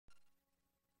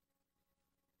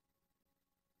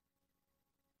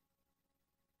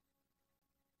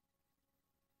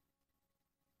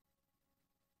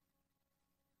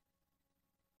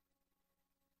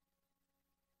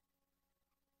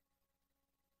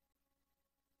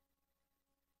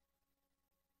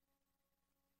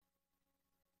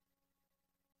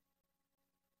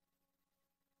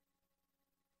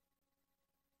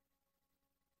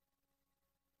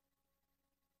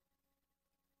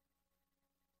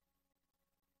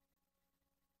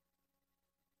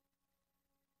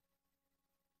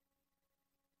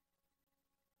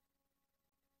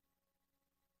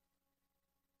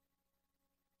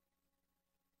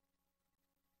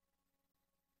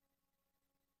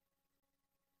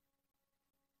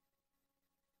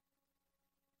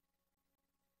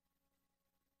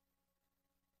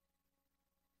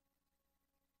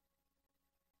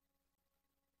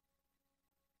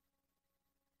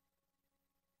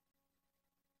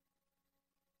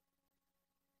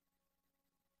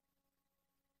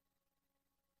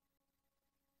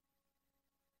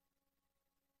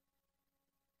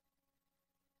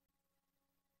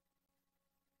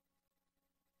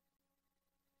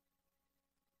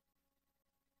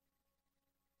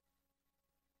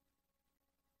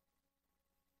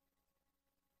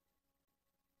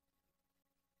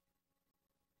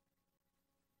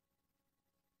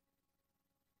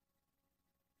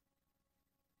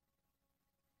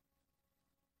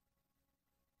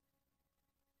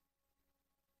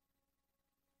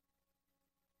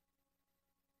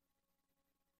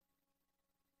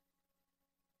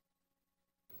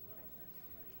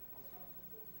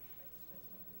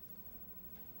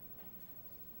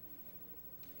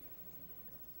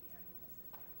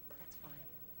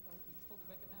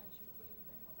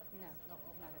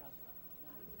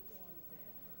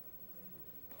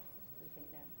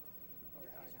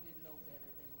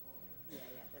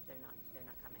they're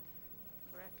not coming.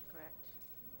 Correct, correct,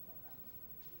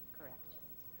 correct.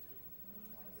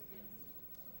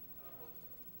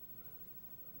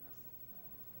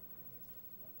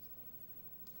 Okay.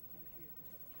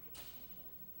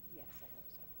 Yes, I hope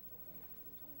so.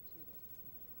 There's only two that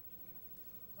still.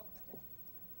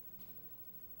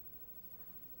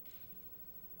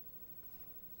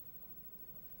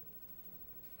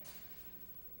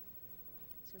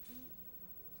 So he,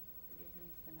 forgive me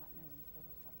for not knowing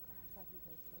total park car. I thought he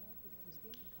goes there. He goes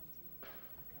here. Comes here.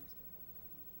 Oh, comes here. Okay.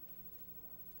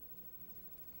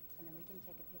 And then we can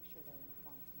take a picture though in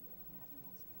front and have them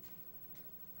all stand.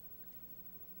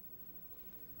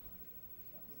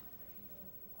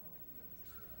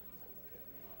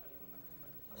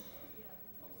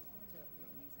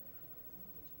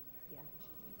 Yeah.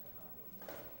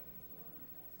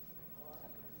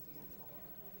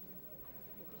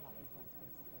 Talking points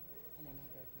basically, and then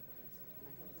I'll go through the list. And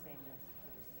I have the same list.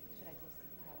 Should I just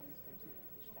tell them if there's,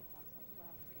 should I cross out?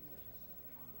 Well, they may should.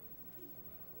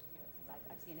 Because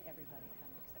I've seen everybody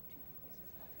come except two people so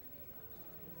far.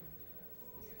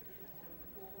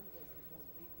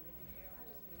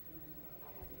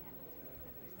 I'll have them hand them to me.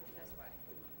 That's right.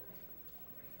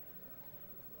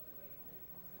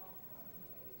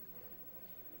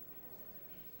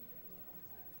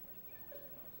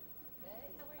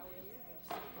 How are you?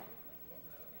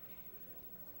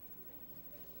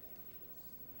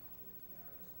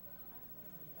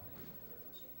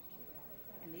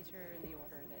 And these are in the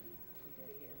order that we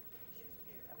did here.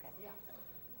 Okay. Yeah.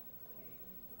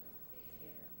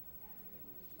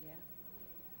 Yeah.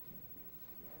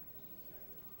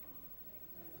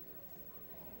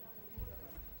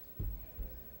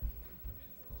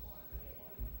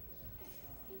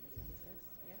 Census,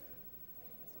 yeah.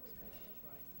 This looks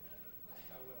good.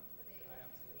 I will. I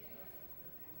absolutely will.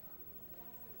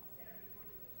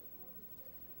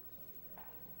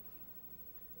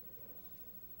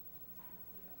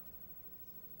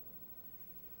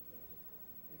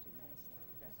 We do medicine.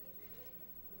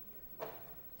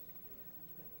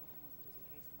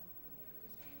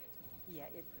 Yeah,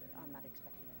 I'm not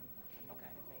expecting them. Okay.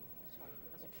 If they, Sorry,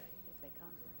 that's okay. if they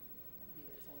come.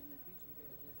 Yeah, so in the future,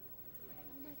 they're just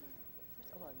Oh my God.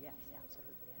 Oh, well, yes,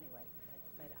 absolutely. Anyway,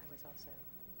 but I was also,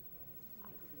 I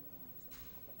didn't realize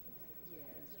I wasn't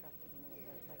instructed in a way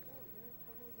that it's like, oh, you're a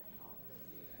totally different office.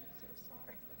 I'm so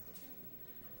sorry.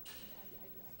 I hate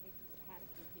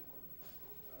panicking people.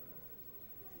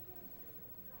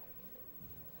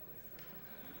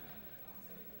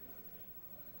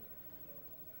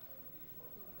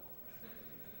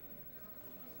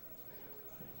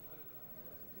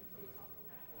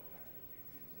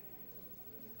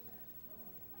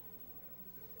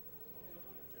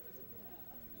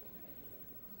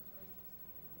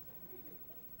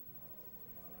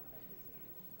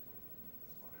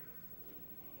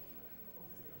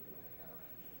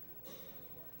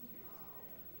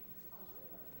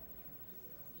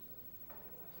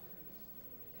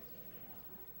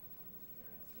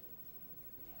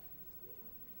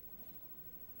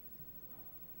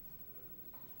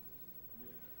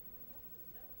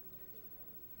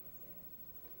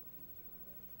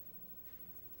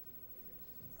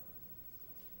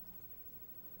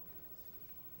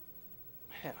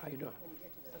 Hey, how you doing?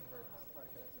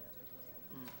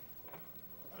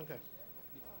 Okay.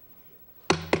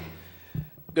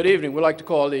 Good evening. We'd like to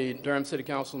call the Durham City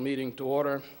Council meeting to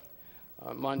order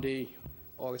Monday,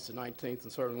 August the 19th,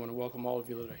 and certainly want to welcome all of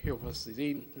you that are here with us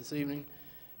this evening.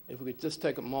 If we could just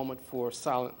take a moment for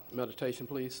silent meditation,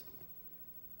 please.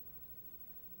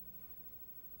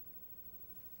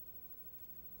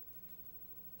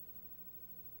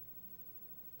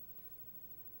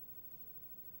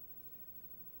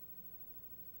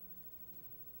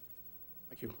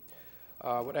 Thank you.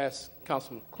 I would ask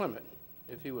Councilman Clement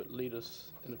if he would lead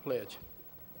us in the pledge.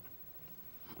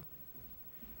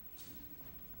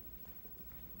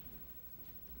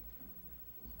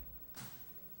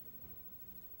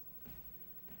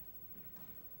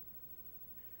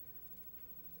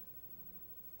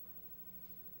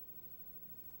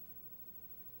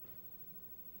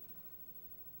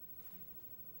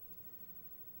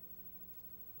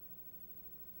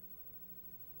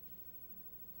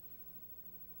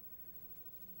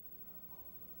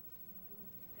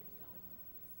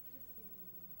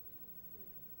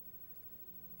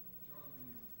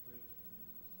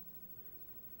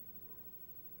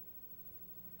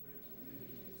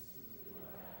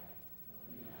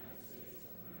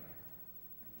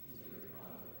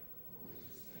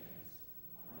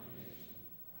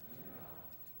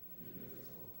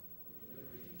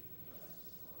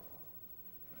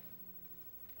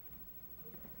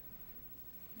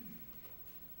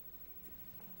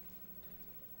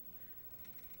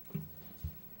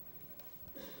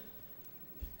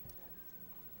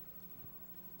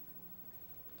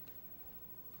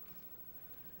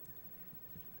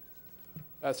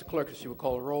 Ask the clerk if she would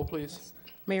call the roll, please.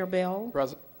 Mayor Bell,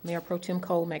 Present. Mayor Pro Tem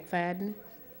Cole McFadden,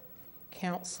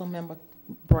 Councilmember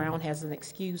Brown has an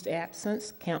excused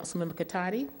absence, Councilmember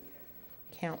Katati,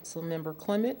 Councilmember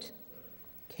Clement,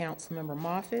 Councilmember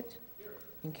Moffitt,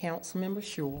 and Councilmember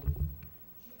Shule.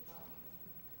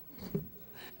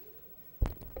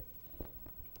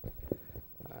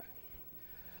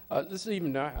 This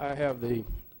evening, I have the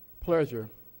pleasure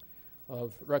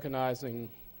of recognizing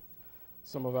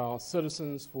some of our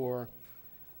citizens for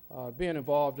being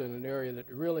involved in an area that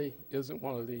really isn't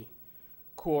one of the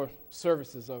core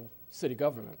services of city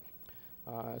government.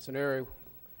 It's an area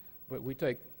that we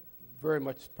take very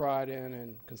much pride in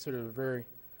and consider it a very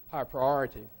high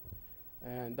priority,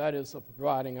 and that is of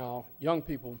providing our young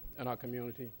people in our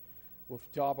community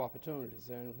with job opportunities.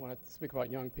 And when I speak about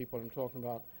young people, I'm talking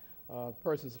about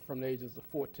persons from the ages of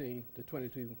 14 to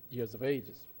 22 years of age.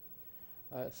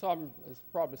 As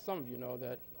probably some of you know,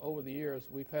 that over the years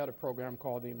we've had a program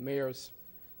called the Mayor's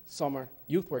Summer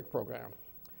Youth Work Program.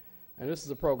 And this is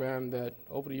a program that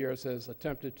over the years has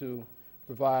attempted to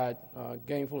provide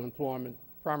gainful employment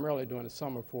primarily during the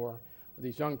summer for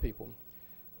these young people.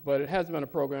 But it has been a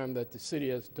program that the city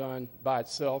has done by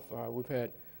itself. We've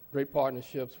had great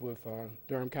partnerships with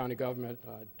Durham County government,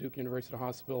 Duke University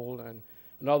Hospital, and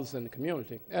others in the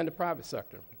community, and the private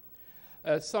sector.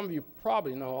 As some of you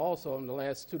probably know also, in the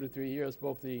last 2 to 3 years,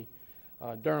 both the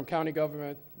Durham County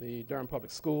government, the Durham Public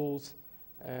Schools,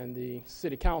 and the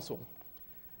City Council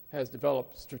has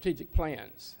developed strategic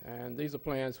plans. And these are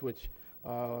plans which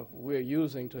we're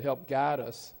using to help guide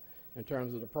us in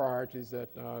terms of the priorities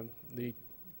that the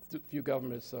few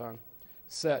governments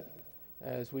set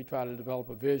as we try to develop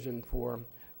a vision for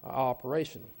our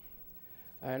operation.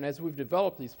 And as we've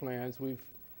developed these plans, we've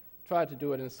tried to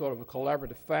do it in sort of a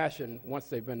collaborative fashion once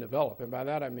they've been developed. And by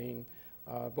that I mean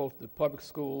both the public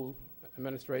school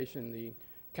administration, the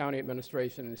county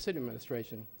administration, and the city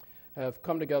administration have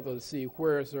come together to see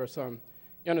where is there some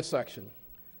intersection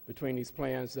between these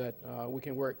plans that we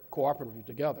can work cooperatively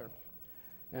together.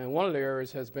 And one of the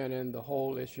areas has been in the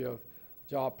whole issue of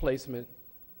job placement,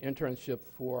 internship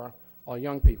for our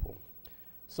young people.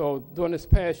 So during this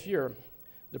past year,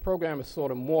 the program has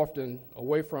sort of morphed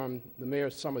away from the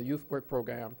Mayor's Summer Youth Work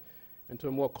Program into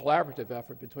a more collaborative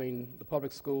effort between the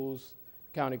public schools,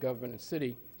 county government, and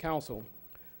city council,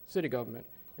 city government,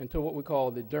 into what we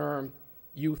call the Durham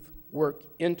Youth Work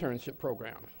Internship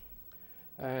Program.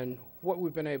 And what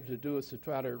we've been able to do is to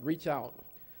try to reach out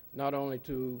not only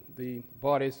to the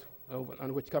bodies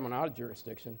on which come in our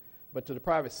jurisdiction, but to the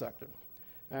private sector.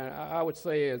 And I would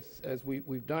say as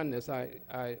we've done this, I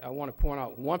want to point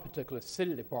out one particular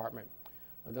city department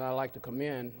that I like to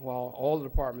commend while all the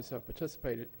departments have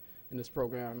participated in this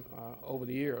program over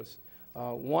the years.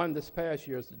 One this past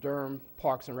year is the Durham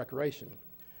Parks and Recreation.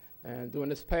 And during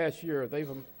this past year, they've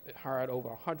hired over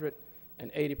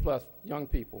 180 plus young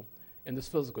people in this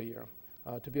fiscal year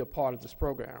to be a part of this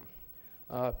program.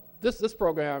 This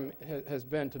program has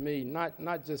been to me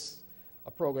not just a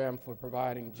program for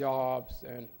providing jobs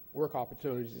and work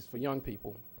opportunities for young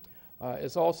people.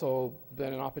 It's also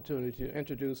been an opportunity to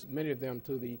introduce many of them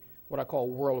to what I call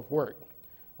world of work.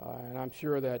 And I'm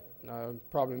sure that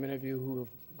probably many of you who have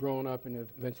grown up and have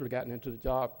eventually gotten into the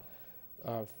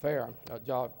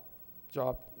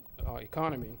job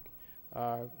economy,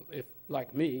 if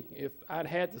like me, if I'd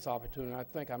had this opportunity, I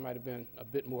think I might have been a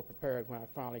bit more prepared when I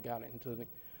finally got into the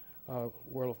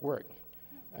world of work.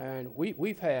 And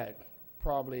we've had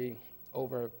probably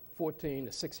over 1,400 to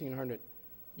 1,600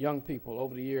 young people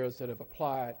over the years that have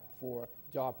applied for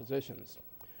job positions.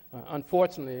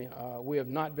 Unfortunately, we have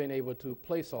not been able to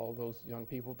place all those young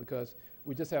people because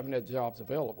we just haven't had jobs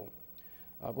available.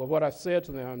 But what I've said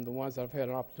to them, the ones I've had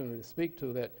an opportunity to speak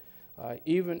to, that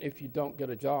even if you don't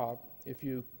get a job, if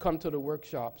you come to the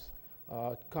workshops,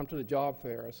 come to the job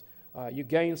fairs, you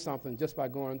gain something just by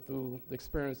going through the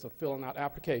experience of filling out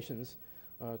applications,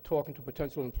 talking to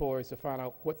potential employers to find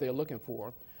out what they're looking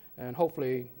for, and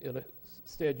hopefully it'll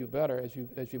steer you better as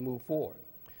you move forward.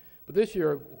 But this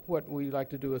year, what we like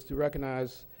to do is to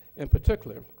recognize, in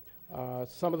particular,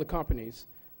 some of the companies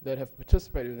that have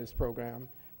participated in this program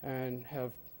and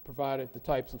have provided the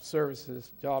types of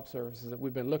services, job services that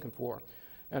we've been looking for.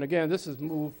 And again, this has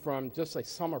moved from just a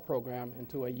summer program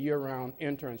into a year-round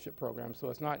internship program. So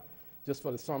it's not just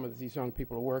for the summer that these young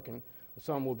people are working.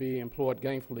 Some will be employed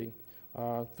gainfully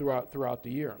throughout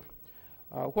the year.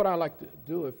 What I'd like to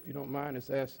do, if you don't mind, is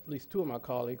ask at least two of my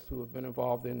colleagues who have been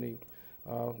involved in the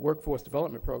workforce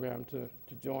development program to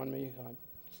join me,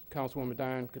 Councilwoman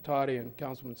Diane Katati and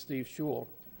Councilman Steve Shule,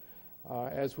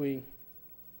 as we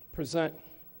present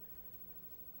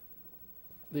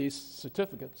these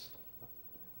certificates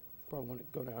probably want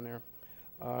to go down there.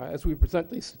 As we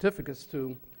present these certificates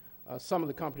to some of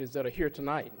the companies that are here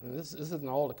tonight. And this isn't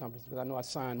all the companies, because I know I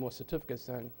signed more certificates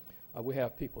than we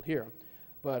have people here.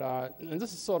 But and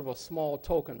this is sort of a small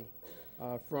token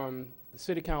from the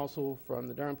City Council, from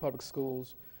the Durham Public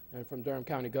Schools, and from Durham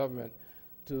County government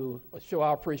to show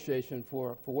our appreciation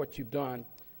for what you've done,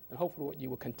 and hopefully what you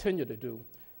will continue to do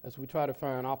as we try to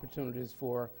find opportunities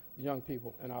for the young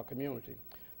people in our community.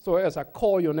 So as I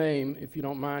call your name, if you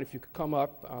don't mind, if you could come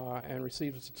up and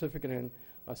receive the certificate and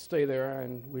stay there,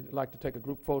 and we'd like to take a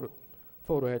group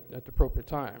photo at the appropriate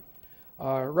time.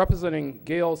 Representing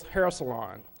Gail's Hair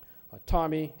Salon,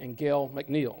 Tommy and Gail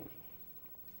McNeil.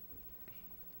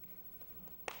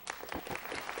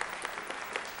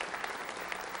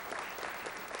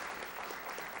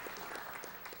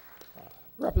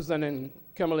 Representing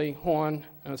Kimberly Horn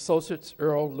and Associates,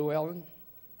 Earl Llewellyn.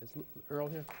 Is Earl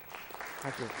here?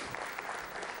 Thank you.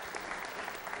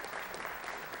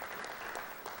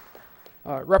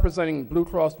 Representing Blue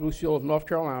Cross Blue Shield of North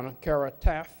Carolina, Kara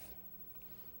Taft.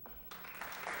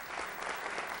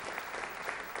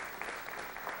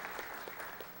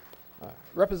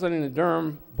 Representing the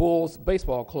Durham Bulls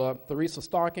Baseball Club, Theresa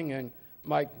Starking and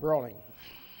Mike Burling.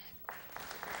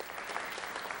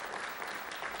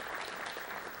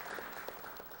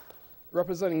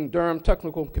 Representing Durham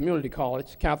Technical Community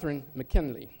College, Catherine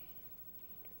McKinley.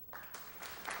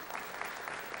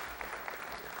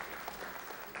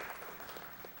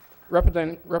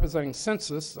 Representing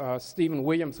Census, Stephen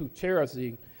Williams, who chairs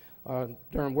the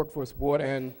Durham Workforce Board,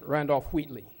 and Randolph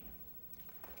Wheatley.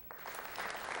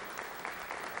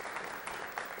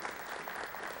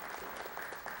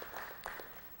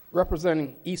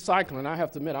 Representing E-Cycling, I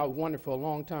have to admit, I wondered for a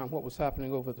long time what was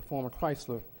happening over at the former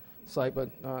Chrysler site, but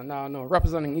now I know.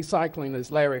 Representing E-Cycling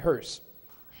is Larry Hurst.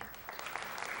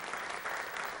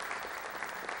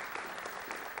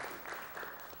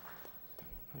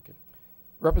 Okay.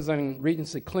 Representing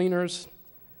Regency Cleaners,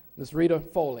 Ms. Rita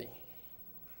Foley.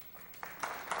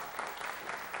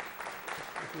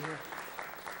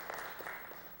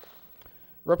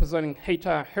 Representing Hayti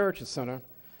Heritage Center,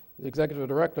 the Executive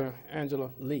Director, Angela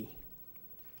Lee.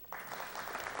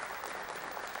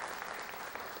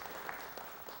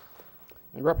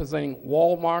 And representing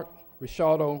Walmart,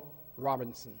 Richardo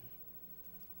Robinson.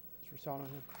 Is Richardo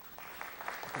here?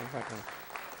 Okay, thank you.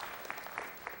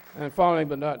 And finally,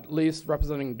 but not least,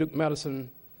 representing Duke Medicine,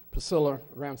 Priscilla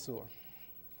Ramseur.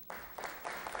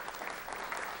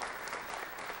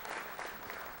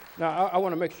 Now, I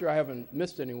want to make sure I haven't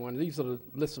missed anyone. These are the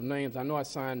list of names. I know I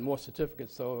signed more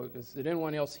certificates, so is there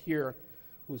anyone else here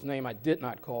whose name I did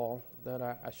not call that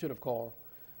I should have called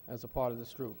as a part of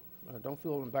this group? Don't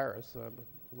feel embarrassed,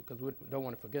 because we don't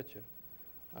want to forget you.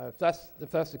 If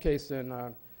that's the case,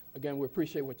 then again, we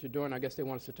appreciate what you're doing. I guess they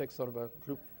want us to take sort of a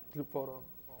group photo.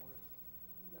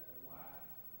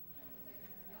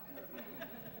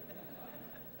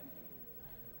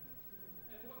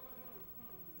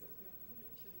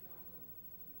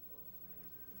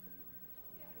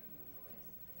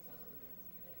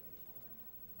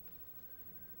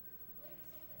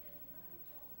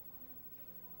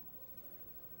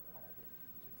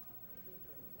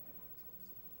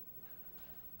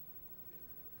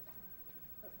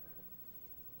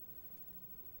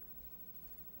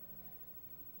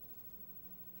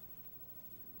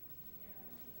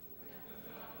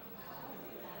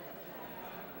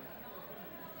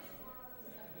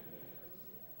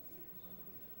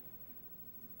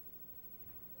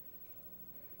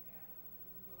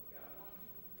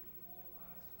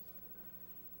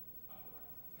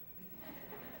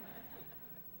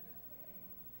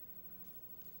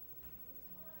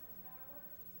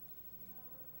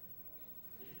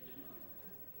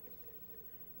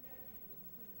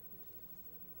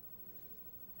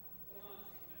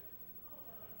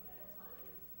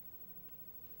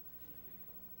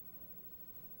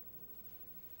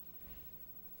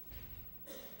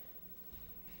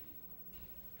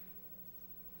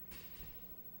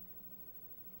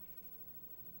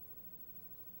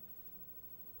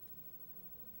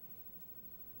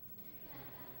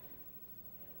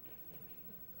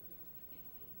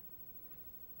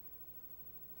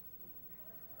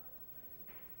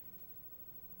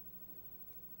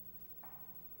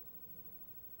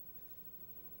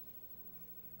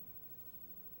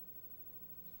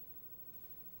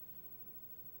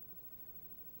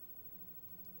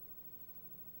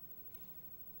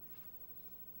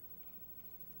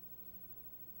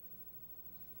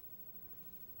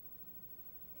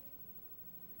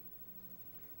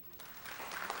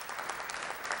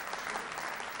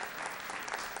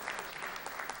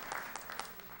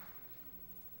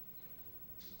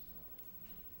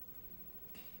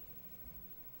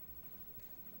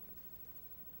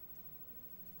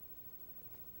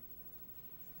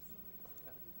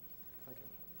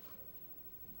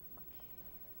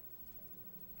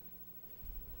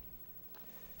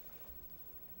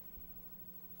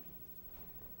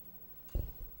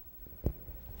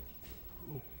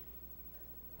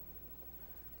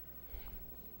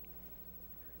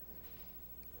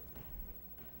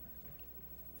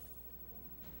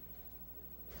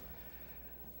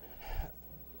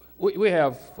 We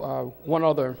have one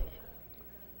other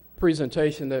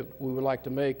presentation that we would like to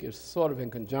make. Is sort of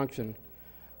in conjunction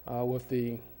with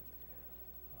the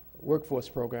workforce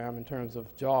program in terms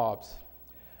of jobs.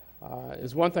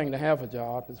 It's one thing to have a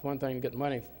job. It's one thing to get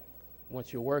money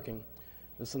once you're working.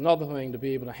 It's another thing to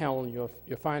be able to handle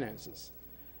your finances.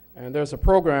 And there's a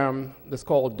program that's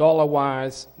called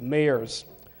Dollar-Wise Mayors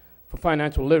for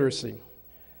Financial Literacy.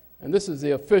 And this is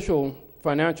the official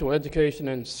financial education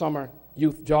and summer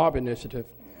youth job initiative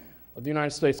of the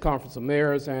United States Conference of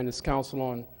Mayors and its Council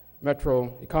on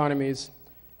Metro Economies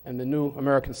and the New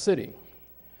American City.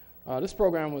 This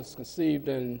program was conceived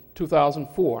in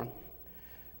 2004,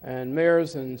 and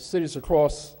mayors and cities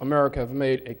across America have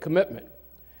made a commitment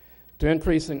to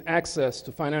increasing access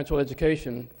to financial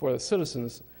education for their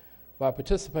citizens by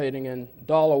participating in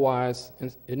dollar-wise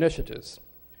initiatives.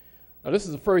 Now, this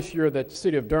is the first year that the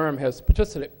City of Durham has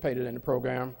participated in the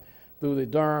program through the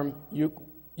Durham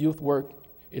Youth Work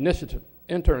Initiative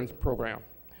Interns Program.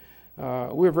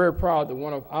 We're very proud that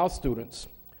one of our students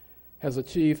has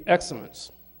achieved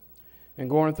excellence in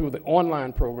going through the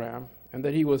online program and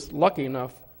that he was lucky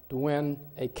enough to win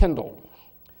a Kindle.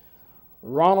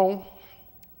 Ronald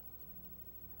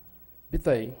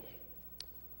Bethay,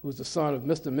 who's the son of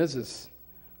Mr. and Mrs.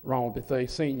 Ronald Bethay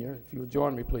Sr., if you would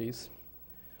join me, please.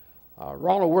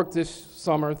 Ronald worked this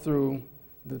summer through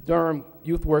the Durham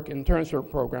Youth Work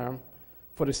Internship Program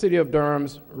for the City of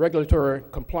Durham's Regulatory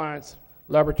Compliance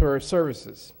Laboratory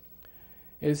Services.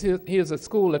 He is at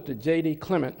school at the J.D.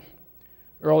 Clement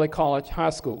Early College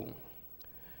High School.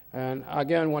 And I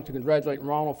again want to congratulate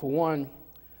Ronald for one,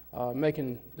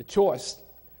 making the choice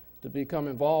to become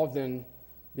involved in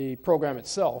the program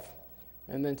itself,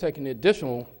 and then taking the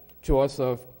additional choice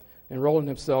of enrolling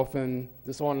himself in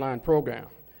this online program.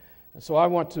 And so I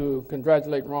want to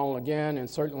congratulate Ronald again, and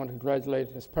certainly want to congratulate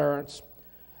his parents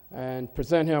and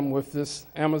present him with this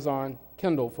Amazon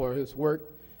Kindle for his work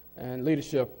and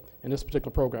leadership in this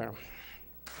particular program.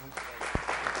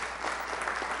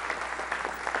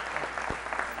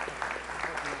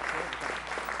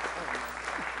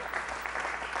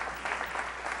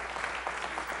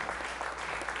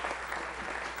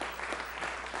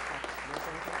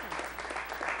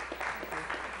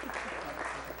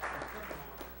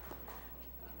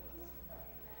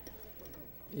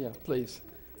 Yeah, please.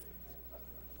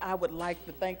 I would like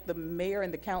to thank the mayor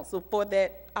and the council for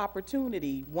that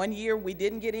opportunity. One year we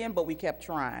didn't get in, but we kept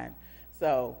trying.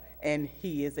 So, and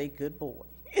he is a good boy.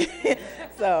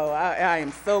 So I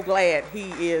am so glad he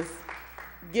is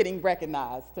getting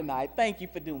recognized tonight. Thank you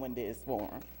for doing this for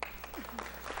him.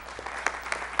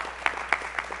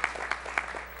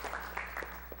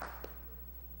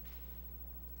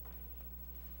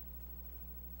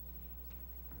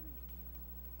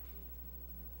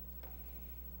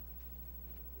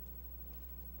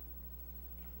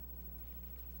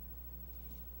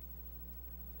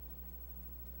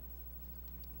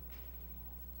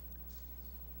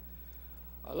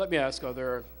 Let me ask, are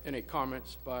there any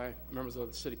comments by members of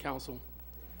the City Council?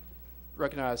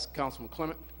 Recognize Councilman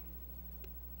Clement.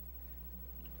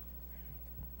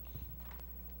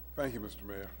 Thank you, Mr.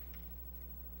 Mayor.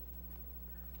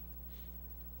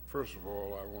 First of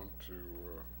all, I want to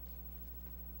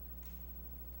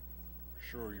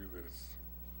assure you that it's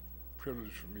a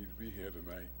privilege for me to be here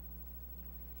tonight,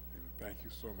 and thank you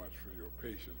so much for your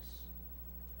patience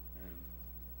and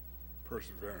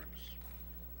perseverance.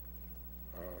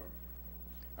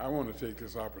 I want to take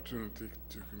this opportunity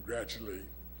to congratulate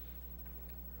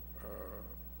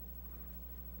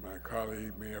my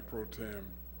colleague, Mayor Pro Tem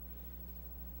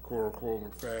Cora Cole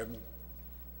McFadden.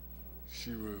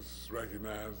 She was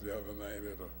recognized the other night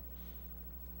at a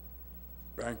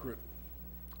banquet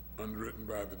underwritten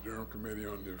by the Durham Committee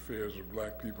on the Affairs of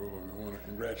Black People, and we want to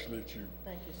congratulate you.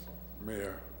 Thank you, sir.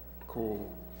 Mayor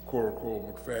Cora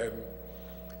Cole McFadden.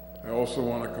 I also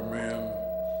want to commend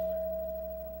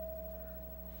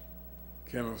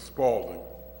Kenneth Spaulding,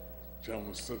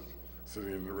 gentleman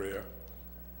sitting in the rear.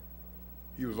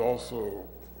 He was also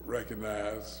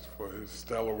recognized for his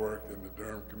stellar work in the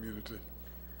Durham community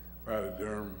by the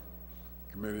Durham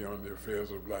Committee on the Affairs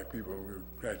of Black People. We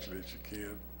congratulate you,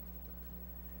 Ken.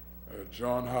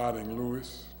 John Harding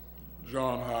Lucas.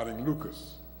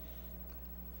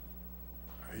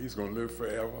 He's going to live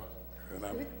forever, and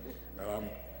I'm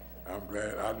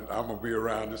glad. I'm going to be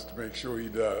around just to make sure he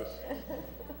does.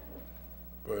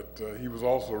 But he was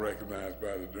also recognized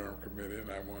by the Durham Committee, and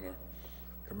I want to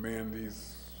commend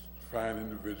these fine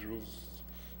individuals,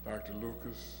 Dr.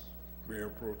 Lucas, Mayor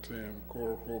Pro Tem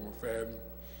Cora Cole McFadden,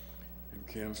 and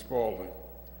Ken Spaulding,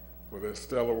 for their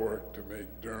stellar work to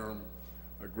make Durham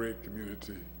a great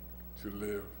community to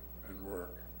live and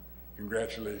work.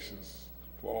 congratulations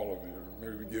for all of you.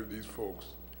 Maybe we give these folks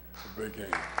a big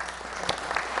hand.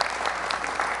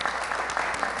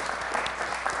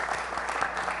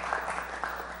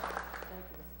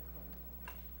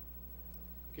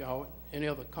 Okay, Howard, any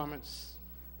other comments?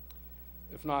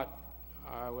 If not,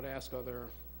 I would ask, are there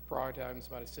priority items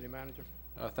by the city manager?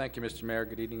 Thank you, Mr. Mayor.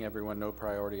 Good evening, everyone. No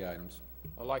priority items.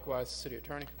 Likewise, the city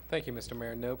attorney, Thank you, Mr.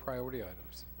 Mayor. No priority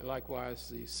items. and likewise,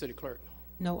 the city clerk.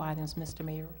 No items, Mr.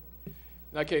 Mayor.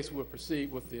 In that case, we'll proceed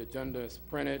with the agenda as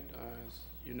printed. As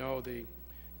you know, the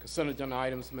consent agenda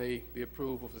items may be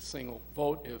approved with a single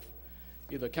vote. If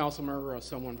either a council member or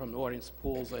someone from the audience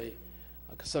pulls a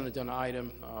consent agenda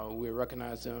item, we'll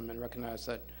recognize them and recognize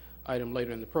that item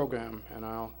later in the program. And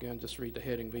I'll again just read the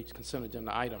heading of each consent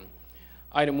agenda item.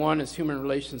 Item 1 is Human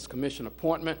Relations Commission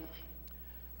appointment.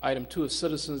 Item 2 is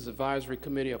Citizens Advisory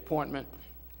Committee appointment.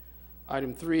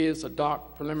 Item 3 is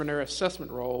adopt preliminary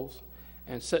assessment rolls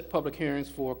and set public hearings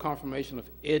for confirmation of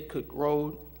Ed Cook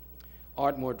Road,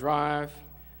 Ardmore Drive,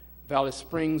 Valley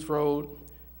Springs Road,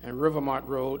 and Rivermont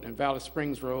Road, and Valley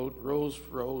Springs Road, Rose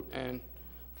Road, and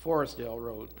Forestdale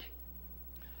Road.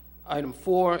 Item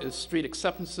 4 is street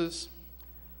acceptances.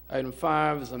 Item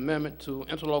 5 is amendment to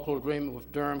interlocal agreement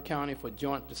with Durham County for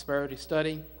joint disparity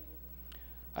study.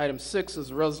 Item 6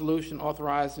 is a resolution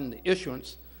authorizing the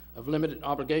issuance of limited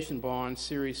obligation bonds,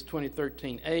 Series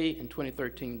 2013A and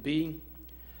 2013B.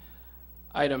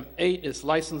 Item 8 is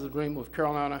license agreement with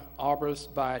Carolina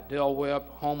Arborists by Del Webb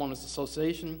Homeowners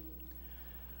Association.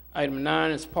 Item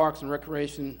 9 is Parks and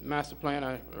Recreation Master Plan.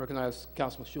 I recognize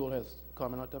Councilman Schul has a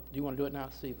comment on that. Do you want to do it now,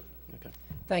 Steve? Okay.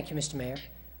 Thank you, Mr. Mayor.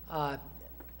 I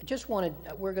just wanted,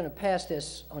 we're going to pass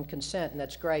this on consent, and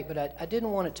that's great, but I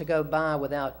didn't want it to go by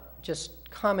without just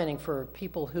commenting for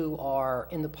people who are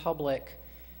in the public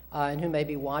and who may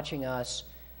be watching us,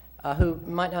 who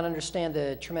might not understand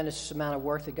the tremendous amount of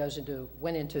work that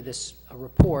went into this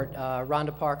report.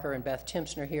 Rhonda Parker and Beth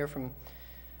Timpson are here from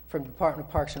Department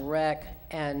of Parks and Rec,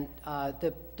 and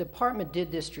the department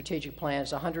did this strategic plan.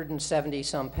 It's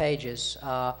 170-some pages.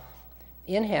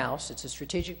 In-house, it's a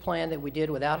strategic plan that we did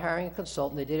without hiring a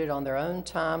consultant. They did it on their own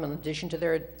time in addition to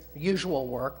their usual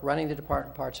work running the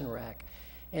Department of Parks and Rec.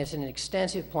 And it's an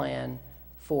extensive plan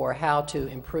for how to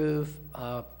improve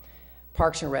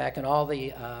Parks and Rec and all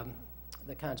the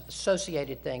kinds of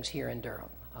associated things here in Durham,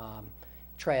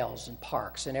 trails and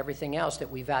parks and everything else that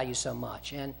we value so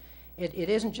much. And it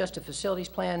isn't just a facilities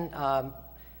plan.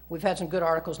 We've had some good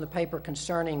articles in the paper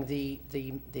concerning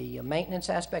the maintenance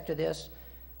aspect of this.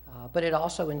 But it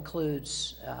also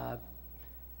includes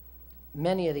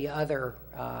many of the other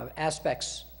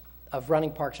aspects of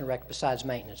running Parks and Rec besides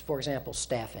maintenance. For example,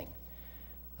 staffing.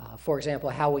 For example,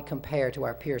 how we compare to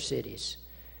our peer cities.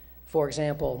 For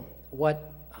example,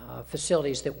 what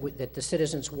facilities that the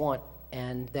citizens want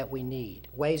and that we need.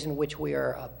 Ways in which we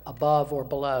are above or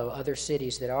below other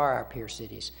cities that are our peer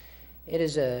cities.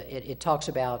 It talks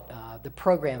about the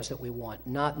programs that we want,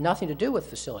 nothing to do with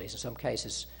facilities in some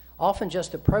cases. Often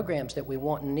just the programs that we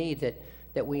want and need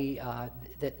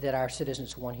that our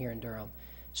citizens want here in Durham.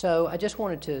 So I just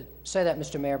wanted to say that,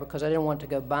 Mr. Mayor, because I didn't want it to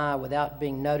go by without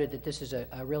being noted that this is a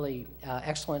really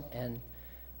excellent and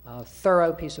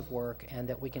thorough piece of work and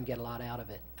that we can get a lot out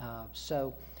of it.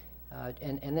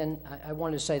 And then I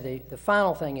wanted to say the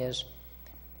final thing is,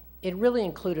 it really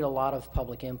included a lot of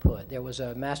public input. There was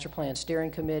a master plan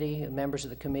steering committee, members of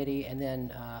the committee, and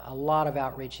then a lot of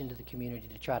outreach into the community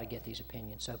to try to get these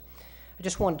opinions. So I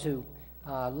just wanted to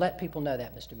let people know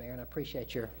that, Mr. Mayor, and I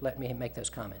appreciate your letting me make those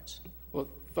comments. Well,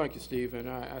 thank you, Steve, and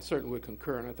I certainly would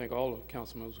concur, and I think all of the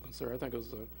council members would concur. I think it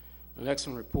was an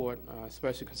excellent report,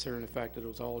 especially considering the fact that it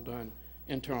was all done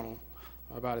internal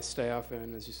by the staff,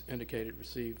 and as you indicated,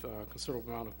 received a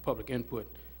considerable amount of public input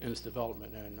in its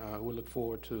development, and we look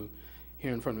forward to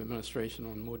hearing from the administration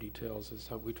on more details as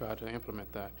we try to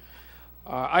implement that.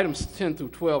 Items 10 through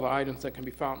 12 are items that can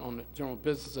be found on the general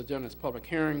business agenda as public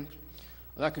hearings.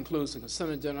 That concludes the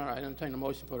consent agenda. I entertain a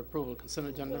motion for the approval of the consent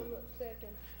agenda. Second.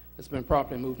 It's been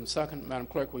properly moved and second. Madam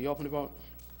Clerk, will you open the vote?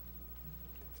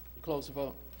 You close the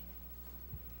vote.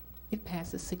 It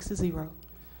passes 6-0.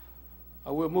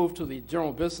 We'll move to the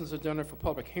general business agenda for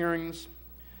public hearings.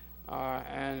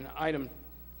 And item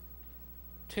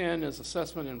 10 is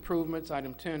assessment and improvements.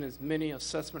 Item 10 is mini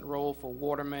assessment roll for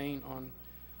water main on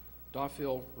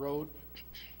Darfield Road.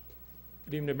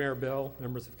 Good evening, Mayor Bell,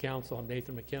 members of council. I'm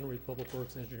Nathan McHenry, Public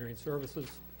Works and Engineering Services.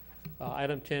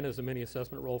 Item 10 is a mini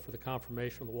assessment roll for the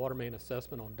confirmation of the water main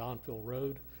assessment on Donfield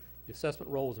Road. The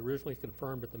assessment roll was originally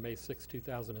confirmed at the May 6,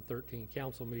 2013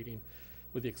 council meeting,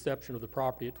 with the exception of the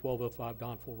property at 1205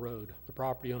 Donfield Road. The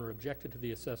property owner objected to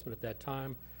the assessment at that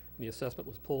time, and the assessment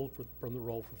was pulled from the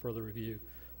roll for further review.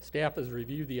 Staff has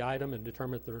reviewed the item and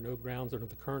determined that there are no grounds under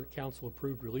the current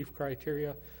council-approved relief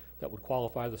criteria that would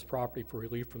qualify this property for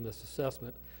relief from this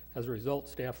assessment. As a result,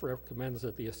 staff recommends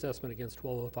that the assessment against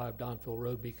 1205 Donville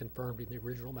Road be confirmed in the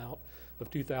original amount of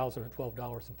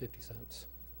 $2,012.50.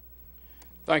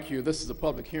 Thank you. This is a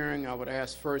public hearing. I would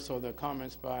ask first, are there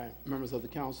comments by members of the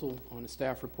council on the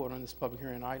staff report on this public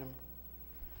hearing item?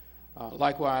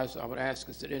 Likewise, I would ask,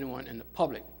 is there anyone in the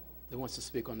public that wants to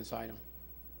speak on this item?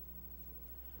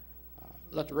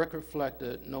 Let the record reflect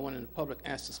that no one in the public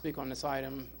asked to speak on this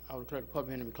item. I would declare the public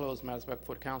hearing to be closed. Matters back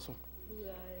before the council.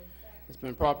 It's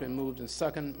been properly moved and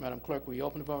second. Madam Clerk, will you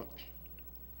open the vote?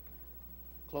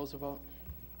 Close the vote?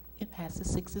 It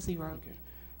passes 6-0. Okay.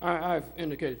 I've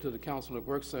indicated to the council at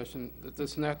work session that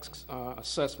this next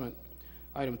assessment,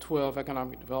 item 12,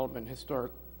 economic development,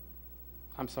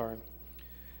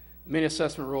 mini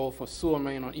assessment role for sewer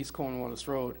main on East Cornwallis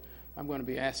Road. I'm going to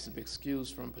be asked to be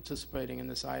excused from participating in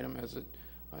this item as it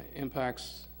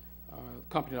impacts the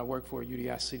company that I work for,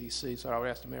 UDI CDC. So I would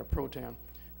ask the Mayor Pro Tem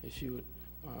if she would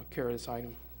carry this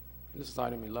item. This is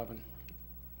item 11.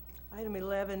 Item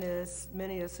 11 is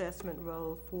mini assessment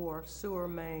roll for sewer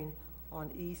main on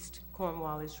East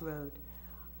Cornwallis Road.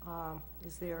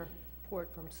 Is there report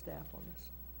from staff on this?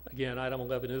 Again, item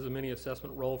 11 is a mini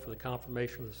assessment roll for the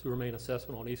confirmation of the sewer main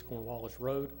assessment on East Cornwallis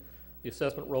Road. The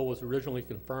assessment roll was originally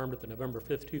confirmed at the November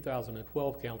 5th,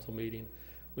 2012 council meeting,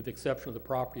 with the exception of the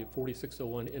property at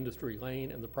 4601 Industry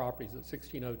Lane and the properties at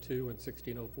 1602 and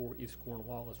 1604 East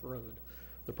Cornwallis Road.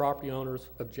 The property owners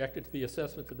objected to the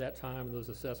assessments at that time, and those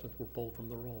assessments were pulled from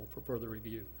the roll for further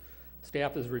review.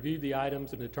 Staff has reviewed the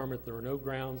items and determined that there are no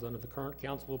grounds under the current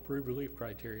council-approved relief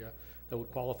criteria that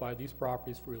would qualify these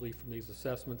properties for relief from these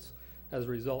assessments. As a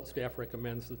result, staff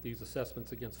recommends that these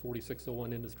assessments against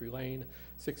 4601 Industry Lane,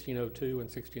 1602, and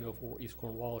 1604 East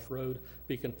Cornwallis Road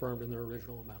be confirmed in their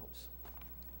original amounts.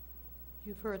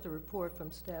 You've heard the report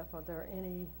from staff. Are there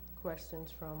any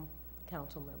questions from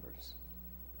council members?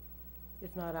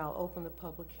 If not, I'll open the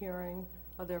public hearing.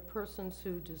 Are there persons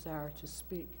who desire to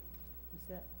speak?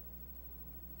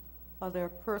 Are there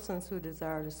persons who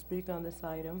desire to speak on this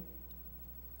item?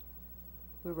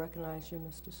 We recognize you,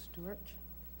 Mr. Stewart.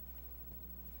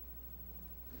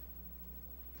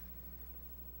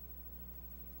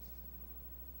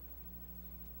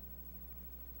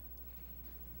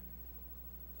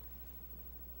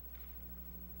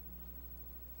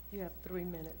 You have 3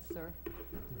 minutes, sir.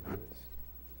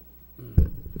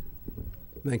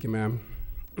 Thank you, ma'am.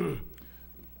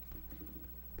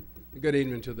 Good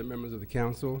evening to the members of the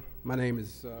council. My name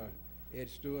is Ed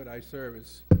Stewart. I serve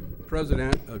as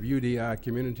president of UDI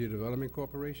Community Development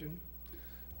Corporation.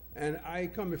 And I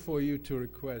come before you to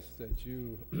request that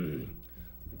you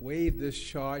waive this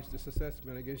charge, this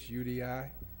assessment against UDI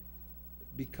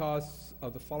because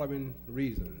of the following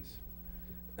reasons.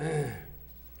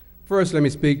 First, let me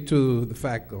speak to the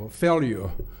fact of failure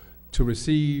to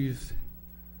receive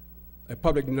a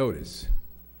public notice.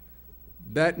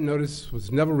 That notice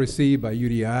was never received by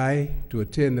UDI to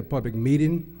attend the public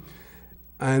meeting.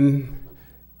 And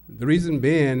the reason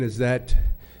being is that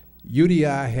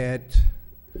UDI had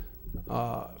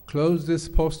closed this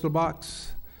postal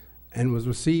box and was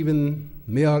receiving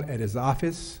mail at his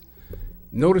office.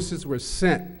 Notices were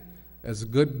sent, as a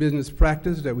good business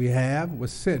practice that we have,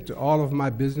 was sent to all of my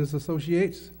business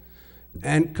associates.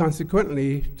 And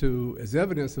consequently, as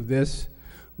evidence of this,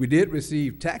 we did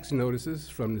receive tax notices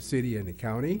from the city and the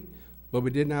county, but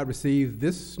we did not receive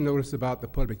this notice about the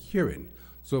public hearing.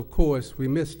 So of course, we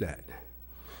missed that.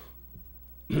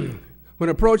 When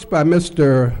approached by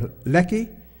Mr. Leckie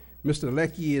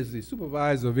is the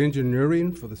supervisor of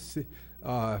engineering for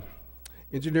the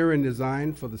engineering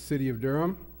design for the city of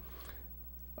Durham.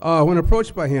 When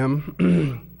approached by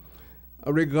him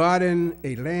regarding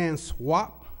a land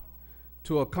swap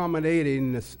to accommodate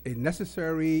a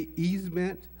necessary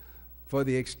easement for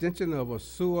the extension of a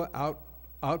sewer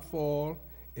outfall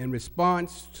in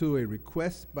response to a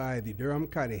request by the Durham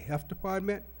County Health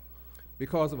Department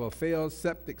because of a failed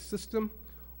septic system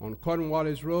on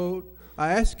Cornwallis Road,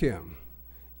 I asked him,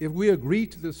 if we agree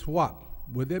to the swap,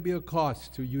 would there be a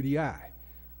cost to UDI?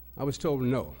 I was told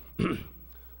no.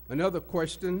 Another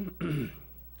question,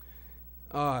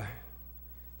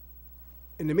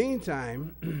 in the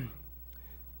meantime,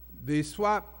 the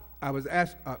swap, I was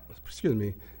asked, I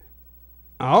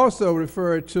also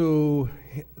referred to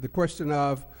the question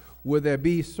of, would there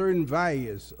be certain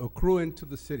values accruing to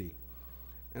the city?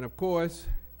 And of course,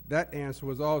 that answer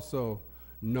was also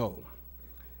no.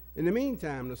 In the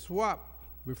meantime, the swap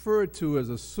referred to as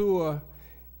a sewer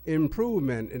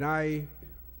improvement, and I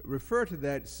refer to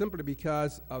that simply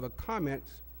because of the comments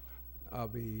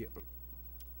of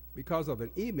because of an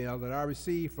email that I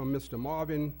received from Mr.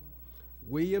 Marvin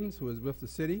Williams, who is with the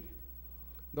city.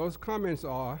 Those comments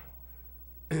are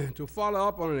to follow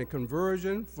up on a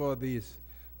conversion for this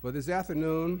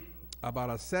afternoon about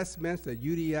assessments that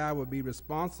UDI will be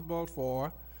responsible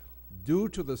for due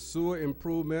to the sewer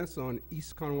improvements on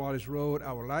East Cornwallis Road.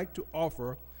 I would like to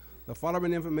offer the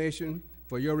following information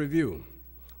for your review.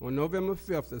 On November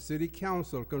 5th, the City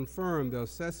Council confirmed the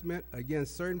assessment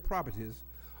against certain properties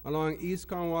along East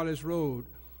Cornwallis Road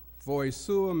for a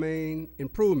sewer main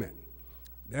improvement.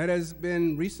 That has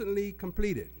been recently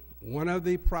completed. One of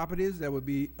the properties that would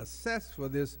be assessed for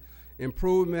this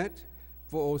improvement,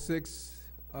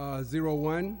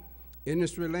 40601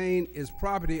 Industry Lane, is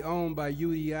property owned by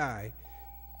UDI.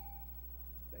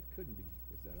 That couldn't be,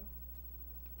 is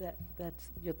that all? That's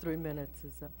your 3 minutes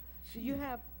is up. Do you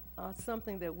have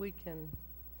something that we can,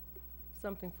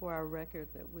 something for our record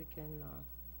that we can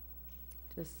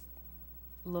just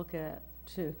look at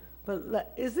too?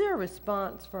 But is there a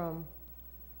response from?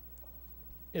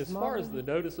 As far as the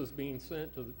notices being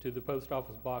sent to the post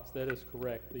office box, that is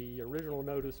correct. The original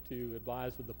notice to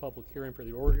advise of the public hearing for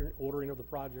the ordering of the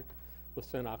project was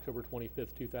sent October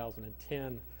 25th,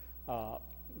 2010.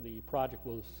 The project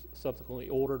was subsequently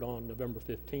ordered on November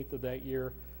 15th of that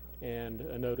year, and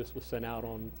a notice was sent out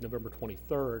on November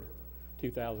 23rd,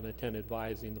 2010,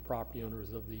 advising the property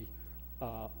owners of the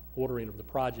ordering of the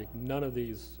project. None of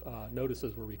these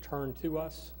notices were returned to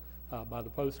us by the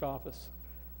post office.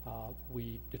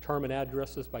 We determine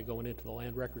addresses by going into the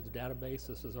land records database.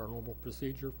 This is our normal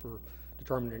procedure for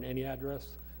determining any address,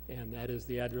 and that is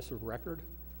the address of record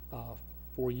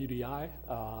for UDI.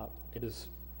 It is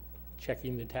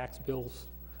checking the tax bills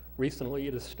recently.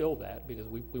 It is still that, because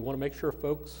we want to make sure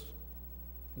folks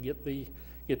get the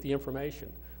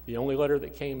information. The only letter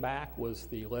that came back was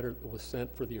the letter that was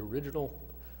sent for the original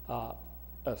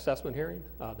assessment hearing.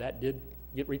 That did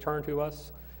get returned to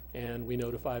us, and we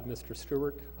notified Mr.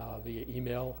 Stewart via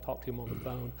email, talked to him on the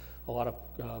phone. A lot of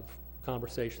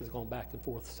conversations gone back and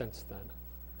forth since then.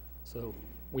 So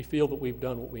we feel that we've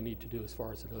done what we need to do as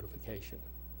far as the notification.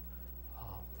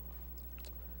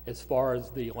 As far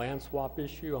as the land swap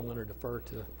issue, I'm going to defer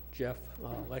to Jeff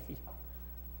Leckie.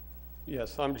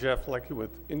 Yes, I'm Jeff Leckie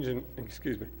with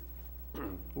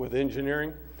with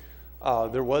engineering.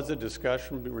 There was a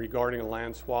discussion regarding a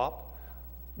land swap.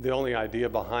 The only idea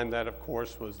behind that, of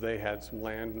course, was they had some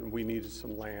land and we needed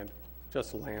some land,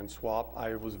 just a land swap.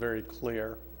 I was very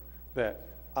clear that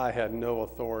I had no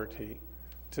authority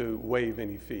to waive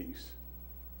any fees.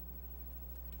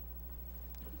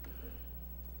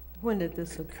 When did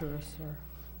this occur, sir?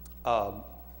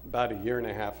 About a year and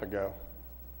a half ago.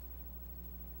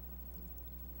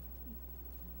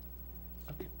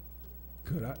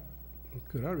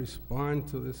 Could I respond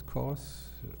to this cost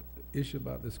issue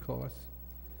about this cost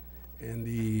and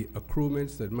the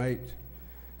accruements that might,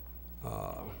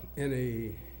 in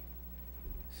a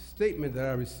statement that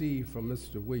I received from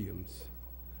Mr. Williams,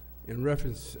 in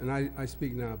reference, and I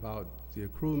speak now about the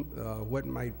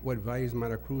what values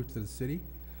might accrue to the city.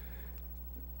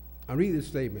 I read this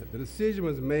statement. The decision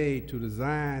was made to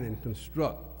design and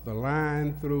construct the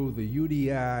line through the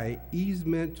UDI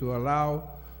easement to allow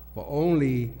for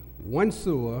only one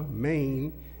sewer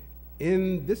main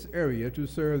in this area to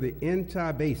serve the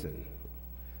entire basin.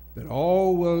 That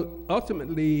all will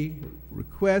ultimately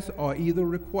request or either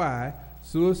require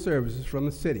sewer services from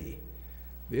the city.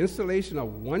 The installation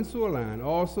of one sewer line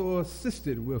also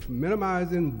assisted with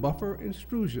minimizing buffer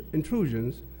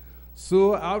intrusions,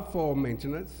 sewer outfall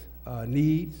maintenance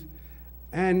needs,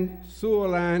 and sewer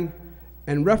line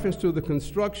in reference to the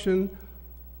construction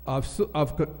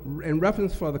in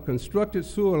reference for the constructed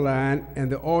sewer line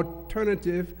and the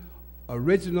alternative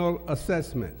original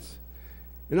assessments.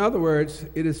 In other words,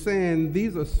 it is saying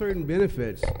these are certain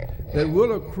benefits that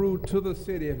will accrue to the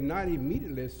city, if not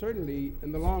immediately, certainly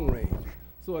in the long range.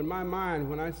 So in my mind,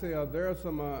 when I say there are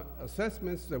some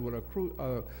assessments that would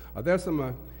accrue, are there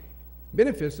some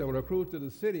benefits that would accrue to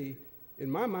the city, in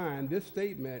my mind, this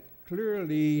statement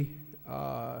clearly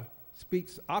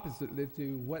speaks oppositely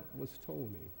to what was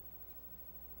told me.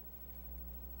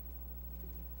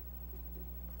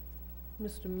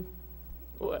 Mr.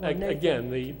 Well, again,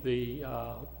 the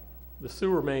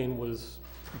sewer main was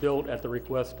built at the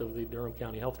request of the Durham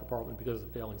County Health Department because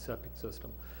of the failing septic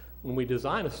system. When we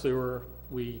design a sewer,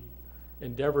 we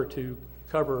endeavor to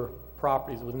cover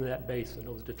properties within that basin.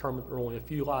 It was determined there were only a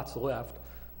few lots left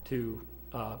to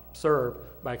serve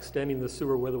by extending the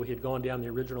sewer, whether we had gone down the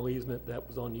original easement that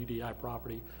was on UDI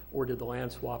property or did the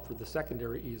land swap for the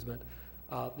secondary easement.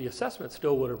 The assessment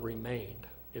still would have remained.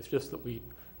 It's just that we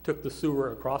took the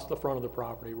sewer across the front of the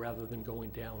property rather than going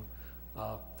down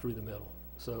through the middle.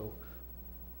 So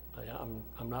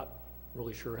I'm not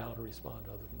really sure how to respond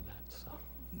other than that, so.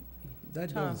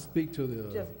 That doesn't speak to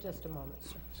the, Just a moment,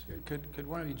 sir. Could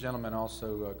one of you gentlemen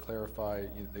also clarify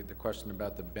the question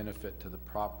about the benefit to the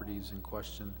properties in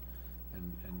question?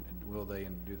 And will they,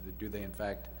 and do they in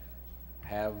fact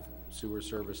have sewer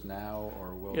service now,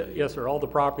 or will they? Yes, sir. All the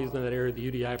properties in that area,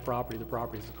 the UDI property, the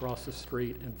properties across the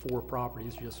street, and 4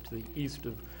 properties just to the east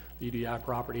of the UDI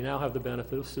property now have the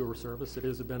benefit of sewer service. It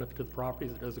is a benefit to the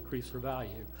properties. It does increase their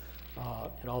value.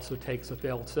 It also takes a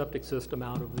failed septic system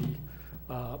out of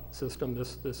the system.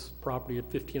 This property at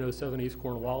 1507 East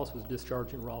Cornwallis was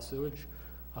discharging raw sewage.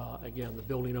 Again, the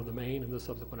building of the main and the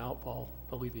subsequent outfall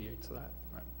alleviates that.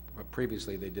 Right. But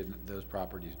previously, they didn't. Those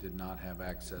properties did not have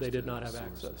access. They did not have sewer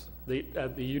access.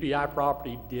 system. The UDI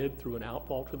property did through an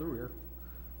outfall to the rear,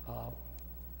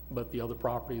 but the other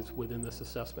properties within this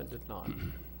assessment did not.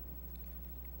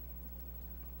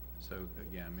 So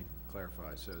again, let me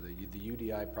clarify. So the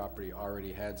UDI property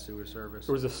already had sewer service?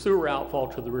 There was a sewer outfall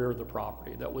to the rear of the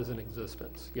property that was in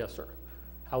existence, yes, sir.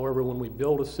 However, when we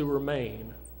build a sewer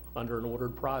main under an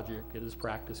ordered project, it is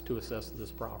practice to assess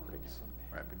those properties.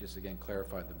 Right, but just again,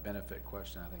 clarify the benefit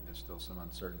question. I think there's still some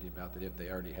uncertainty about that. If they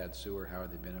already had sewer, how are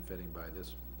they benefiting by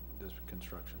this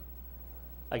construction?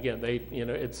 Again,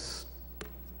 it's,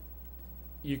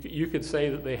 you could say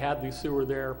that they had the sewer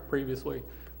there previously,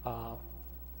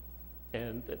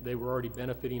 and that they were already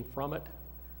benefiting from it.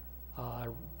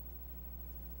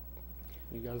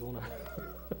 You guys want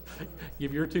to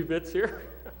give your 2 bits here?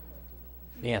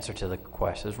 The answer to the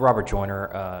question is Robert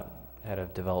Joyner, head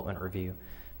of development review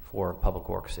for Public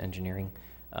Works Engineering.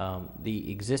 The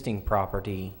existing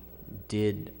property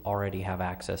did already have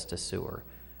access to sewer.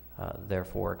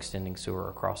 Therefore, extending sewer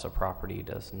across a property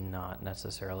does not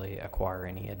necessarily acquire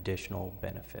any additional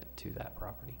benefit to that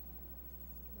property.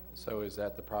 So is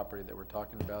that the property that we're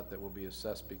talking about that will be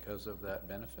assessed because of that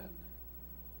benefit?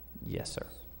 Yes, sir.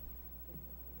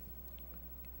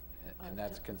 And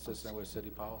that's consistent with city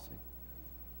policy?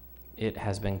 It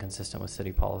has been consistent with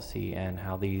city policy and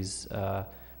how these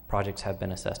projects have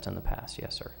been assessed in the past,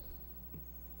 yes, sir.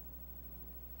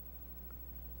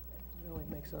 It really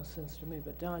makes no sense to me,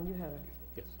 but Don, you had a...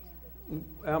 Yes.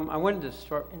 I wanted to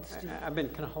start, And Steve. I've been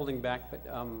kind of holding back, but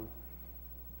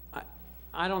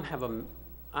I don't have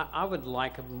I would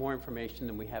like more information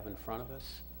than we have in front of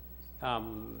us.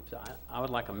 So I would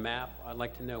like a map. I'd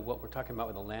like to know what we're talking about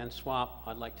with a land swap.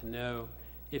 I'd like to know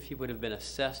if he would have been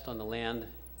assessed on the land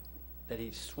that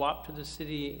he swapped to the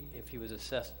city, if he was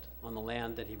assessed on the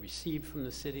land that he received from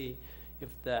the city, if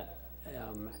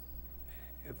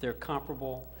they're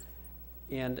comparable.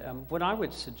 And what I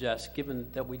would suggest,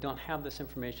 given that we don't have this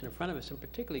information in front of us, and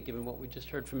particularly given what we just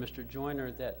heard from Mr.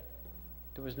 Joyner, that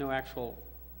there was no actual,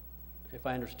 if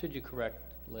I understood you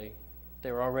correctly,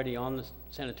 they were already on the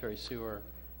sanitary sewer,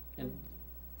 and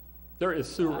There is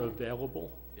sewer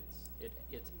available.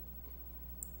 it's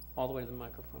all the way to the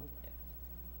microphone.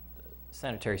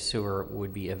 Sanitary sewer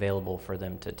would be available for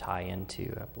them to tie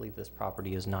into. I believe this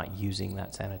property is not using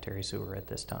that sanitary sewer at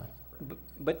this time.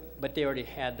 But they already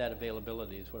had that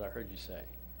availability, is what I heard you say.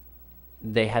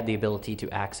 They had the ability to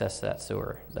access that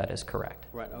sewer. That is correct.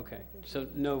 Right, okay. So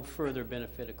no further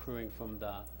benefit accruing from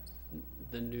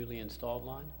the newly installed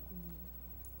line?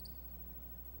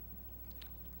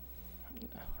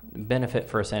 Benefit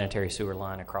for a sanitary sewer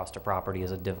line across the property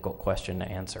is a difficult question to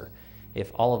answer.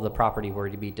 If all of the property were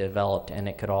to be developed and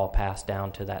it could all pass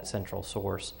down to that central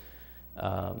source,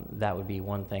 that would be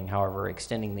one thing. However,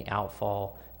 extending the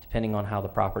outfall, depending on how the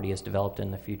property is developed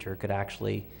in the future, could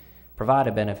actually provide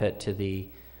a benefit to the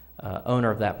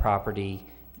owner of that property,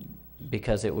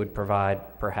 because it would provide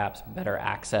perhaps better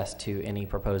access to any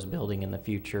proposed building in the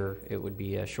future. It would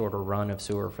be a shorter run of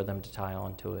sewer for them to tie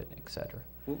onto it, et cetera.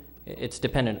 It's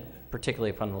dependent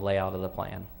particularly upon the layout of the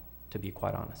plan, to be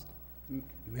quite honest.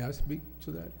 may I speak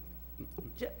to that?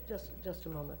 Just a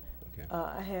moment. Okay.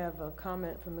 I have a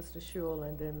comment from Mr. Shule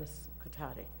and then Ms.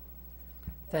 Katati.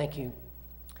 Thank you,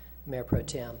 Mayor Pro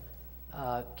Tem.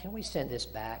 Can we send this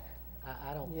back?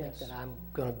 I don't think Yes. that I'm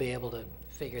going to be able to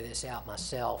figure this out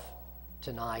myself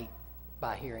tonight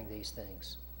by hearing these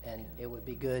things. And it would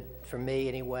be good for me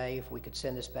anyway if we could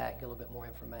send this back, get a little bit more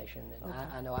information. And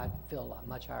Okay. I know I'd feel a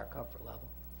much higher comfort level.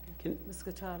 Ms.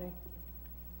 Katati?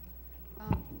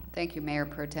 Thank you, Mayor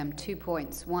Pro Tem. 2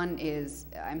 points. One is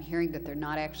I'm hearing that they're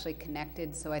not actually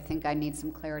connected, so I think I need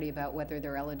some clarity about whether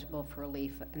they're eligible for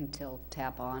relief until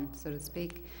tap on, so to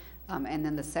speak. And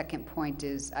then the second point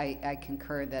is I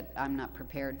concur that I'm not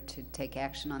prepared to take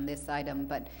action on this item,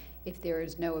 but if there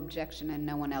is no objection and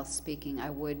no one else speaking, I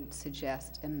would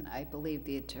suggest, and I believe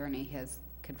the attorney has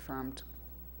confirmed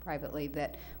privately,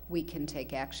 that we can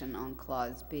take action on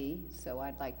Clause B. So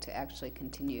I'd like to actually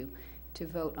continue to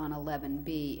vote on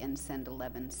 11B and send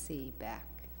 11C back.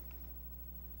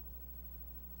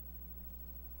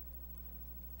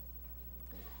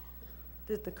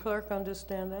 Did the clerk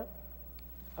understand that?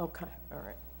 Okay, all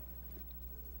right.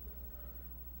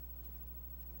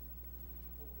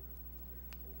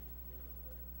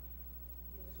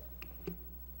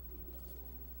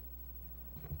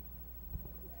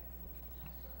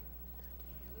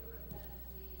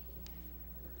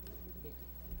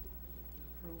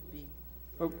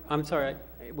 Oh, I'm sorry,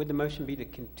 would the motion be to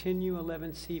continue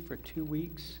 11C for 2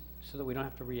 weeks so that we don't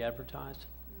have to re-advertise?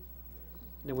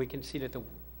 Then we can see that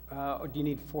or do you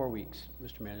need 4 weeks,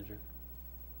 Mr. Manager?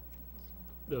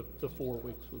 The 4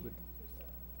 weeks we would.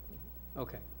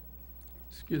 Okay.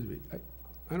 Excuse me,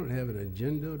 I don't have an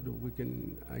agenda.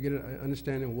 I get an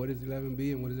understanding of what is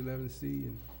 11B and what is 11C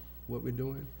and what we're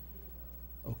doing?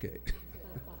 Okay.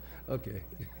 Okay.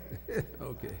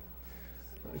 Okay.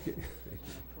 Okay.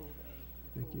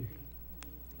 Thank you.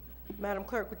 Madam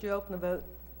Clerk, would you open the vote?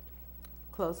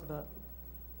 Close the vote.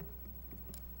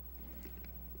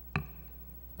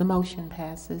 The motion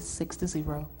passes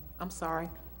 6-0. I'm sorry,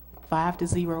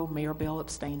 5-0, Mayor Bell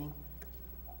abstaining.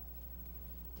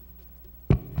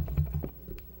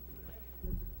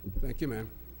 Thank you, ma'am.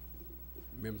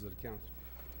 Members of the council.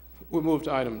 We'll move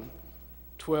to item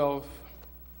 12,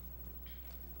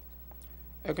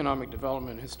 Economic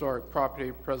Development Historic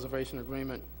Property Preservation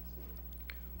Agreement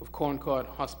with Concord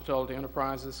Hospitality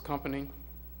Enterprises Company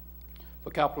for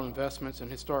capital investments in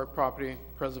historic property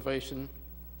preservation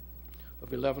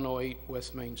of 1108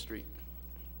 West Main Street.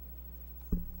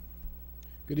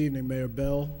 Good evening, Mayor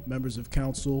Bell, members of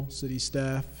council, city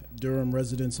staff, Durham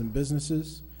residents and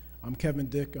businesses. I'm Kevin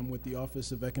Dick. I'm with the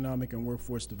Office of Economic and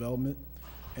Workforce Development,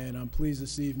 and I'm pleased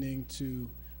this evening to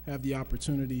have the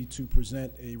opportunity to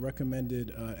present a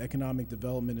recommended economic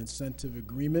development incentive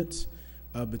agreement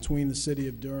between the City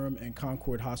of Durham and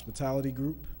Concord Hospitality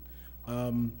Group.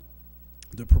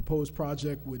 The proposed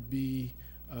project would be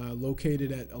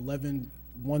located at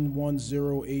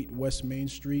 1108 West Main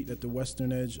Street at the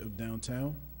western edge of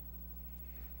downtown.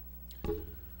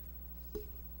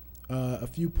 A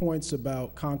few points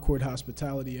about Concord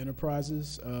Hospitality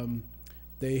Enterprises.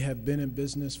 They have been in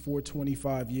business for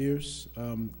 25 years.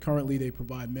 Currently, they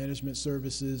provide management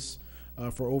services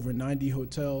for over 90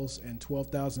 hotels and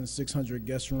 12,600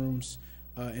 guest rooms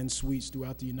and suites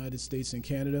throughout the United States and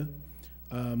Canada.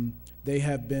 They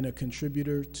have been a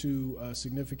contributor to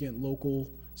significant local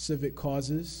civic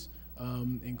causes,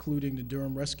 including the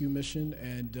Durham Rescue Mission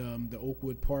and the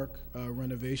Oakwood Park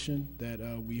renovation that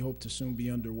we hope to soon be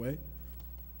underway.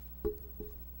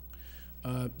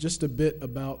 Just a bit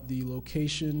about the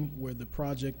location where the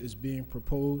project is being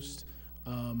proposed.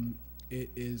 It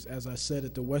is, as I said,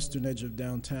 at the western edge of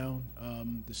downtown.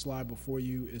 The slide before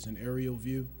you is an aerial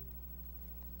view.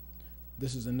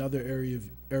 This is another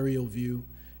aerial view,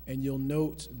 and you'll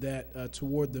note that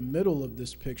toward the middle of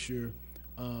this picture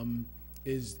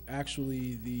is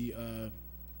actually the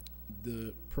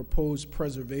proposed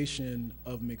preservation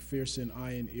of McPherson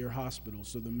Eye and Ear Hospital.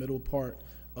 So the middle part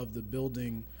of the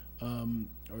building,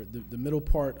 or the middle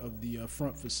part of the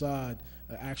front facade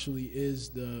actually is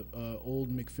the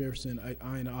old McPherson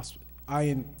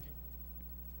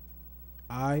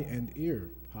Eye and Ear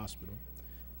Hospital,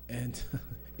 and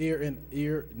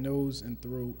ear, nose, and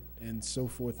throat, and so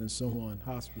forth and so on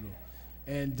hospital.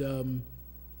 And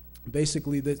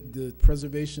basically, the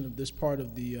preservation of this part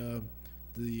of the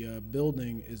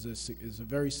building is a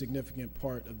very significant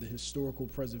part of the historical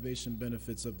preservation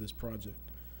benefits of this project.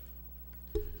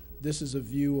 This is a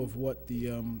view of what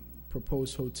the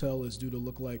proposed hotel is due to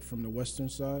look like from the western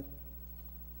side.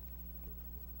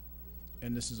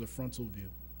 And this is a frontal view.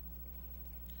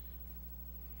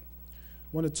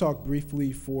 I want to talk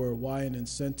briefly for why an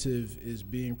incentive is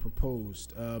being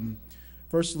proposed.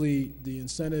 Firstly, the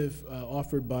incentive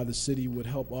offered by the city would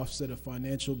help offset a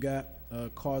financial gap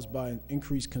caused by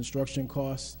increased construction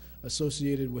costs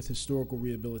associated with historical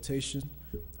rehabilitation.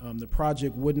 The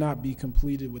project would not be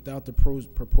completed without the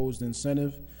proposed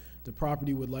incentive. The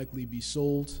property would likely be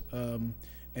sold,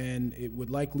 and it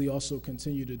would likely also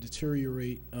continue to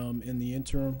deteriorate in the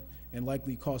interim and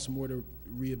likely cost more to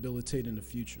rehabilitate in the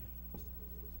future.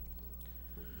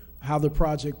 How the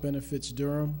project benefits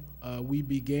Durham, we'd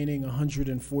be gaining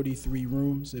 143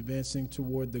 rooms, advancing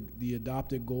toward the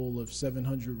adopted goal of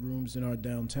 700 rooms in our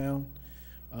downtown.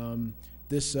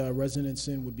 This Residence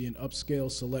Inn would be an upscale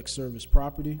select service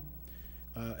property.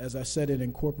 As I said, it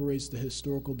incorporates the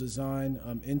historical design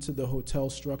into the hotel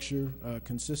structure,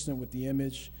 consistent with the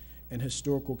image and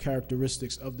historical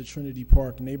characteristics of the Trinity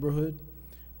Park neighborhood.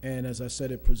 And as I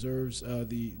said, it preserves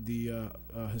the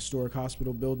historic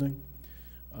hospital building.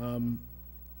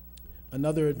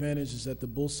 Another advantage is that the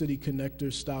Bull City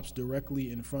Connector stops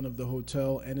directly in front of the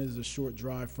hotel and is a short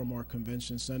drive from our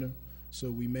convention center.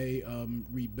 So we may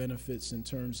reap benefits in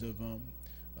terms of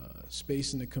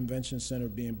space in the convention center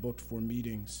being booked for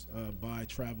meetings by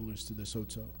travelers to this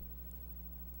hotel.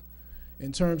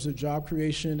 In terms of job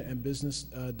creation and business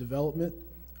development,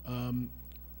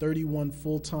 31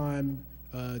 full-time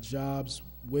jobs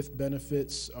with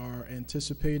benefits are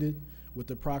anticipated, with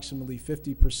approximately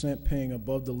 50% paying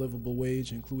above the livable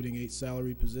wage, including 8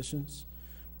 salary positions,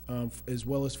 as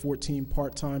well as 14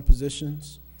 part-time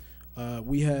positions.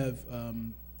 We have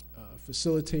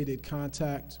facilitated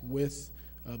contact with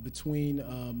between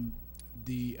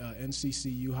the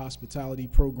NCCU hospitality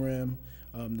program,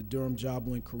 the Durham Job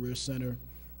Link Career Center,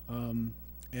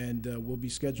 and we'll be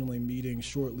scheduling meetings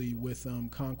shortly with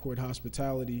Concord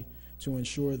Hospitality to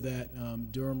ensure that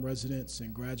Durham residents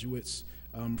and graduates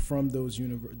from those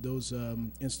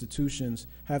institutions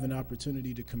have an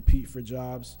opportunity to compete for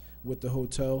jobs with the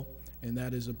hotel, and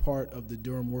that is a part of the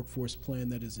Durham Workforce Plan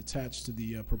that is attached to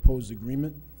the proposed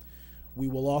agreement. We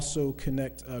will also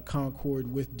connect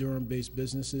Concord with Durham-based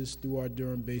businesses through our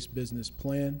Durham-based business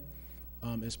plan.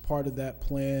 As part of that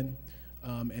plan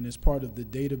and as part of the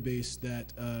database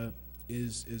that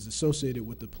is associated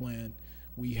with the plan,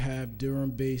 we have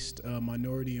Durham-based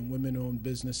minority and women-owned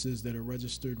businesses that are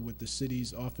registered with the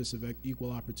city's Office of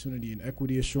Equal Opportunity and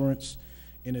Equity Assurance.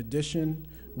 In addition,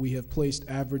 we have placed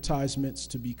advertisements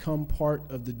to become part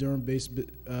of the Durham-based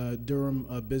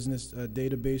business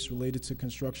database related to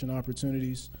construction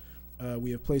opportunities.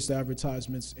 We have placed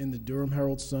advertisements in the Durham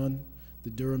Herald Sun, the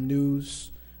Durham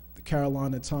News, the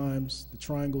Carolina Times, the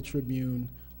Triangle Tribune,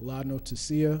 La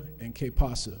Noticia, and Que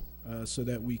Pasa, so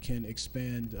that we can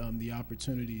expand the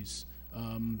opportunities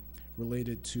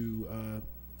related to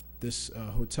this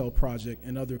hotel project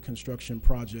and other construction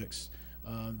projects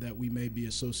that we may be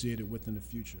associated with in the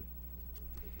future.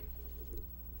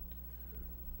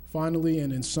 Finally,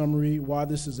 and in summary, why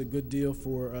this is a good deal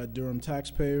for Durham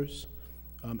taxpayers.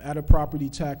 At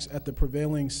the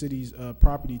prevailing city's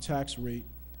property tax rate,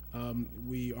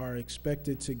 we are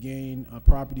expected to gain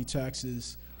property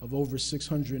taxes of over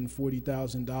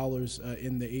 $640,000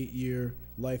 in the 8-year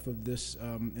life of this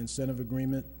incentive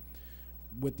agreement.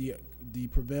 With the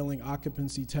prevailing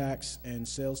occupancy tax and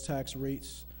sales tax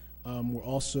rates, we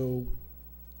also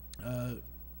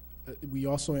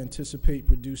anticipate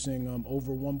producing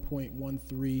over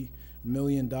 $1.13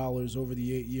 million over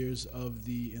the 8 years of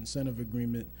the incentive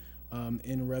agreement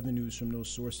in revenues from those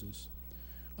sources.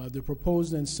 The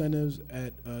proposed incentives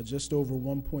at just over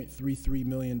 $1.33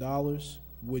 million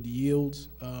would yield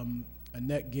a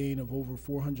net gain of over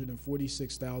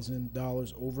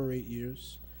 $446,000 over 8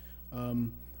 years.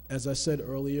 As I said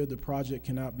earlier, the project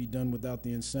cannot be done without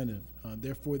the incentive.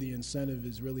 Therefore, the incentive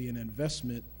is really an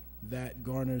investment that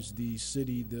garners the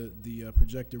city the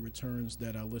projected returns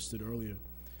that I listed earlier.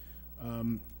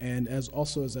 And as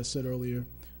I said earlier,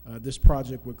 this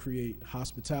project would create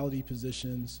hospitality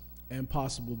positions and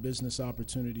possible business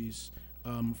opportunities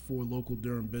for local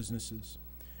Durham businesses.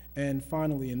 And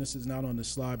finally, and this is not on the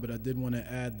slide, but I did want to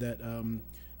add that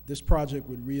this project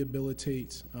would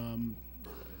rehabilitate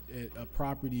a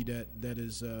property that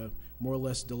is more or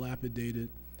less dilapidated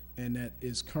and that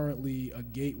is currently a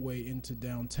gateway into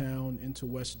downtown, into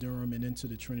West Durham, and into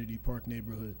the Trinity Park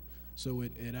neighborhood. So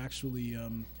it actually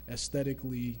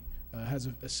aesthetically has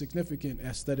a significant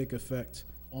aesthetic effect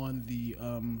on the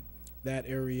that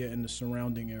area and the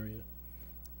surrounding area.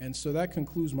 And so that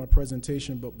concludes my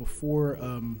presentation, but before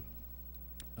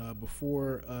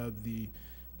the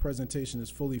presentation is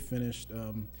fully finished,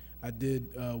 I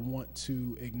did want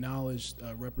to acknowledge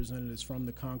representatives from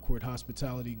the Concord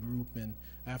Hospitality Group, and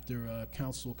after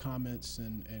council comments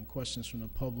and questions from the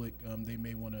public, they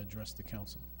may want to address the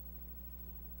council.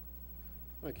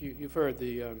 Like you've heard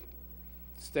the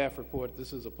staff report.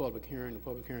 This is a public hearing. The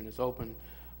public hearing is open.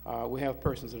 We have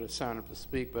persons that have signed up to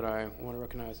speak, but I want to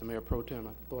recognize the Mayor Pro Tem.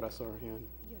 I thought I saw her hand.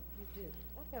 Yeah, you did.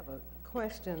 I have a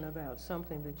question about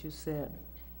something that you said,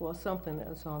 well, something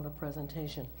that's on the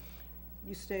presentation.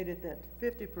 You stated that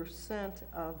 50%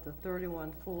 of the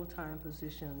 31 full-time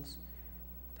positions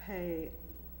pay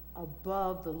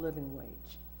above the living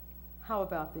wage. How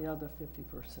about the other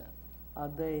 50%? Are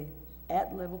they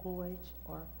at livable wage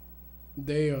or?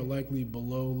 They are likely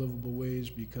below livable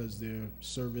wage because they're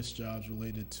service jobs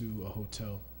related to a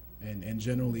hotel. And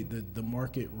generally, the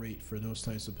market rate for those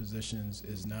types of positions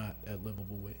is not at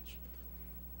livable wage.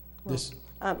 Well,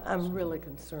 I'm really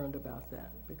concerned about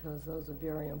that because those are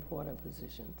very important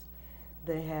positions.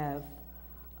 They have,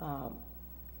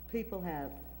 people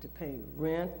have to pay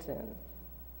rent and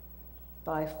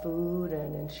buy food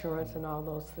and insurance and all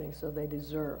those things, so they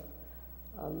deserve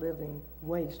a living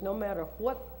wage, no matter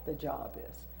what the job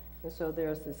is. And so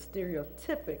there's this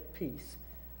stereotypic piece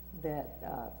that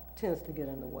tends to get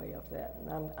in the way of that,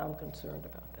 and I'm concerned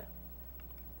about that.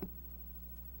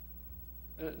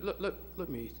 Let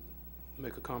me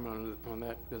make a comment on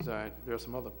that, because there are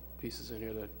some other pieces in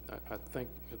here that I think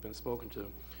have been spoken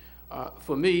to.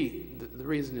 For me, the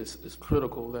reason is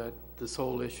critical that this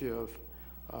whole issue of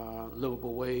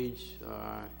livable wage,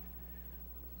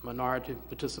 minority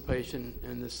participation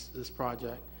in this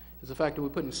project is the fact that we're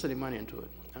putting city money into it.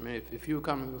 I mean, if you were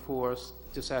coming before us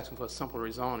just asking for a simple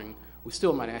rezoning, we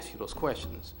still might ask you those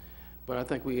questions. But I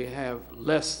think we have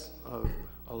less of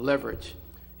a leverage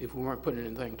if we weren't putting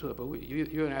anything to it. But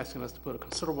you're asking us to put a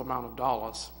considerable amount of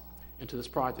dollars into this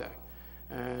project.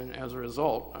 And as a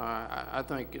result, I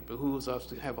think it behooves us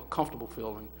to have a comfortable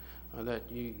feeling that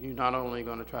you're not only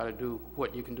going to try to do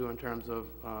what you can do in terms of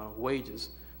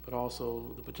wages, but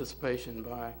also the participation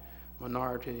by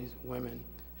minorities, women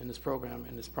in this program,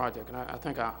 in this project. And I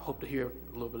think I hope to hear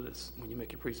a little bit of this when you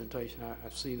make your presentation. I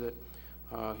see that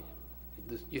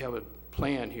you have a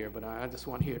plan here, but I just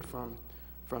want to hear it from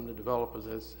the developers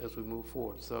as we move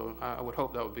forward. So I would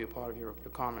hope that would be a part of your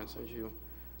comments as you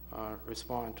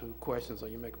respond to questions or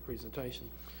you make a presentation.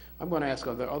 I'm going to ask,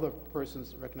 are there other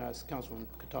persons recognized? Councilman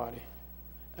Katati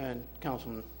and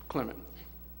Councilman Clement.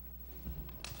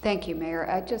 Thank you, Mayor.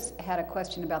 I just had a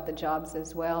question about the jobs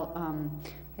as well.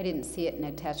 I didn't see it in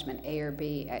attachment A or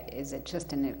B. Is it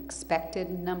just an expected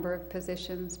number of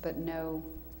positions, but no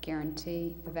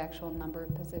guarantee of actual number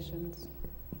of positions?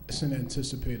 It's an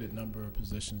anticipated number of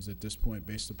positions at this point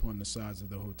based upon the size of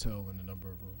the hotel and the number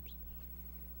of rooms.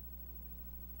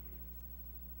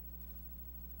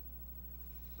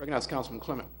 Recognize Councilman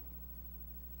Clement.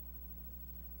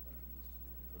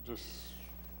 Just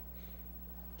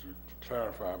to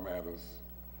clarify matters,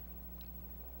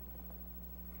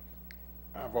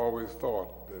 I've always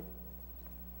thought that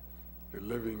the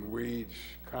living wage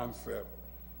concept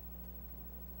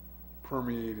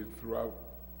permeated throughout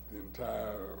the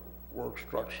entire work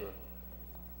structure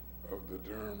of the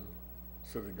Durham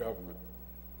city government,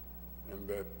 and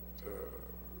that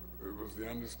it was the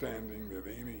understanding that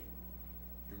any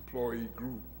employee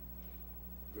group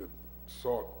that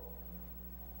sought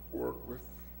work with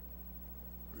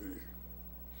the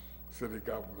city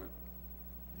government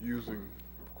using,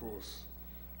 of course,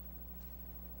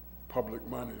 public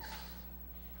monies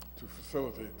to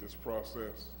facilitate this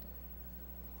process,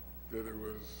 that it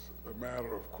was a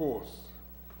matter of course.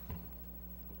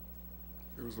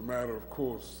 It was a matter of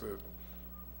course that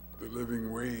the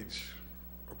living wage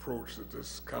approach that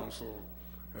this council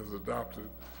has adopted,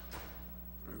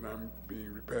 and I'm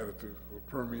being repetitive, will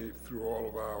permeate through all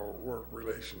of our work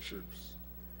relationships.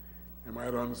 Am I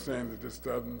to understand that this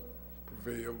doesn't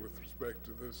prevail with respect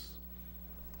to this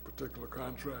particular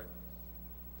contract?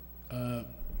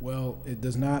 Well, it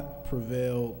does not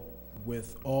prevail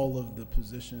with all of the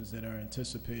positions that are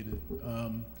anticipated.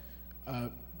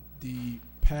 The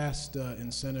past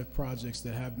incentive projects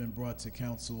that have been brought to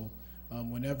council,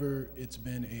 whenever it's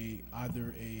been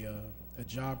either a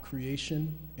job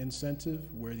creation incentive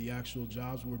where the actual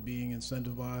jobs were being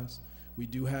incentivized, we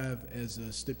do have as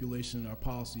a stipulation in our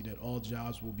policy that all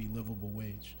jobs will be livable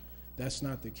wage. That's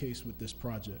not the case with this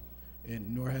project,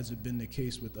 and nor has it been the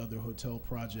case with other hotel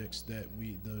projects that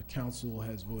the council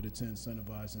has voted to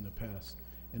incentivize in the past.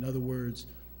 In other words,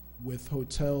 with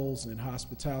hotels and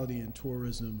hospitality and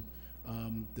tourism,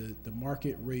 the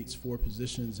market rates for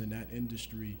positions in that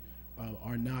industry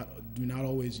do not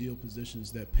always yield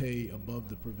positions that pay above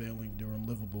the prevailing Durham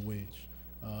livable wage.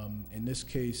 In this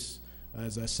case,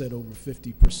 as I said, over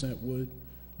 50% would,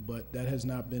 but that has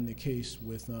not been the case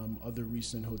with other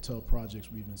recent hotel projects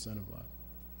we've incentivized.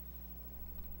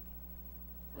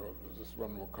 Well, just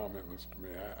one more comment, Mr.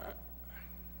 Mayor.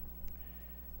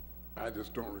 I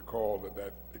just don't recall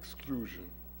that exclusion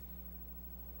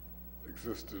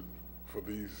existed for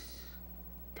these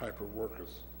type of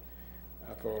workers.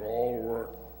 I thought all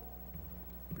work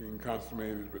being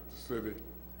consummated with the city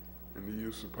and the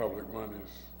use of public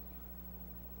monies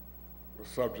was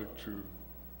subject to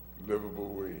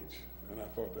livable wage, and I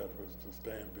thought that was the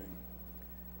standing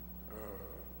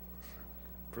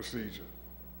procedure.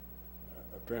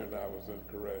 Apparently I was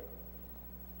incorrect.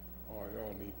 Oh,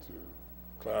 y'all need to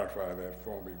clarify that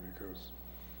for me, because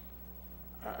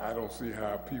I don't see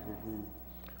how people who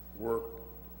work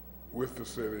with the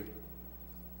city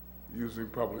using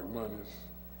public monies,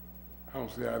 I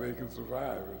don't see how they can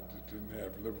survive if it didn't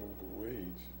have livable wage.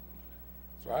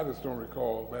 So I just don't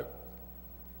recall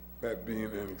that being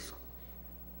an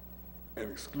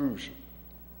exclusion.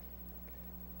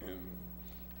 And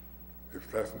if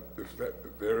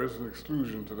there is an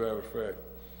exclusion to that effect,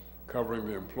 covering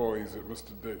the employees that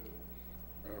Mr. Dick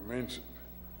mentioned,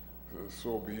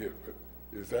 so be it. But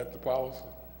is that the policy?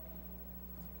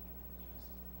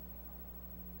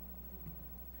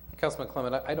 Councilman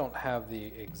Clement, I don't have the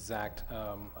exact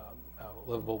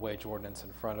livable wage ordinance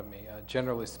in front of me.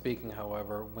 Generally speaking,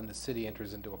 however, when the city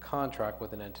enters into a contract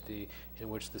with an entity in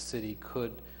which the city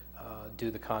could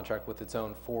do the contract with its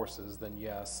own forces, then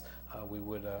yes, we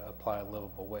would apply a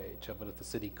livable wage. But if the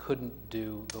city couldn't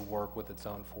do the work with its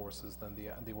own forces, then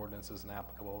the ordinance isn't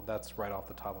applicable. That's right off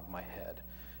the top of my head.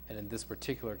 And in this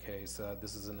particular case,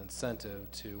 this is an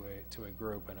incentive to a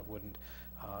group, and it wouldn't.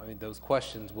 I mean, those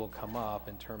questions will come up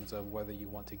in terms of whether you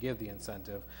want to give the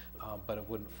incentive, but it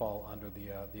wouldn't fall under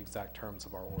the exact terms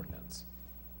of our ordinance.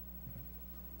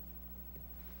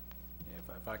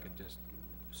 If I could just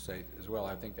say as well,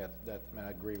 I think that I mean,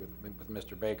 I agree with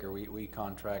Mr. Baker. We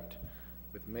contract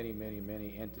with many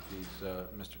entities,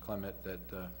 Mr. Clement,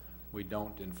 that we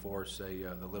don't enforce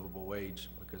the livable wage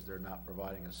because they're not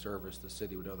providing a service the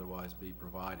city would otherwise be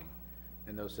providing.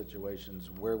 In those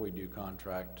situations where we do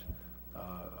contract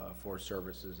for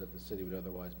services that the city would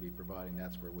otherwise be providing,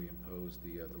 that's where we impose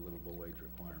the livable wage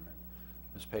requirement.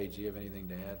 Ms. Page, do you have anything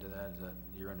to add to that? Is that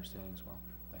your understanding as well?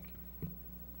 Thank you.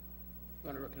 I'm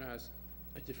going to recognize,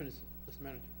 did you finish, Mr.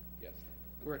 Manager? Yes.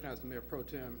 I recognize the Mayor Pro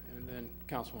Tem and then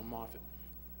Councilman Moffitt.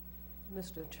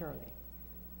 Mr. Attorney,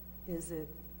 is it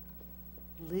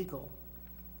legal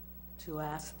to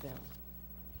ask them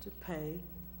to pay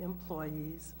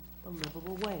employees a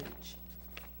livable wage?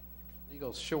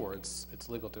 Legal, sure, it's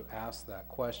legal to ask that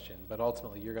question, but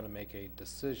ultimately you're going to make a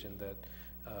decision that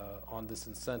on this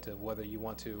incentive, whether you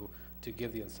want to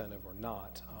give the incentive or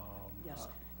not. Yes,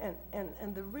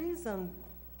 and the reason,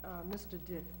 Mr.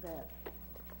 Dick, that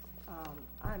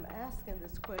I'm asking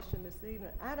this question this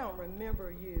evening, I don't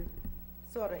remember you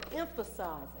sort of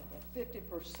emphasizing that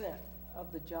 50%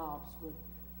 of the jobs would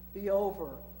be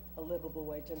over a livable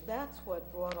wage, and that's what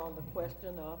brought on the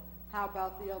question of how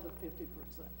about the other 50%?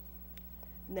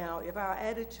 Now, if our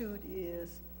attitude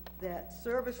is that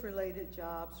service-related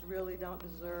jobs really don't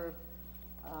deserve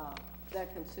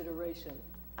that consideration,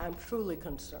 I'm truly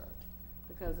concerned.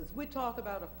 Because as we talk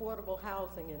about affordable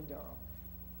housing in Durham,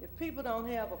 if people don't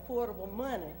have affordable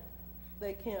money,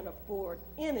 they can't afford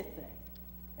anything.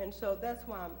 And so that's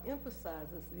why I'm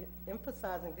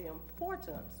emphasizing the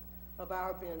importance of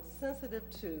our being sensitive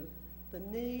to the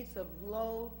needs of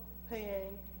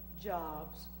low-paying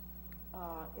jobs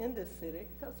in this city,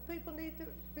 because people need to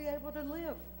be able to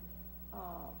live.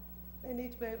 They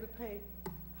need to be able to pay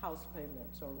house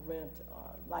payments or rent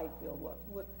or light bill,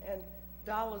 and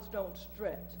dollars don't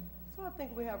stretch. So I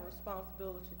think we have a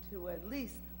responsibility to at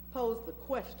least pose the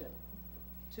question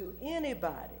to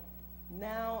anybody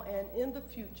now and in the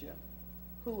future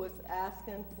who is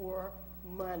asking for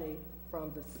money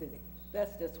from the city.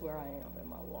 That's just where I am in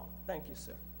my walk. Thank you,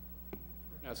 sir.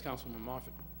 That's Councilman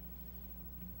Moffitt.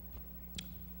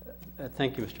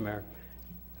 Thank you, Mr. Mayor.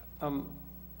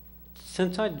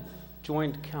 Since I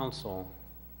joined council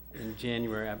in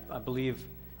January, I believe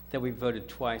that we voted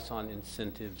twice on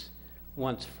incentives,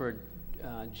 once for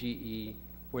GE,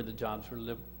 where the jobs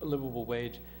were livable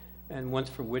wage, and once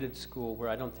for Whitted School, where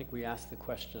I don't think we asked the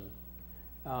question.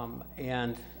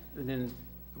 And then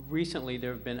recently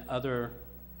there have been other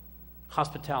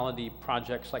hospitality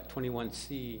projects like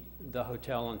 21C, the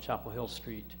hotel on Chapel Hill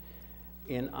Street.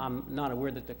 And I'm not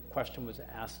aware that the question was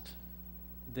asked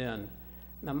then.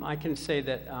 I can say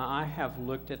that I have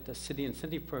looked at the city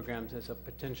incentive programs as a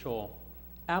potential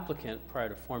applicant prior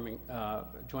to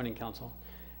joining council.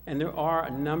 And there are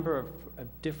a number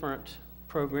of different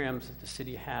programs that the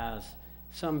city has,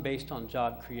 some based on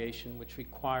job creation, which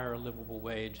require a livable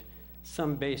wage,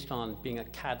 some based on being a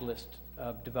catalyst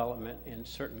of development in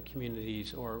certain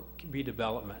communities or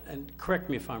redevelopment. And correct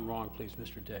me if I'm wrong, please,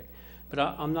 Mr. Dick. But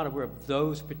I'm not aware of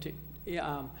those particular.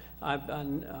 I've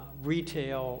done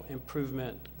retail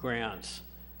improvement grants,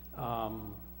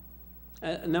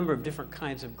 a number of different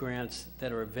kinds of grants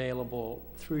that are available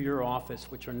through your office,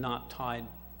 which are not tied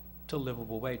to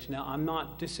livable wage. Now, I'm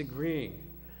not disagreeing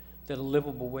that a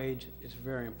livable wage is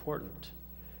very important,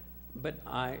 but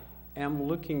I am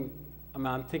looking.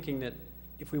 I'm thinking that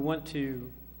if we want to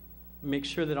make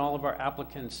sure that all of our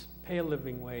applicants pay a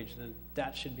living wage, then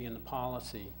that should be in the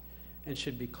policy. and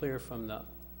should be clear from the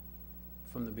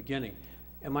beginning.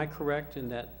 Am I correct in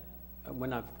that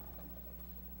when I've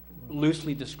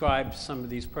loosely described some of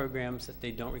these programs that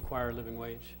they don't require a living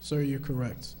wage? Sir, you're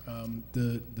correct.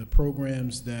 The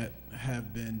programs that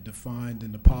have been defined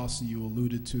in the policy you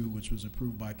alluded to, which was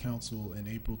approved by council in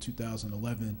April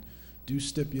 2011, do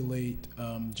stipulate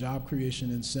job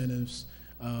creation incentives,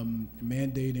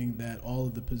 mandating that all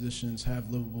of the positions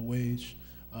have livable wage.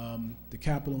 The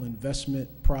capital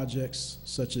investment projects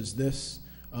such as this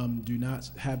do not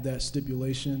have that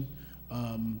stipulation.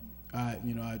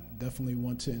 I definitely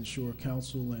want to ensure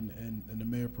council and the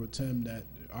mayor pro tem that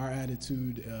our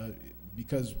attitude,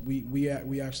 because we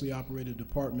actually operate a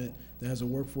department that has a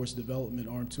workforce development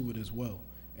arm to it as well.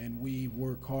 And we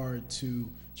work hard to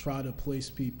try to place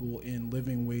people in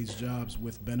living wage jobs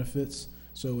with benefits.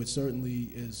 So it certainly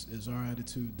is our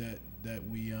attitude that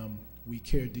we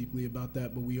care deeply about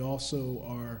that, but we also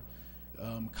are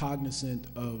cognizant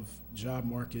of job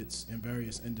markets in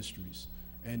various industries.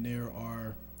 And there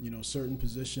are, certain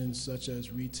positions such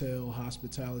as retail,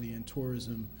 hospitality, and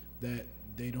tourism that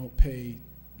they don't pay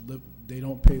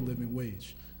living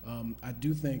wage. I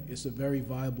do think it's a very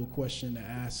viable question to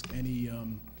ask any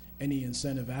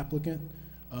incentive applicant,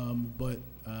 but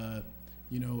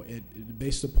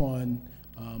based upon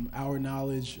our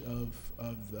knowledge of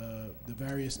the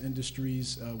various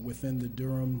industries within the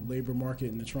Durham labor market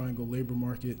and the Triangle labor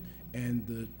market,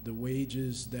 and the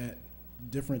wages that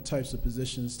different types of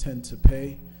positions tend to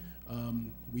pay,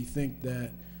 we think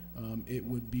that it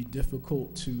would be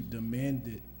difficult to demand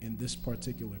it in this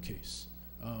particular case.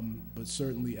 But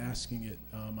certainly asking it,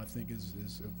 I think,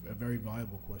 is a very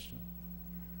viable question.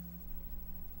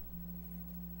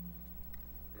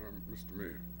 Mr.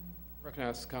 Mayor.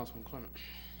 Recognize Councilman Clement.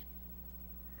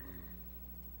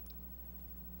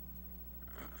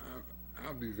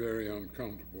 I'll be very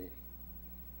uncomfortable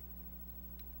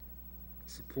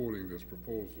supporting this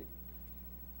proposal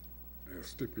as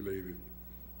stipulated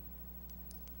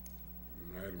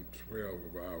in item 12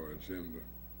 of our agenda,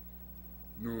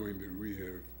 knowing that we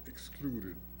have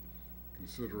excluded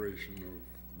consideration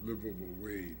of livable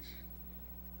wage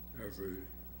as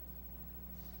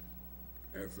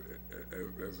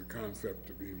a concept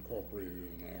to be incorporated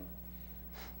in our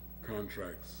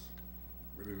contracts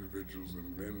with individuals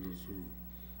and vendors who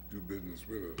do business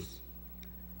with us.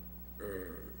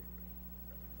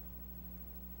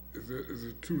 Is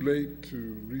it too late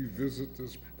to revisit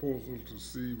this proposal to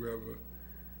see whether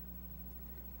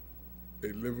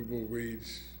a livable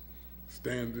wage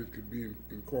standard could be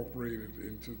incorporated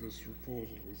into this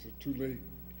proposal? Is it too late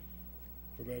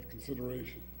for that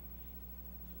consideration?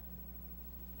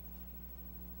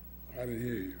 I didn't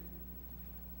hear you.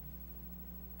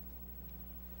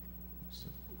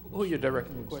 Who are you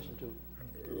directing the question to?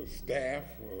 Staff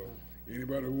or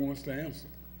anybody who wants to answer.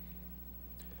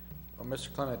 Well,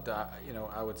 Mr. Clement,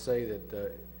 I would say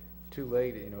that too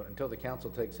late, until the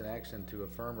council takes an action to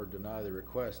affirm or deny the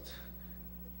request.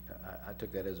 I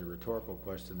took that as a rhetorical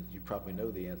question that you probably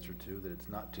know the answer to, that it's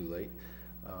not too late.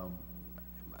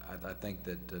 I think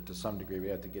that to some degree we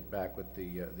have to get back with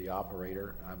the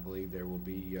operator. I believe there will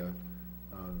be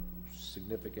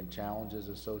significant challenges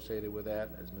associated with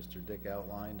that, as Mr. Dick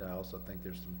outlined. I also think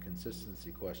there's some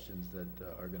consistency questions that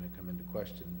are going to come into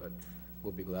question, but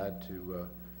we'll be glad to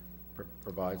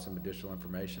provide some additional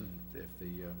information if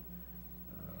the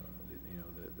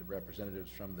representatives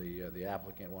from the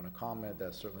applicant want to comment.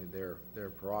 That's certainly their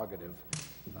prerogative,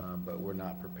 but we're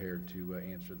not prepared to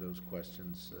answer those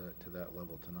questions to that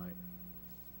level tonight.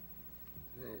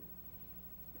 Well,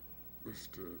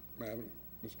 Mr.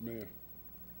 Mayor,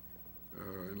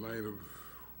 in light of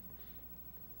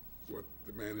what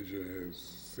the manager has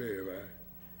said,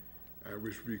 I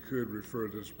wish we could refer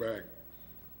this back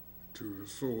to the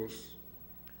source,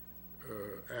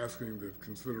 asking that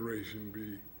consideration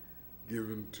be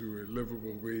given to a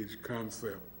livable wage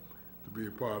concept to be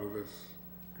a part of this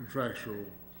contractual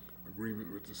agreement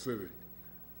with the city.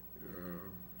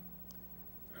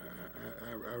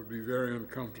 I would be very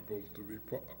uncomfortable to be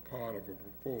part of a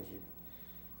proposal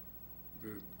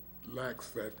that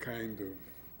lacks that kind of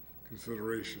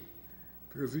consideration,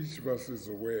 because each of us is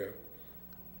aware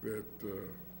that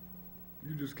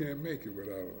you just can't make it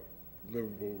without a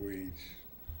livable wage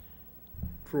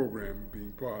program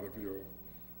being part of your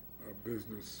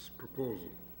business proposal.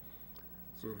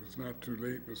 So if it's not too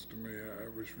late, Mr. Mayor, I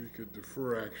wish we could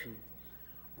defer action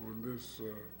on this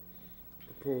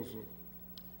proposal,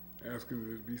 asking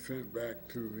that it be sent back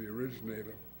to the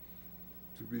originator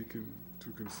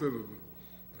to consider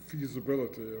the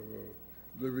feasibility of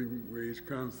a living wage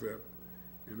concept,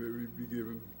 and that we be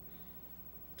given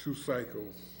 2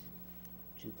 cycles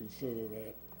to consider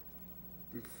that,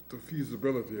 the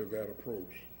feasibility of that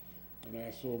approach. And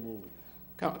I so move.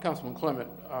 Councilman Clement,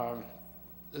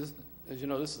 as you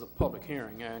know, this is a public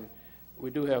hearing, and we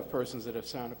do have persons that have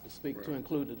signed up to speak, to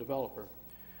include the developer.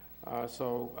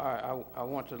 So I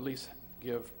want to at least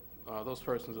give those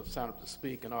persons that have signed up to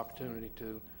speak an opportunity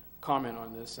to comment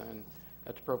on this, and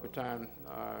at the appropriate time,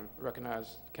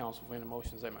 recognize the council for any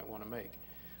motions they might want to make.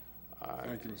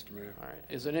 Thank you, Mr. Mayor. All right.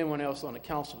 Is there anyone else on the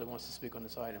council that wants to speak on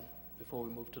this item before we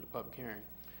move to the public hearing?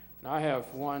 Now, I have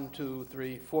 4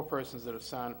 persons that have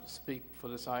signed up to speak for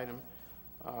this item.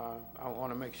 I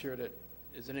want to make sure that,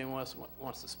 is there anyone else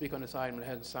wants to speak on this item that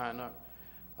hasn't signed up?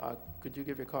 Could you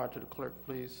give your card to the clerk,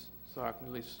 please, so I can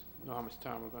at least know how much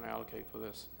time we're going to allocate for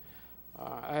this?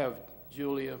 I have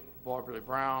Julia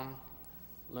Barberly-Brown,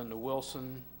 Linda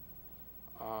Wilson,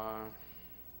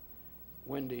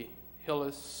 Wendy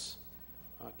Hillis,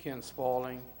 Ken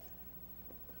Spaulding,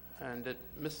 and that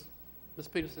Ms.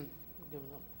 Peterson, give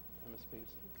it up. Ms.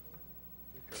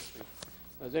 Peterson.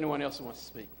 Is there anyone else who wants to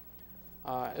speak?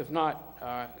 If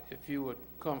not, if you would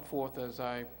come forth as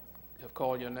I have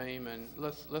called your name, and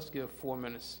let's give 4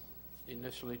 minutes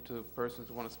initially to persons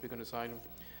who want to speak on this item.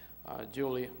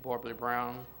 Julie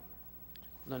Barberly-Brown,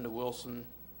 Linda Wilson,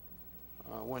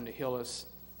 Wendy Hillis,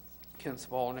 Ken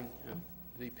Spaulding, and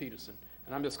V. Peterson.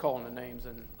 And I'm just calling the names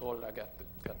in order that I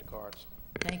got the cards.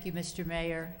 Thank you, Mr.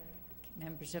 Mayor,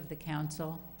 members of the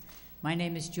council. My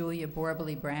name is Julia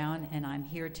Barberly-Brown, and I'm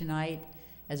here tonight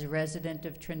as a resident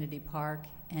of Trinity Park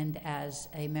and as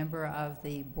a member of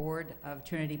the board of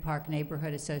Trinity Park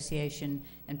Neighborhood Association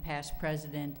and past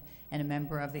president and a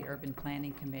member of the Urban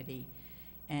Planning Committee.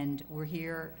 And we're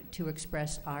here to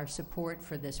express our support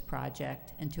for this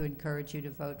project and to encourage you to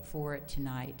vote for it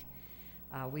tonight.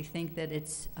 We think that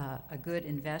it's a good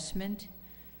investment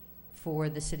for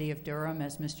the city of Durham,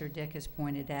 as Mr. Dick has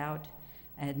pointed out.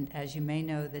 And as you may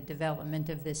know, the development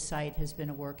of this site has been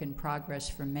a work in progress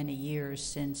for many years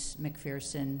since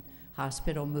McPherson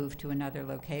Hospital moved to another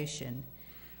location.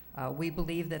 We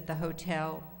believe that the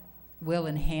hotel will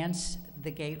enhance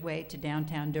the gateway to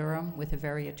downtown Durham with a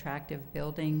very attractive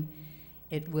building.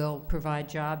 It will provide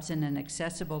jobs in an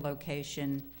accessible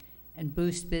location and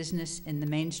boost business in the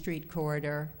Main Street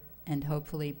corridor and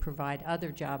hopefully provide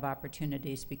other job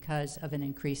opportunities because of an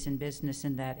increase in business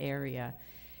in that area.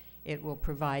 It will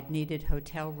provide needed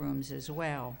hotel rooms as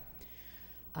well.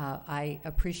 I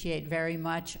appreciate very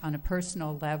much on a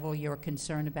personal level your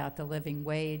concern about the living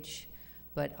wage,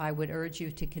 but I would urge you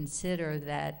to consider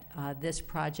that this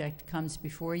project comes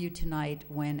before you tonight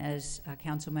when, as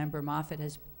Councilmember Moffitt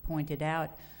has pointed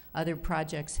out, other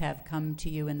projects have come to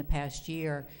you in the past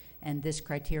year, and this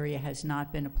criteria has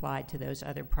not been applied to those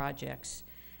other projects.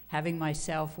 Having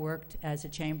myself worked as a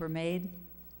chambermaid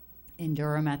in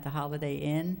Durham at the Holiday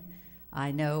Inn,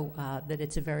 I know that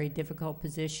it's a very difficult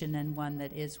position and one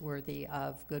that is worthy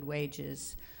of good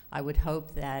wages. I would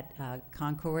hope that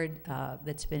Concord,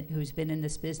 who's been in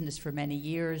this business for many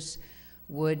years,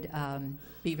 would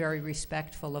be very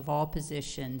respectful of all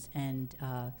positions and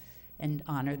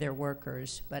honor their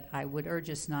workers. But I would urge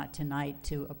us not tonight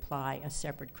to apply a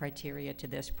separate criteria to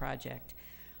this project.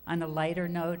 On a lighter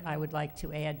note, I would like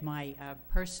to add my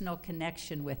personal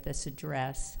connection with this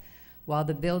address. While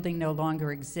the building no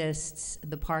longer exists,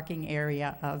 the parking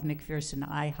area of McPherson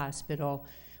Eye Hospital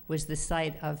was the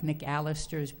site of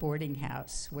McAllister's boarding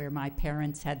house, where my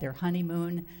parents had their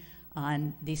honeymoon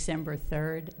on December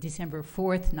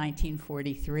 4th,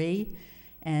 1943.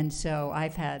 And so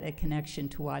I've had a connection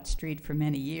to Watt Street for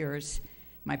many years.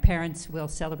 My parents will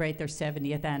celebrate their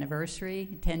 70th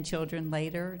anniversary, 10 children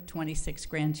later, 26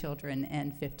 grandchildren,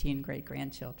 and 15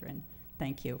 great-grandchildren.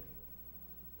 Thank you.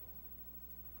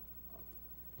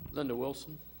 Linda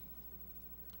Wilson.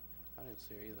 I didn't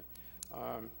see her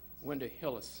either. Wendy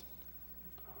Hillis.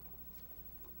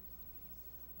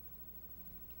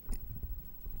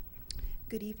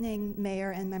 Good evening,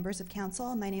 Mayor and members of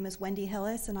council. My name is Wendy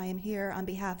Hillis, and I am here on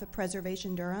behalf of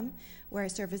Preservation Durham, where I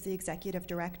serve as the executive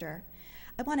director.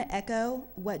 I want to echo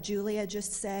what Julia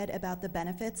just said about the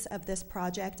benefits of this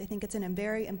project. I think it's a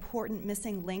very important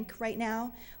missing link right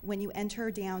now when you enter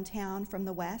downtown from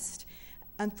the west.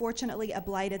 Unfortunately, a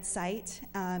blighted site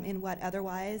in what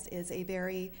otherwise is a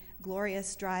very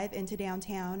glorious drive into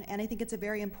downtown, and I think it's a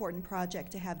very important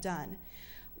project to have done.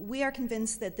 We are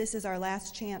convinced that this is our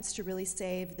last chance to really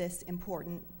save this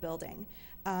important building,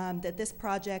 that this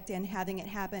project and having it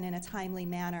happen in a timely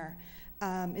manner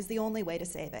is the only way to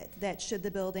save it, that should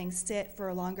the building sit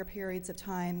for longer periods of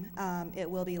time, it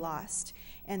will be lost,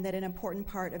 and that an important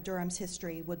part of Durham's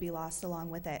history would be lost along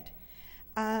with it.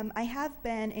 I have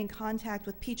been in contact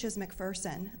with Peaches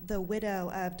McPherson, the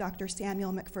widow of Dr.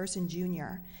 Samuel McPherson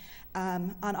Jr.,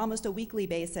 on almost a weekly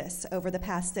basis over the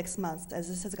past 6 months, as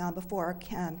this has gone before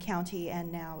county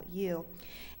and now you.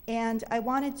 And I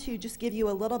wanted to just give you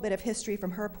a little bit of history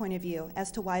from her point of view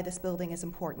as to why this building is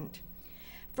important.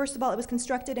 First of all, it was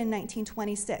constructed in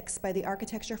 1926 by the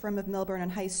architecture firm of Milburn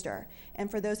and Heister.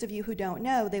 And for those of you who don't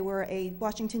know, they were a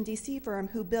Washington, D.C. firm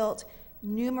who built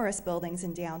numerous buildings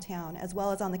in downtown, as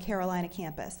well as on the Carolina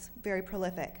campus. Very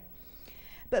prolific.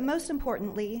 But most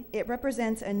importantly, it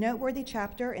represents a noteworthy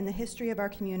chapter in the history of our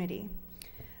community.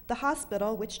 The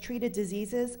hospital, which treated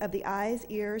diseases of the eyes,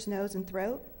 ears, nose, and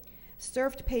throat,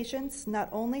 served patients not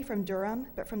only from Durham,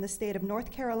 but from the state of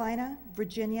North Carolina,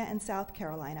 Virginia, and South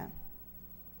Carolina.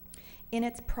 In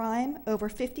its prime, over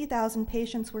 50,000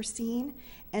 patients were seen,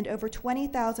 and over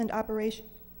 2,000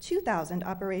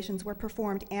 operations were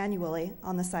performed annually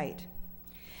on the site.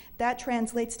 That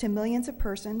translates to millions of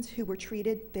persons who were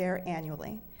treated there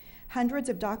annually. Hundreds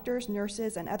of doctors,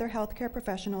 nurses, and other healthcare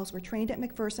professionals were trained at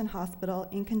McPherson Hospital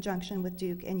in conjunction with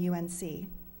Duke and UNC.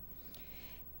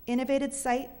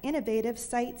 Innovative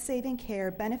site-saving care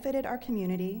benefited our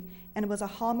community and was a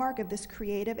hallmark of this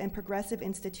creative and progressive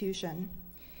institution.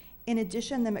 In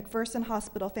addition, the McPherson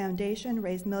Hospital Foundation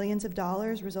raised millions of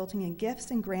dollars, resulting in gifts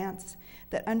and grants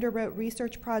that underwrote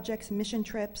research projects, mission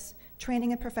trips,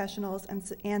 training of professionals,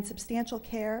 and substantial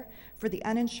care for the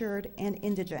uninsured and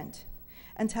indigent.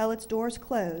 Until its doors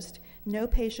closed, no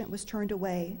patient was turned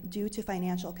away due to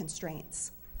financial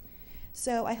constraints.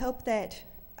 So I hope that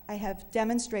I have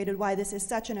demonstrated why this is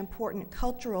such an important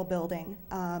cultural building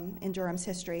in Durham's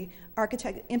history,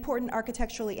 important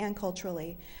architecturally and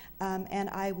culturally. And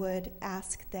I would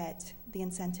ask that the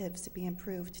incentives be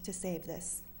improved to save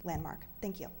this landmark.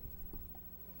 Thank you.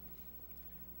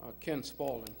 Ken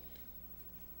Spaulding.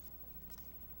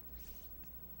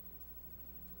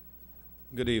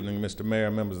 Good evening, Mr. Mayor,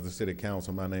 members of the City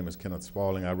Council. My name is Kenneth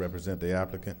Spaulding. I represent the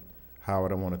applicant.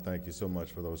 Howard, I want to thank you so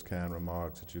much for those kind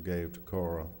remarks that you gave to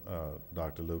Cora,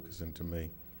 Dr. Lucas, and to me.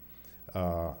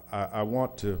 I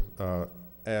want to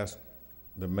ask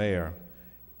the mayor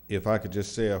if I could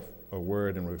just say a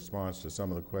word in response to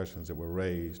some of the questions that were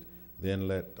raised, then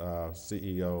let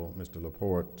CEO Mr.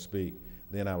 Laporte speak.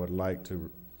 Then I would like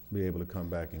to be able to come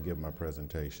back and give my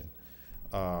presentation.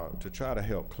 To try to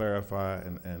help clarify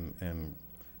and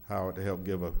Howard, to help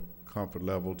give a comfort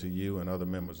level to you and other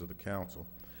members of the council.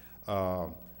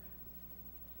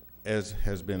 As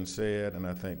has been said, and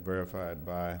I think verified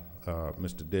by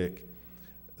Mr. Dick,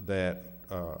 that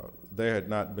there had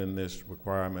not been this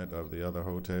requirement of the other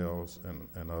hotels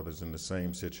and others in the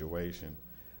same situation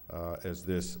as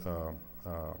this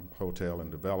hotel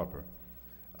and developer.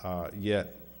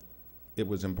 Yet it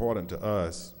was important to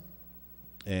us,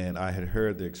 and I had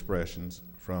heard the expressions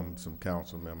from some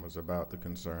council members about the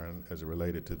concern as it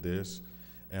related to this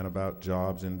and about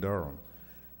jobs in Durham.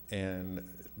 And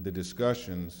the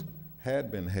discussions had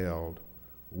been held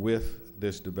with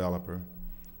this developer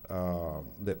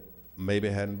that maybe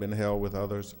hadn't been held with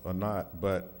others or not,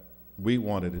 but we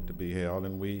wanted it to be held,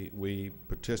 and we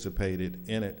participated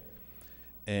in it.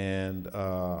 And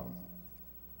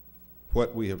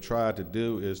what we have tried to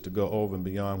do is to go over and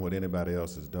beyond what anybody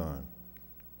else has done,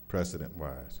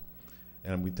 precedent-wise.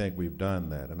 And we think we've done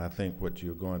that. And I think what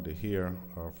you're going to hear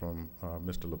from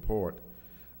Mr. Laporte,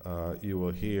 you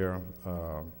will hear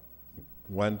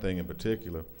one thing in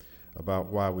particular about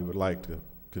why we would like to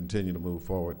continue to move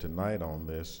forward tonight on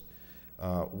this.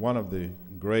 One of the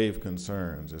grave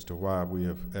concerns as to why we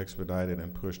have expedited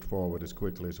and pushed forward as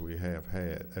quickly as we have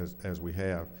as we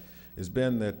have, has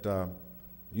been that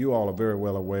you all are very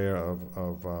well aware of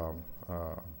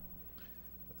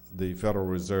the Federal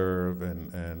Reserve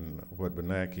and what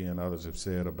Bernanke and others have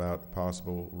said about the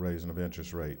possible raising of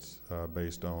interest rates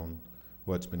based on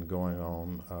what's been going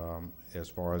on as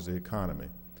far as the economy.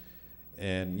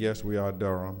 And yes, we are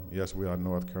Durham, yes, we are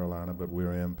North Carolina, but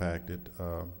we're impacted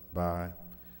by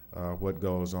what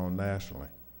goes on nationally.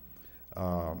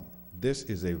 This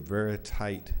is a very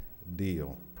tight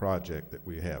deal, project that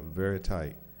we have, very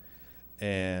tight.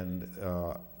 And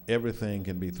everything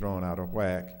can be thrown out of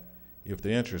whack if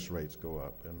the interest rates go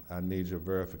up. And I need your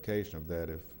verification of that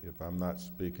if I'm not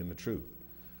speaking the truth.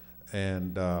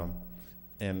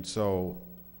 And so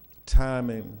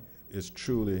timing is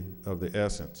truly of the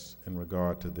essence in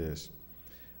regard to this.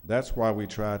 That's why we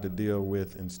tried to deal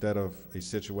with, instead of a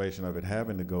situation of it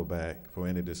having to go back for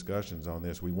any discussions on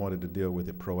this, we wanted to deal with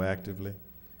it proactively.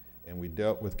 And we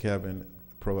dealt with Kevin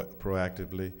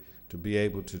proactively to be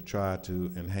able to try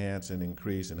to enhance and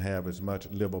increase and have as much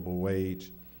livable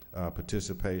wage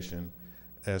participation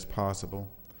as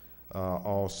possible.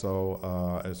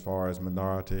 Also, as far as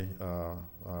minority,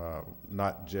 we're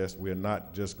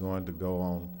not just going to go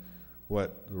on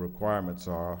what the requirements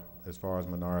are as far as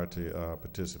minority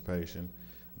participation,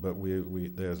 but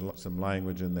there's some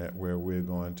language in that where we're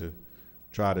going to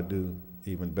try to do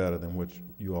even better than what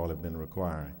you all have been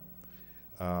requiring,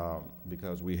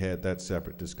 because we had that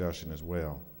separate discussion as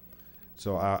well.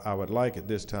 So I would like at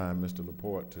this time Mr.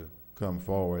 Laporte to come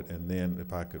forward, and then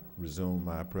if I could resume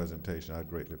my presentation, I'd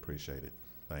greatly appreciate it.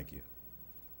 Thank you.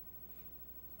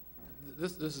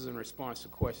 This is in response to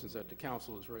questions that the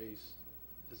council has raised.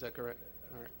 Is that correct?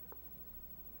 All right.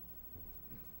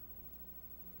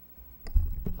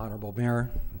 Honorable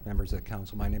Mayor, members of the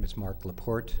council, my name is Mark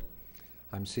Laporte.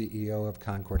 I'm CEO of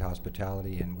Concord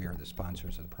Hospitality, and we are the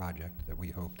sponsors of the project that we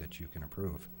hope that you can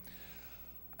approve.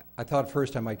 I thought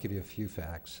first I might give you a few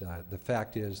facts. The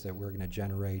fact is that we're going to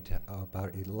generate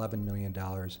about $11 million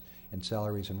in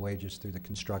salaries and wages through the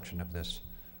construction of this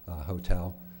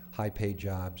hotel, high-paid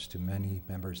jobs to many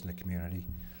members in the community.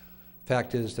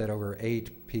 Fact is that over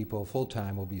 8 people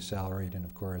full-time will be salaried and,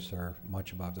 of course, are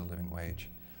much above the living wage.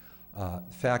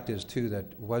 Fact is, too,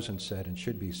 that wasn't said and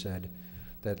should be said,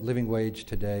 that living wage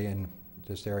today in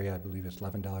this area, I believe, is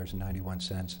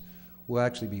 $11.91. We'll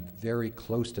actually be very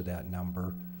close to that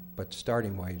number, but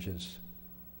starting wages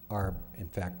are, in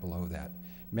fact, below that.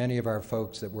 Many of our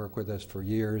folks that work with us for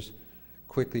years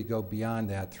quickly go beyond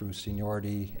that through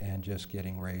seniority and just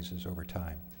getting raises over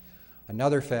time.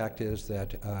 Another fact is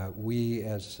that we,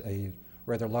 as a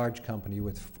rather large company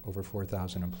with over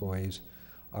 4,000 employees,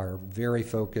 are very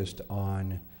focused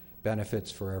on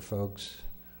benefits for our folks.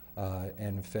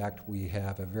 And in fact, we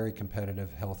have a very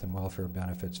competitive health and welfare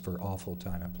benefits for all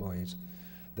full-time employees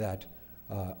that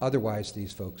otherwise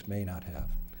these folks may not have.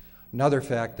 Another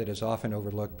fact that is often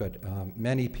overlooked, but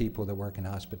many people that work in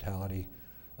hospitality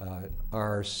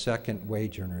are second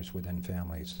wage earners within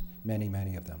families, many,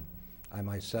 many of them. I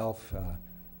myself,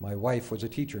 my wife was a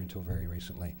teacher until very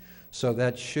recently. So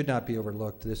that should not be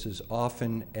overlooked. This is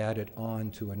often added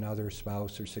on to another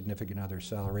spouse or significant other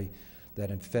salary that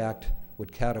in fact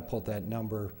would catapult that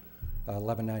number,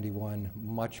 1191,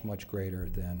 much, much greater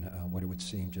than what it would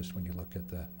seem just when you look at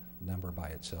the number by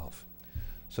itself.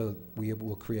 So we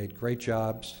will create great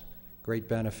jobs, great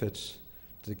benefits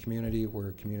to the community.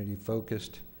 We're community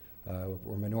focused,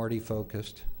 we're minority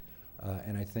focused,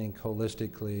 and I think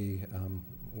holistically,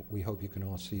 we hope you can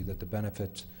all see that the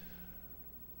benefits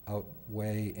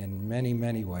outweigh in many,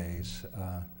 many ways,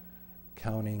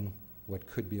 counting what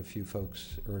could be a few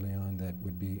folks early on that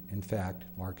would be, in fact,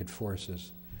 market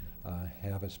forces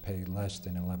have us pay less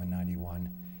than $11.91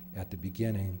 at the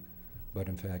beginning, but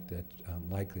in fact, that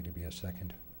likely to be a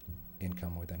second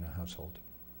income within a household.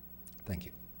 Thank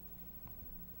you.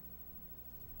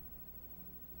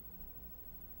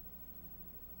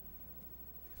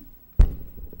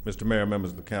 Mr. Mayor,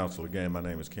 members of the council, again, my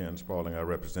name is Ken Spaulding. I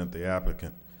represent the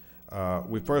applicant.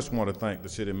 We first want to thank the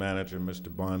city manager, Mr.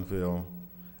 Bonville,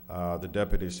 the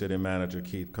deputy city manager,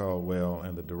 Keith Caldwell,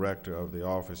 and the director of the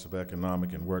Office of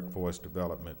Economic and Workforce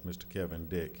Development, Mr. Kevin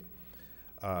Dick.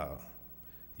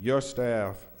 Your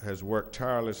staff has worked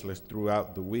tirelessly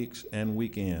throughout the weeks and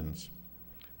weekends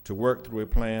to work through a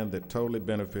plan that totally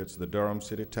benefits the Durham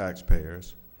City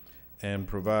taxpayers and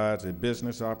provides a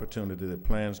business opportunity that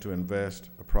plans to invest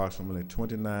approximately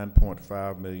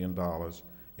 $29.5 million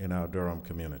in our Durham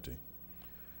community.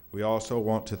 We also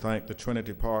want to thank the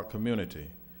Trinity Park community,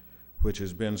 which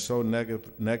has been so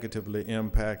negatively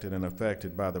impacted and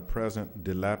affected by the present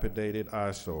dilapidated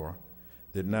eyesore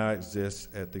that now exists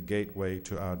at the gateway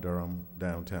to our Durham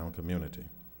downtown community.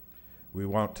 We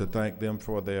want to thank them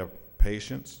for their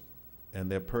patience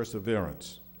and their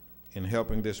perseverance in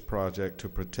helping this project to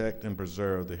protect and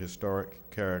preserve the historic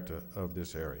character of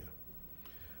this area.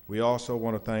 We also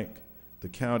want to thank the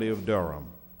County of Durham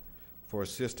for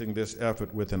assisting this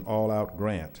effort with an all-out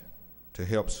grant to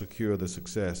help secure the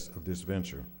success of this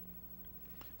venture.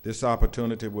 This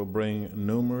opportunity will bring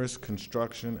numerous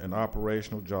construction and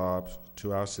operational jobs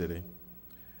to our city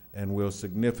and will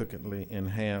significantly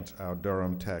enhance our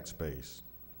Durham tax base.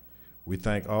 We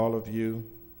thank all of you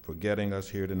for getting us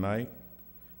here tonight.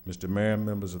 Mr. Mayor,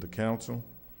 members of the council,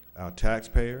 our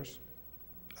taxpayers,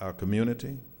 our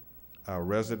community, our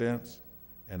residents,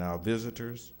 and our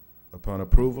visitors, upon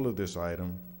approval of this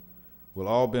item, will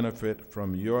all benefit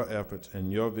from your efforts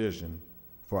and your vision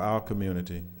for our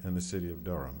community and the city of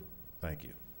Durham. Thank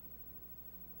you.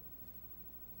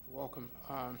 Welcome.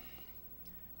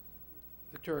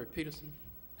 Victoria Peterson,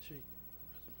 she.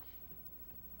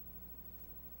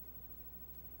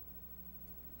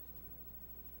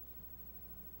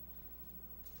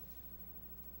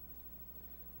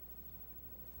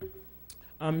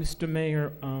 Mr.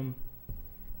 Mayor,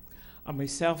 I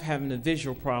myself having a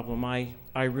visual problem, I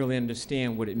really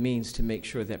understand what it means to make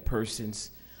sure that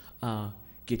persons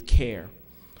get care.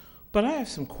 But I have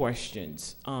some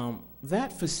questions.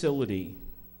 That facility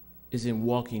is in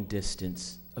walking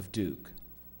distance of Duke.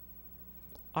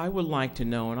 I would like to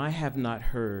know, and I have not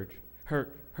heard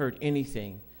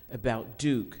anything about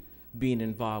Duke being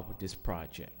involved with this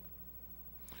project.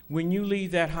 When you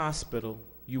leave that hospital,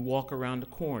 you walk around the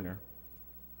corner,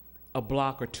 a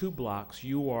block or 2 blocks,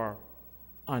 you are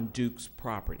on Duke's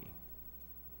property.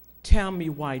 Tell me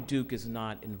why Duke is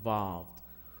not involved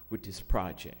with this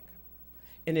project.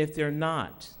 And if they're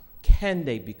not, can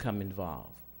they become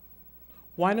involved?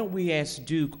 Why don't we ask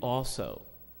Duke also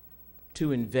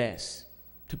to invest,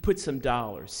 to put some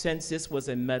dollars, since this was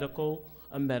a medical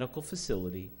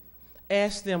facility,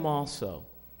 ask them also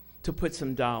to put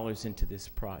some dollars into this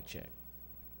project.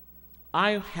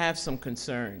 I have some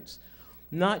concerns,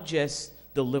 not just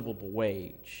the livable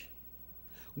wage.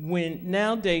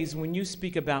 Nowadays, when you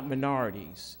speak about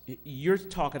minorities, you're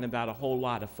talking about a whole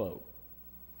lot of folk.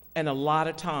 And a lot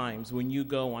of times when you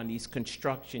go on these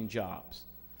construction jobs,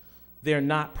 they're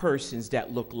not persons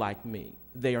that look like me.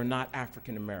 They are not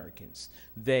African Americans.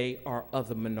 They are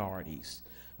other minorities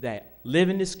that live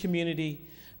in this community,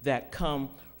 that come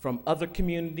from other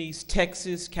communities,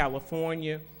 Texas,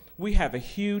 California. We have a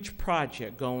huge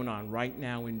project going on right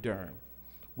now in Durham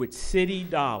with city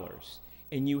dollars,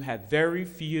 and you have very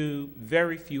few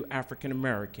African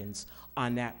Americans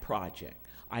on that project.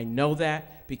 I know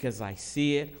that because I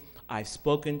see it. I've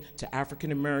spoken to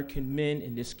African American men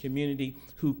in this community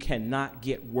who cannot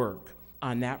get work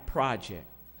on that project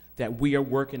that we are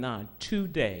working on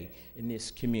today in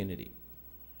this community.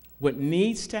 What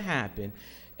needs to happen,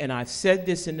 and I've said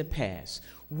this in the past,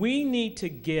 we need to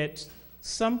get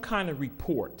some kind of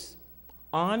reports,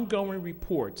 ongoing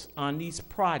reports on these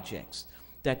projects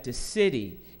that the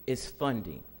city is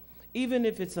funding, even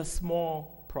if it's a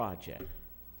small project.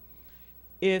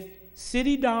 If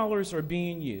city dollars are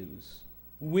being used,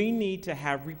 we need to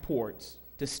have reports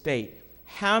to state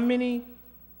how many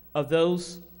of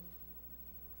those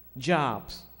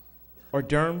jobs are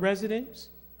Durham residents,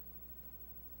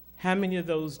 how many of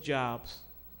those jobs,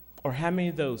 or how many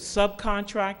of those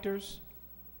subcontractors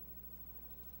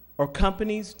or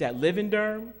companies that live in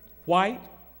Durham, white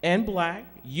and black.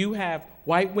 You have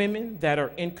white women that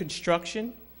are in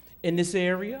construction in this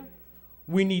area.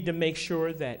 We need to make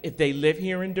sure that if they live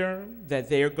here in Durham, that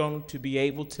they are going to be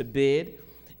able to bid.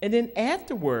 And then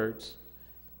afterwards,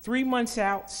 3 months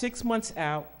out, 6 months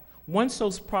out, once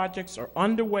those projects are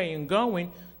underway and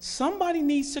going, somebody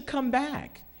needs to come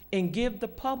back and give the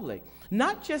public,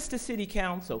 not just the city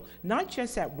council, not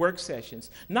just at work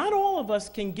sessions, not all of us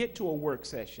can get to a work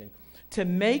session, to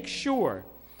make sure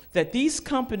that these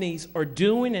companies are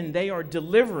doing and they are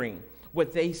delivering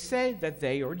what they say that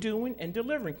they are doing and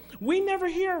delivering. We never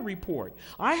hear a report.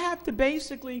 I have to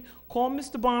basically call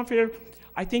Mr. Bonfair.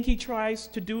 I think he tries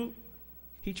to do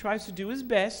his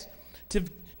best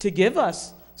to give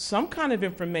us some kind of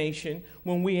information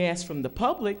when we ask from the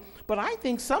public, but I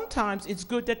think sometimes it's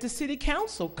good that the city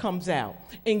council comes out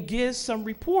and gives some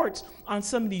reports on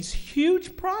some of these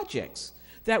huge projects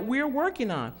that we're working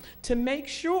on to make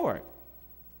sure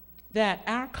that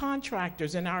our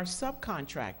contractors and our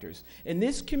subcontractors in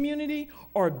this community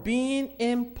are being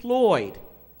employed.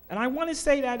 And I want to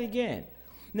say that again.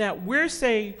 Now, we're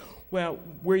saying, well,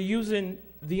 we're using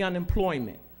the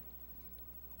unemployment.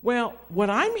 Well, what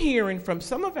I'm hearing from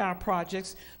some of our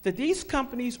projects, that these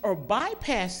companies are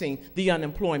bypassing the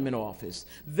unemployment office.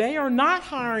 They are not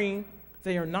hiring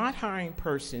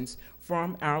persons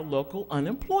from our local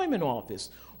unemployment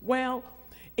office. Well,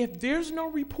 if there's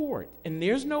no report and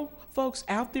there's no folks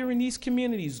out there in these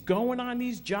communities going on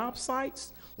these job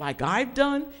sites like I've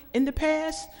done in the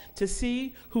past to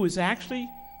see who is actually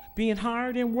being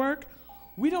hired and work,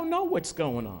 we don't know what's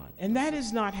going on, and that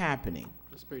is not happening.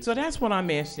 So that's what I'm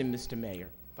asking, Mr. Mayor.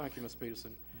 Thank you, Ms.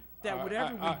 Peterson. That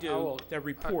whatever we do, that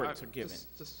reports are given.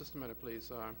 Just a minute,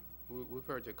 please. We've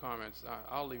heard your comments.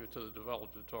 I'll leave it to the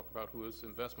developer to talk about who his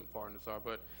investment partners are,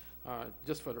 but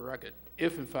just for the record,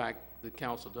 if in fact the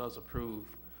council does approve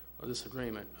this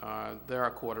agreement, there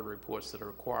are quarterly reports that are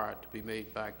required to be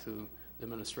made back to the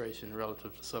administration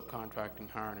relative to subcontracting,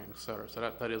 hiring, et cetera. So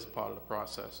that is a part of the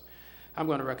process. I'm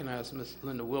going to recognize Ms.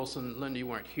 Linda Wilson. Linda, you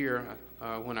weren't here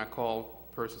when I called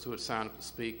persons who had signed up to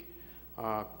speak.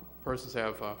 Persons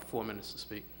have 4 minutes to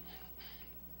speak.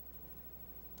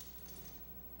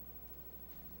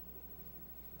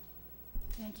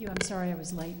 Thank you. I'm sorry I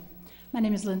was late. My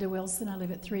name is Linda Wilson. I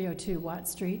live at 302 Watt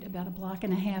Street, about a block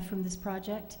and a half from this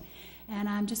project. And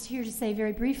I'm just here to say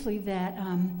very briefly that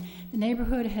the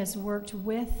neighborhood has worked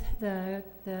with the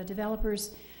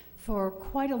developers for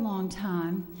quite a long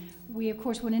time. We, of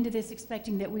course, went into this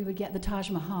expecting that we would get the Taj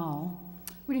Mahal.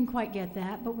 We didn't quite get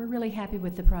that, but we're really happy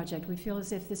with the project. We feel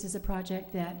as if this is a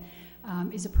project that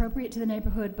is appropriate to the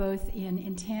neighborhood, both in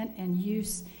intent and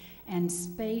use and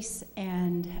space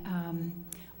and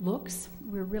looks.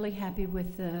 We're really happy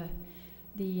with the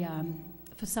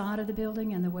facade of the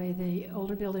building and the way the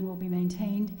older building will be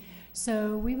maintained.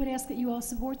 So we would ask that you all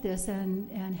support this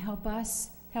and help us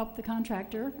help the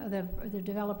contractor, or the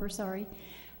developer, sorry,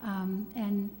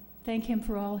 and thank him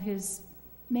for all his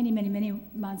many, many, many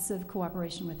months of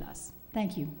cooperation with us.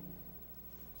 Thank you.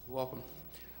 Welcome.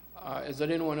 Is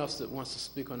there anyone else that wants to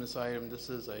speak on this item? This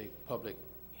is a public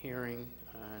hearing,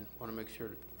 and want to make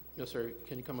sure. Yes, sir.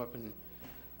 Can you come up and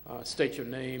state your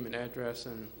name and address,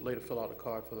 and later fill out a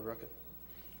card for the record?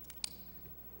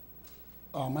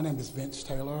 My name is Vince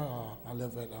Taylor. I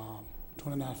live at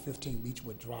 2915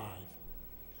 Beechwood Drive.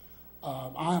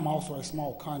 I am also a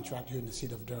small contractor here in the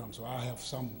city of Durham, so I have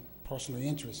some personal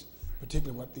interest,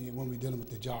 particularly when we're dealing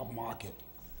with the job market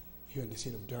here in the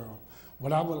city of Durham.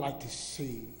 What I would like to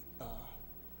see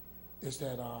is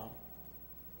that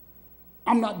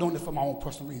I'm not doing it for my own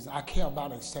personal reasons. I care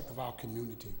about a sector of our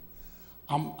community.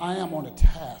 I am on a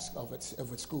task of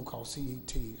a school called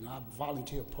CET, and I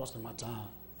volunteer a portion of my time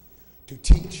to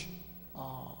teach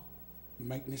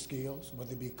maintenance skills,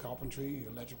 whether it be carpentry,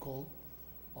 electrical,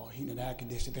 or heating and air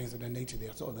conditioning, things of that nature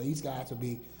there. So these guys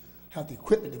will have the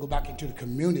equipment to go back into the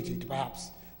community to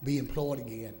perhaps be employed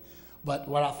again. But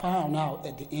what I found out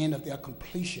at the end of their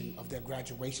completion of their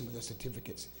graduation with their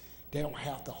certificates, they don't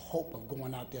have the hope of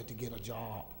going out there to get a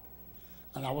job.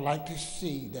 And I would like to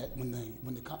see that when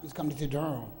the companies come to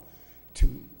Durham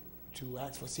to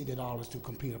ask for city dollars to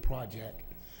complete a project,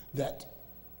 that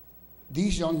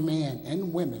these young men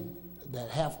and women that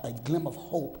have a glimmer of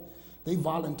hope, they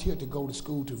volunteer to go to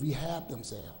school to rehab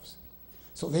themselves.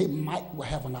 So they might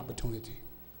have an opportunity.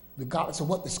 Regardless of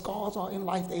what the scars are in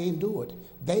life they endured,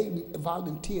 they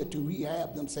volunteer to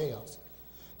rehab themselves.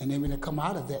 And then when they come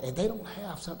out of that, if they don't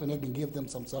have something that can give them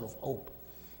some sort of hope,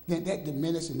 then that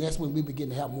diminishes, and that's when we begin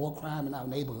to have more crime in our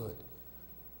neighborhood.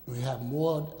 We have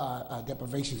more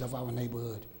deprivations of our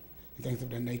neighborhood and things of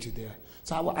that nature there.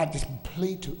 So I just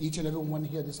plead to each and every one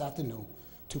here this afternoon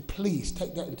to please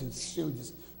take that into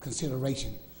serious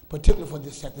consideration, particularly for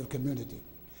this sector of the community.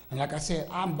 And like I said,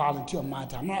 I'm volunteering my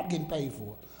time. I'm not getting paid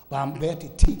for it, but I'm there to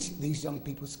teach these young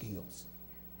people skills.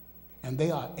 And they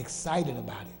are excited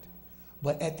about it.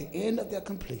 But at the end of their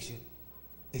completion,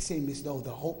 it seems as though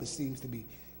the hope seems to be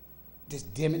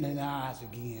just dimming in their eyes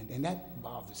again, and that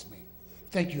bothers me.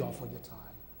 Thank you all for your time.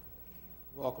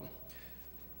 Welcome.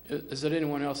 Is there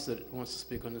anyone else that wants to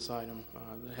speak on this item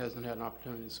that hasn't had an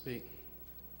opportunity to speak?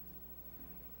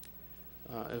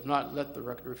 If not, let the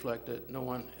record reflect that no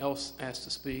one else asked to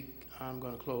speak. I'm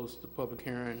going to close the public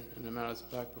hearing and the matters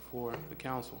back before the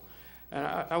council. And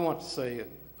I want to say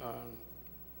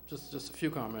just a few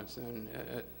comments, and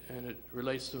it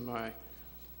relates to my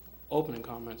opening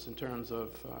comments in terms of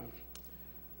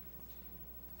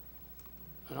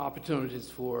opportunities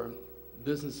for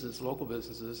businesses, local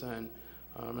businesses, and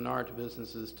minority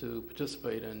businesses to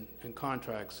participate in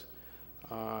contracts,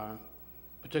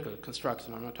 particularly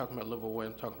construction. I'm not talking about livable wage,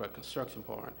 I'm talking about construction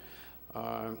part,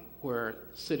 where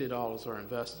city dollars are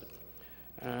invested.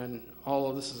 And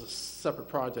although this is a separate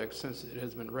project, since it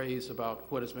has been raised about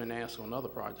what has been asked on other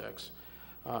projects,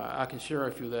 I can share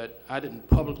with you that I didn't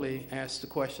publicly ask the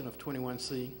question of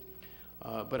 21C,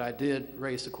 but I did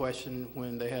raise the question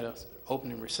when they had an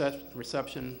opening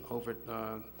reception over at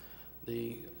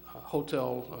the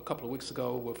hotel a couple of weeks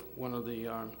ago with one of the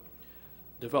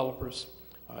developers.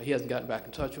 He hasn't gotten back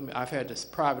in touch with me. I've had this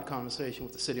private conversation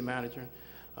with the city manager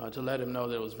to let him know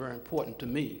that it was very important to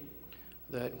me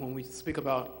that when we speak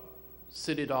about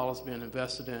city dollars being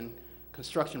invested in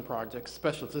construction projects,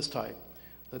 especially of this type,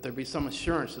 that there be some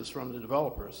assurances from the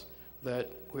developers that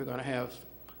we're going to have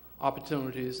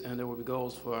opportunities and there will be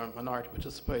goals for minority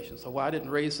participation. So while I didn't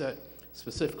raise that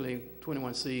specifically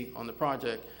 21C on the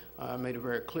project, I made it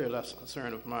very clear that's a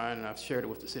concern of mine, and I've shared it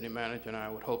with the city manager, and I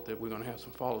would hope that we're going to have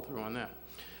some follow-through on that.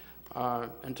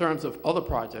 In terms of other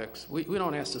projects, we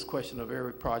don't ask this question of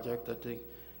every project that the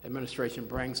administration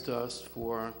brings to us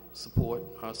for support.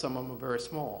 Some of them are very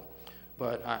small.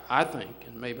 But I think,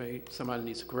 and maybe somebody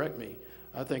needs to correct me,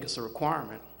 I think it's a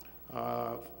requirement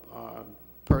of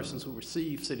persons who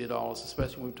receive city dollars,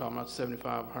 especially when we're talking about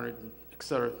 $75,000, $100,000, et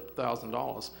cetera,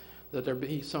 that there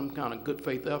be some kind of good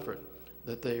faith effort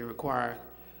that they require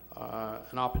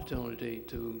an opportunity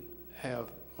to have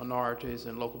minorities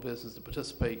and local businesses to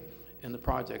participate in the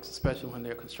projects, especially when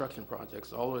they're construction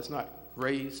projects. Although it's not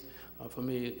raised, for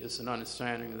me, it's an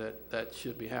understanding that that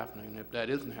should be happening. And if that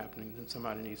isn't happening, then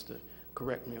somebody needs to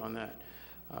correct me on that.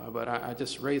 But I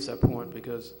just raised that point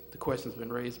because the question's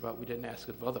been raised about we didn't ask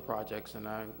it for other projects, and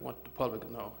I want the public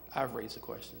to know I've raised the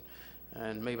question.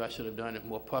 And maybe I should have done it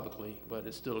more publicly, but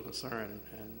it's still a concern,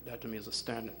 and that to me is a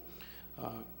standard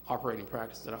operating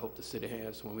practice that I hope the city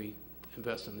has when we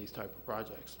invest in these type of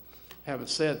projects. Having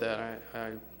said that,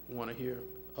 I want to hear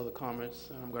other comments,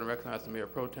 and I'm going to recognize the Mayor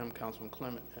Pro Tem, Councilman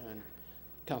Clement, and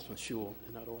Councilman Schewel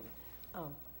in that order.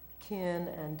 Ken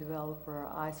and developer,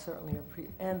 I certainly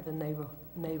and the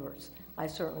neighbors, I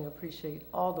certainly appreciate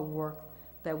all the work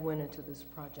that went into this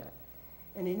project.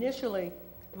 And initially,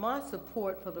 my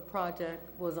support for the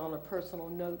project was on a personal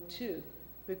note too,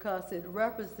 because it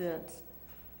represents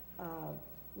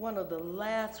one of the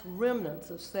last remnants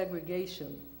of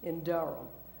segregation in Durham.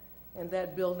 And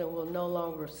that building will no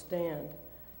longer stand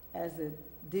as it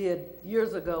did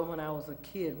years ago when I was a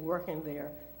kid working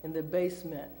there in the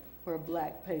basement where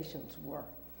black patients were.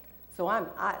 So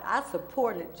I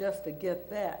support it just to get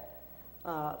that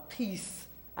piece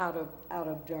out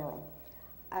of Durham.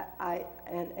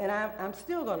 I'm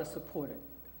still going to support it,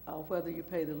 whether you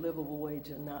pay the livable wage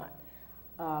or not.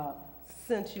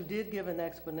 Since you did give an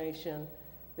explanation,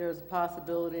 there's a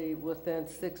possibility within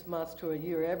 6 months to a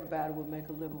year, everybody will make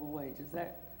a livable wage.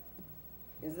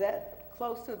 Is that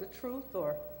close to the truth,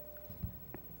 or?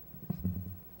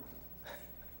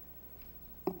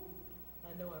 I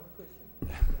know I'm pushing.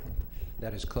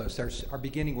 That is close. Our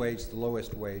beginning wage, the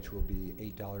lowest wage, will be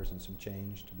 $8 and some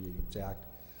change, to be exact.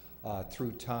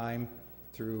 Through time,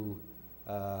 through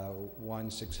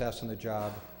one's success in the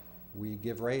job, we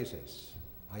give raises.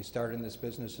 I started in this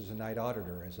business as a night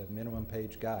auditor, as a minimum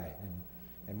page guy,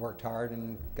 and worked hard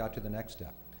and got to the next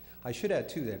step. I should add,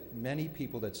 too, that many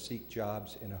people that seek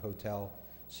jobs in a hotel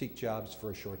seek jobs for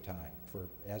a short time,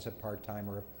 as a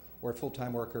part-timer or a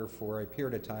full-time worker for a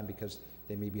period of time, because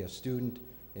they may be a student,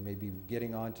 they may be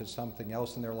getting on to something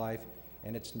else in their life,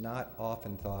 and it's not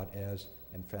often thought as,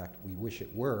 in fact, we wish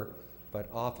it were, but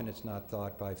often it's not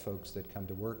thought by folks that come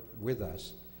to work with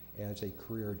us as a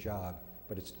career job,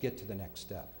 but it's to get to the next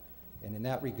step. And in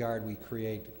that regard, we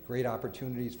create great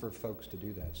opportunities for folks to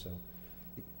do that. So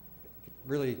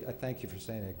really, I thank you for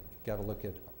saying it. Got to look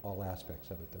at all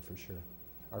aspects of it, though, for sure.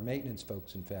 Our maintenance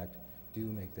folks, in fact, do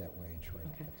make that wage right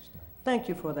at the start. Thank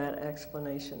you for that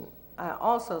explanation. I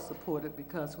also support it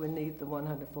because we need the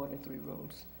 143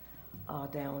 rooms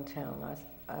downtown.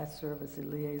 I serve as a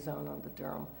liaison on the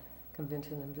Durham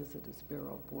Convention and Visitors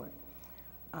Bureau Board.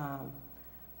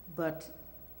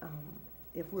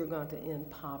 If we're going to end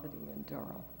poverty in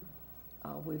Durham,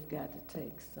 we've got to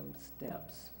take some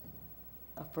steps,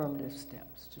 affirmative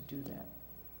steps to do that.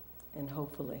 And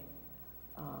hopefully,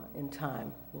 in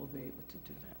time, we'll be able to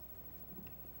do that.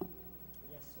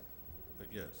 Yes, sir.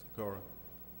 Yes, Cora.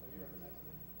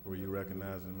 Were you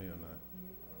recognizing me or not?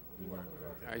 You weren't?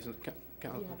 Okay.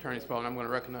 Attorney Spalding, I'm going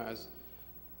to recognize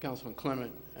Councilman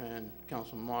Clement and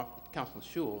Councilman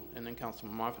Schewel, and then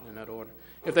Councilman Moffitt in that order.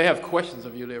 If they have questions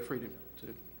of you, they're free to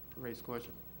raise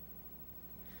questions.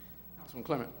 Councilman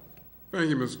Clement. Thank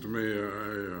you, Mr.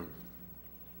 Mayor.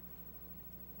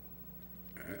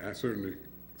 I certainly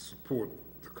support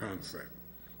the concept.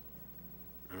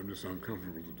 I'm just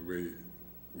uncomfortable with the way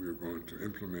we are going to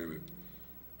implement it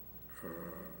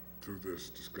through this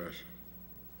discussion.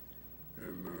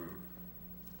 And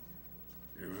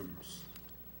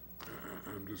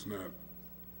I'm just not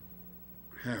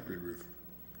happy with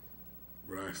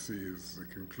what I see as the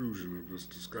conclusion of this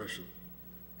discussion.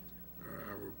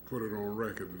 I will put it on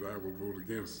record that I will vote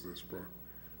against this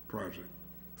project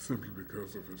simply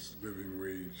because of its living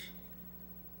wage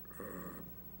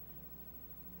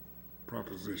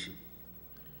proposition.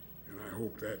 And I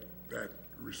hope that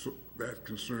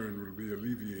concern will be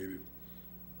alleviated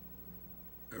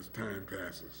as time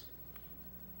passes.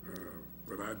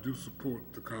 But I do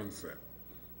support the concept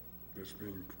that's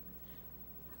being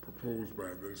proposed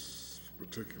by this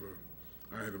particular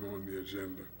item on the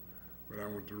agenda, but I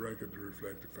want the record to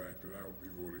reflect the fact that I will be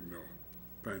voting no.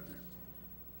 Thank you.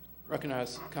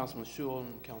 Recognize Councilman Schewel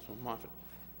and Councilman Moffitt.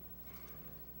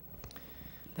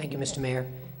 Thank you, Mr. Mayor.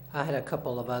 I had a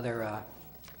couple of other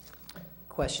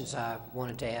questions I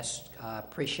wanted to ask. I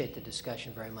appreciate the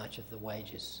discussion very much of the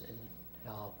wages and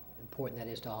how important that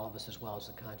is to all of us, as well as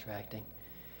the contracting.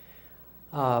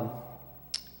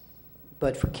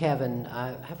 But for Kevin,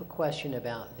 I have a question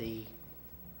about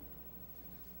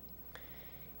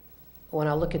when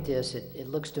I look at this, it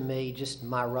looks to me, just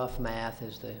my rough math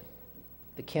is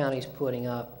the county's putting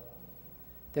up,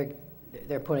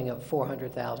 they're putting up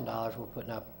 $400,000, we're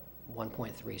putting up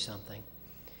 1.3 something.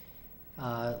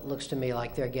 Looks to me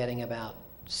like they're getting about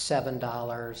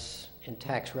 $7 in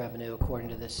tax revenue according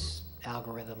to this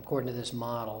algorithm, according to this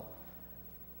model,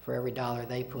 for every dollar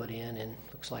they put in, and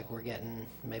looks like we're getting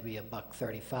maybe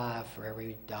 $1.35 for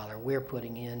every dollar we're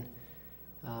putting in.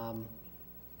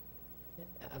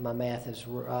 My math is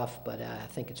rough, but I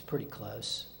think it's pretty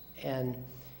close. And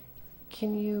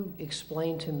can you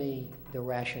explain to me the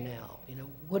rationale? You know,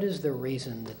 what is the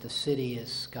reason that the city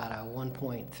has got a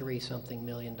 $1.3 something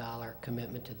million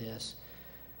commitment to this?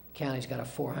 County's got a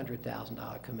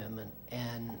 $400,000 commitment,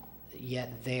 and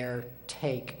yet their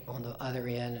take on the other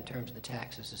end in terms of the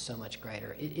taxes is so much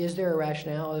greater. Is there a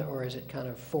rationale, or is it kind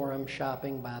of forum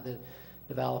shopping by the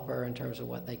developer in terms of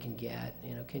what they can get?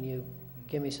 You know, can you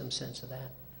give me some sense of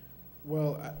that?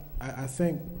 Well, I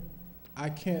think I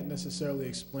can't necessarily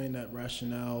explain that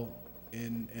rationale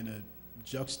in a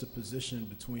juxtaposition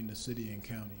between the city and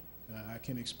county. I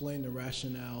can explain the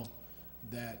rationale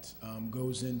that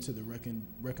goes into the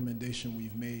recommendation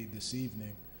we've made this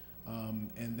evening,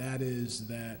 and that is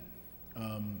that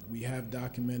we have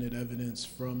documented evidence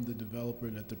from the developer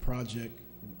that the project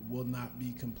will not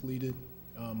be completed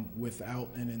without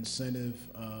an incentive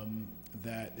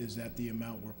that is at the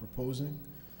amount we're proposing.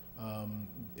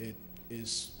 It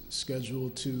is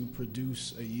scheduled to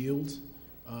produce a yield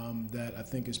that I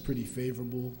think is pretty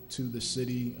favorable to the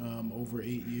city over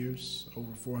 8 years,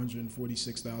 over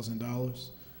 $446,000.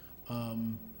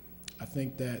 I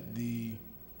think that the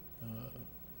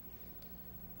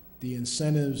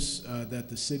incentives that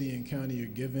the city and county are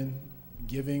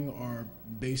giving are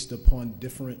based upon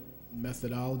different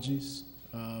methodologies.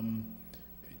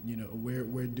 You know,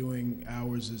 we're doing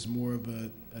ours as more of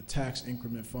a tax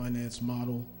increment finance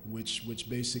model, which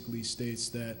basically states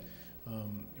that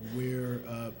we're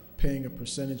paying a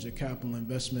percentage of capital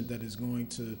investment that is going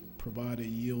to provide a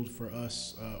yield for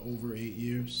us over 8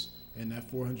 years. And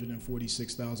that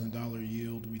 $446,000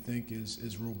 yield we think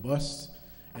is robust,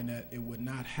 and that it would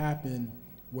not happen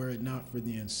were it not for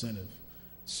the incentive.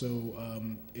 So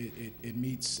it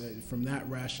meets, from that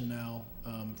rationale,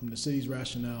 from the city's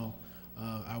rationale,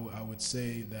 I would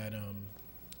say that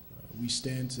we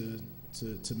stand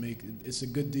to make, it's a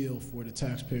good deal for the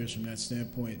taxpayers from that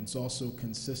standpoint. It's also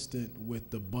consistent with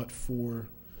the but-for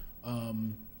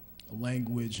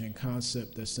language and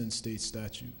concept that's in state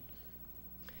statute.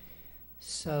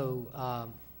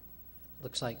 So,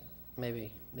 looks like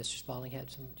maybe Mr. Spalding had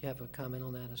some, do you have a comment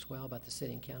on that as well about the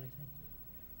city and county thing?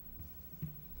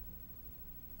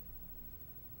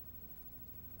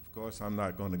 Of course, I'm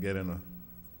not going to get in a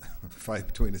fight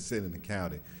between the city and the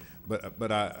county,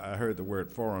 but I heard the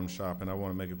word forum shop, and I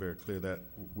want to make it very clear that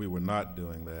we were not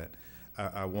doing that.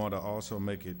 I want to also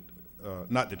make it,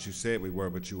 not that you said we were,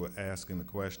 but you were asking the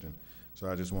question, so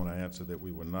I just want to answer that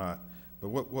we were not. But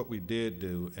what we did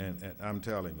do, and I'm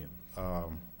telling you,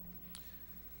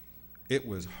 it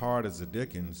was hard as the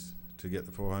dickens to get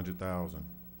the 400,000.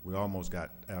 We almost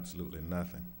got absolutely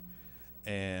nothing.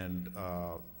 And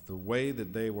the way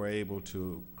that they were able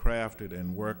to craft it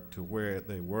and work to where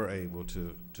they were able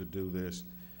to do this,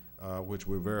 which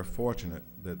we're very fortunate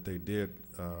that they did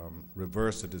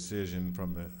reverse the decision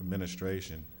from the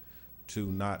administration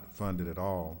to not fund it at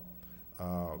all.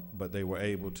 But they were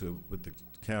able to, with the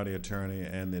county attorney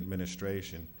and the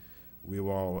administration, we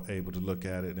were all able to look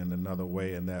at it in another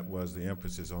way, and that was the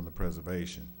emphasis on the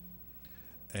preservation.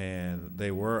 And they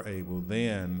were able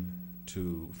then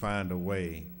to find a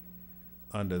way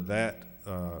under that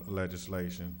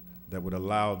legislation that would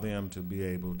allow them to be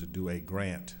able to do a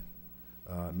grant,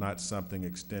 not something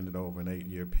extended over an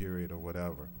 8-year period or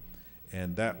whatever.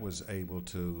 And that was able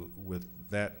to, with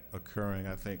that occurring,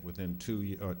 I think within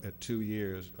 2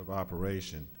 years of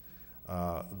operation,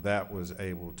 that was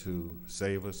able to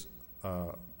save us,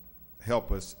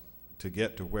 help us to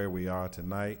get to where we are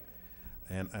tonight.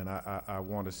 And I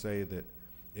want to say that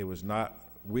it was not,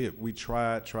 we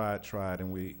tried,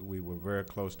 and we were very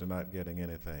close to not getting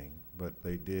anything, but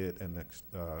they did, and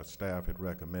the staff had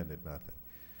recommended nothing.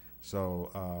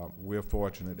 So we're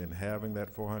fortunate in having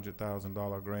that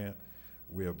 $400,000 grant.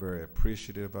 We are very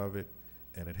appreciative of it,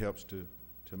 and it helps to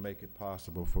make it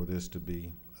possible for this to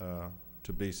be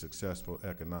successful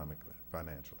economically,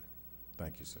 financially.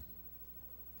 Thank you, sir.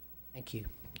 Thank you.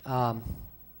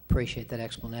 Appreciate that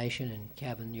explanation, and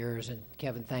Kevin, yours. And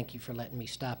Kevin, thank you for letting me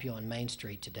stop you on Main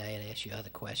Street today and ask you other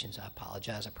questions. I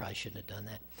apologize. I probably shouldn't have done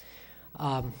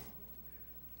that.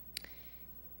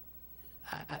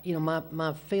 You know,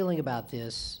 my feeling about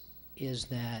this is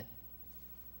that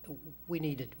we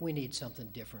need something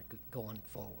different going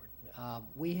forward.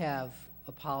 We have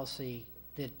a policy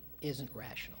that isn't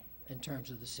rational in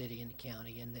terms of the city and the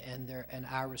county and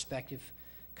our respective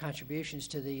contributions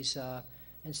to these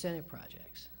incentive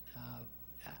projects.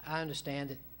 I understand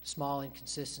that small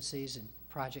inconsistencies and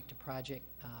project to project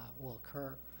will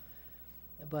occur,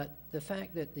 but the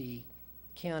fact that the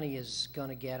county is going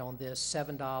to get on this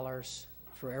 $7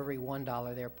 for every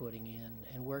 $1 they're putting in,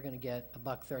 and we're going to get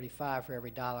 $1.35 for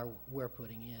every dollar we're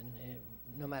putting in, and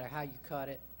no matter how you cut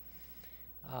it,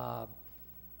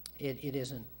 it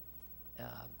isn't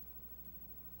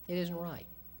right.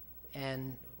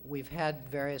 And we've had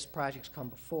various projects come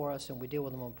before us, and we deal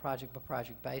with them on a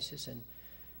project-by-project basis, and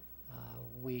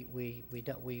we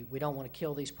don't want to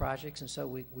kill these projects, and so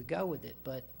we go with it.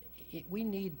 But we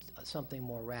need something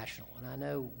more rational. And I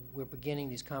know we're beginning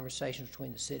these conversations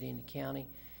between the city and the county,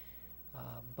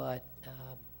 but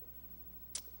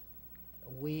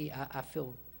I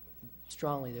feel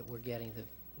strongly that we're getting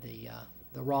the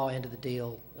raw end of the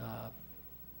deal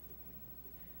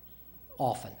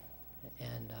often.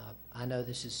 And I know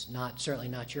this is certainly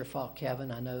not your fault,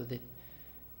 Kevin. I know that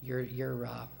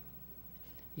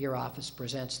your office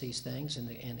presents these things, and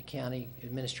the county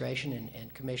administration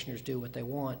and commissioners do what they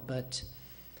want, but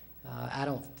I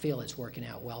don't feel it's working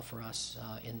out well for us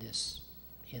in this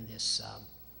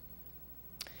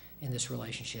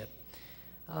relationship.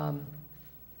 And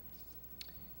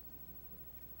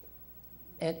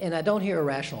I don't hear a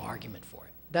rational argument for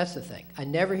it. That's the thing. I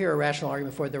never hear a rational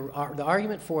argument for it. The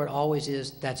argument for it always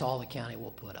is that's all the county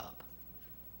will put up.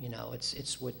 You know,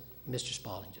 it's what Mr.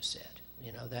 Spalding just said.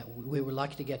 You know, that we were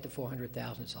lucky to get to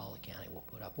 $400,000. It's all the county will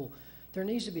put up. Well, there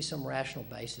needs to be some rational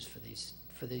basis for these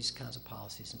kinds of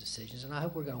policies and decisions, and I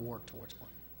hope we're going to work towards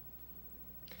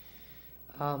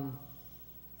one.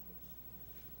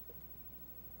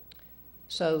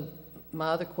 So my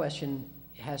other question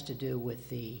has to do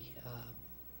with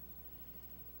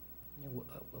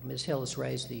Ms. Hill has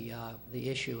raised the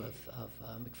issue of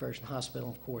McPherson Hospital.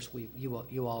 Of course,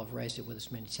 you all have raised it with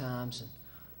us many times, and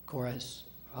Cora's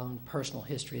own personal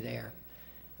history there.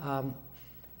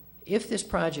 If this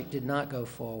project did not go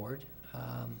forward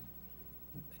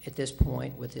at this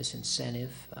point with this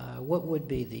incentive, what would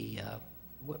be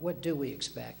what do we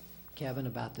expect, Kevin,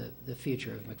 about the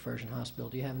future of McPherson Hospital?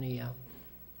 Do you have anything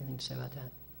to say about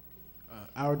that?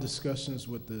 Our discussions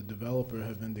with the developer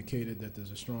have indicated that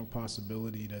there's a strong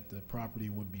possibility that the property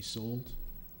would be sold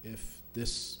if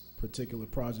this particular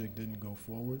project didn't go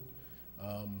forward.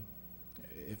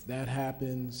 If that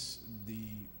happens, the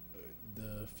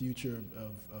future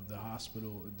of the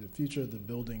hospital, the future of the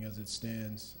building as it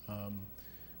stands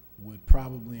would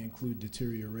probably include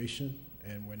deterioration,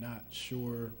 and we're not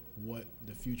sure what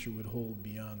the future would hold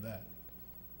beyond that.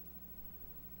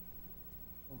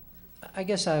 I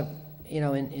guess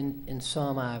in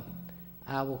sum,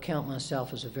 I will count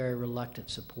myself as a very reluctant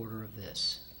supporter of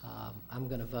this. I'm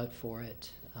going to vote for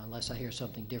it unless I hear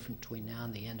something different between now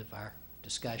and the end of our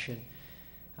discussion.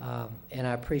 And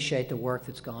I appreciate the work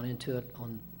that's gone into it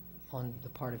on the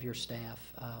part of your staff.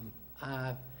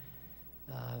 I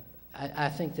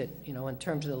think that, in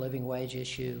terms of the living wage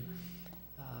issue,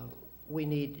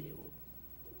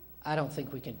 I don't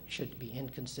think we should be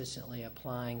inconsistently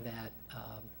applying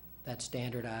that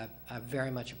standard. I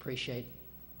very much appreciate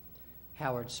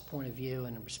Howard's point of view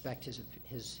and respect his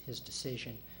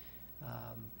decision.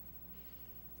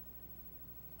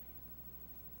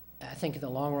 I think in the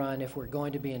long run, if we're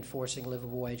going to be enforcing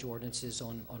livable wage ordinances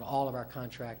on all of our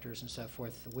contractors and so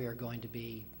forth, we are going to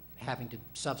be having to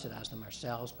subsidize them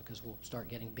ourselves, because we'll start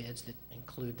getting bids that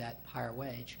include that higher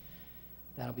wage.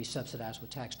 That'll be subsidized with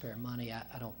taxpayer money.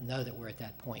 I don't know that we're at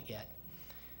that point yet.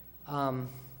 And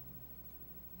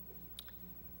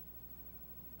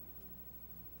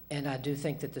I do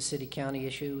think that the city-county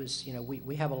issue is,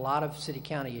 we have a lot of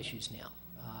city-county issues now,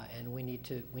 and we need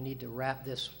to wrap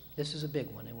this. This is a big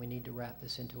one, and we need to wrap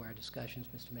this into our discussions,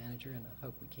 Mr. Manager, and I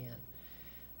hope we can.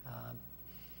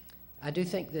 I do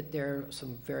think that there are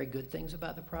some very good things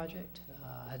about the project.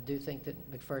 I do think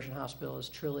that McPherson Hospital is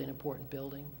truly an important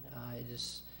building. It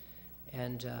is,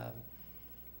 and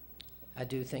I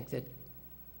do think that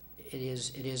it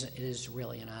is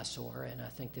really an eyesore, and I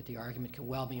think that the argument could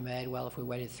well be made, well, if we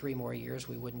waited 3 more years,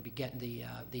 we wouldn't be getting the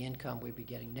income we'd be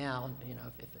getting now. And,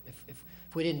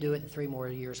 if we didn't do it and 3 more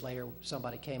years later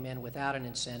somebody came in without an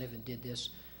incentive and did this,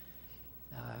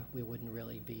 we wouldn't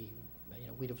really be,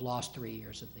 we'd have lost 3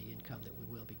 years of the income that we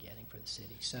will be getting for the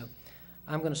city. So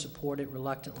I'm going to support it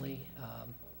reluctantly,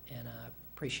 and I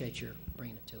appreciate your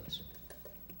bringing it to us.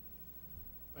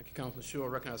 Thank you, Councilman Shaw. I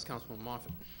recognize Councilman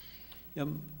Moffitt.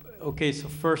 Okay, so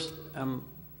first,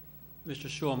 Mr.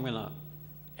 Shaw, I'm going to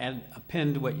add a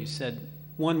pin to what you said.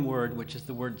 one word, which is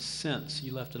the word cents.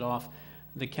 You left it off.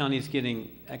 The county is getting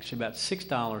actually about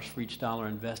 $6 for each dollar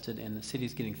invested, and the city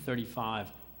is getting 35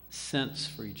 cents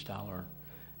for each dollar.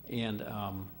 And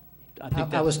I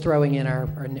think I was throwing in our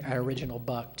original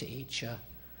buck to each.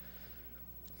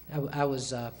 I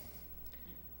was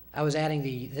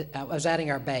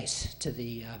adding our base to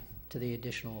the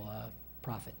additional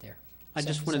profit there. I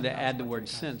just wanted to add the word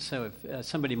cents, so if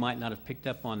somebody might not have picked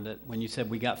up on that when you said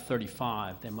we got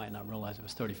 35, they might not realize it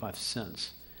was 35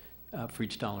 cents for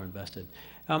each dollar invested.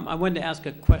 I wanted to ask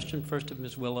a question first of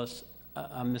Ms.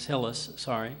 Hillis,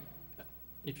 sorry,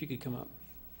 if you could come up.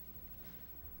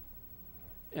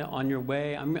 On your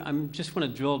way, I'm just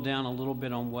want to drill down a little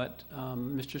bit on what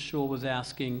Mr. Schul was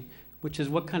asking, which is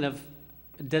what kind of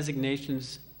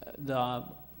designations the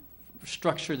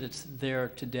structure that's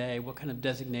there today, what kind of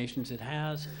designations it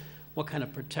has, what kind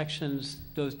of protections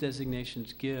those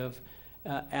designations give,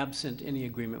 absent any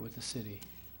agreement with the city.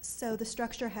 So the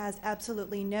structure has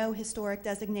absolutely no historic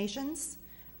designations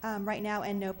right now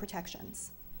and no protections.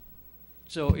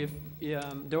 So if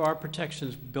there are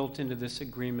protections built into this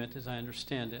agreement, as I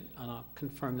understand it, and I'll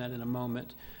confirm that in a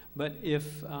moment, but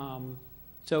if,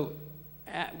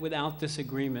 without this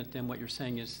agreement, then what you're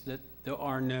saying is that there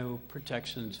are no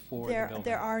protections for the building?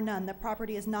 There are none. The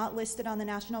property is not listed on the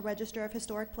National Register of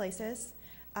Historic Places.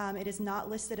 It is not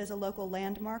listed as a local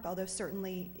landmark, although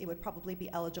certainly it would probably be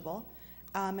eligible.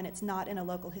 And it's not in a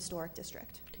local historic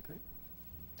district. Okay, great.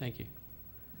 Thank you.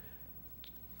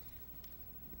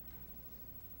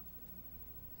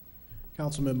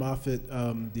 Councilman Moffitt,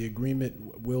 the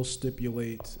agreement will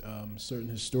stipulate certain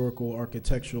historical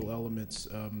architectural elements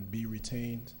be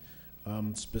retained.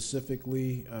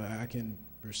 Specifically, I can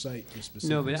recite the specifics.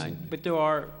 No, but there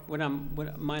are,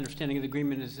 my understanding of the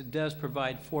agreement is it does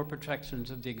provide for protections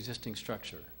of the existing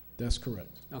structure. That's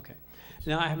correct. Okay.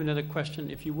 Now I have another question,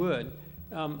 if you would.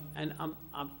 And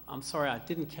I'm sorry, I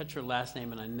didn't catch your last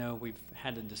name, and I know we've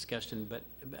had a discussion, but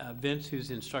Vince, who's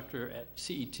the instructor at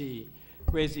CET,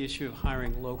 raised the issue of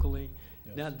hiring locally.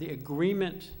 Yes. Now, the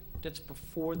agreement that's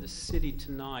before the city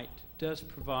tonight does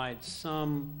provide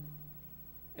some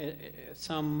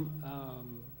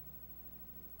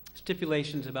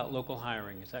stipulations about local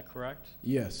hiring. Is that correct?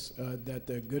 Yes, that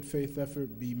the good faith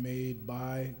effort be made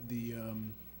by the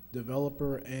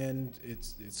developer and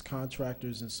its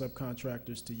contractors and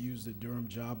subcontractors to use the Durham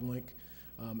Job Link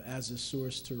as a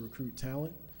source to recruit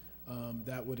talent.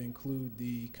 That would include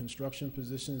the construction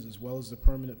positions as well as the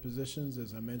permanent positions.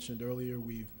 As I mentioned earlier,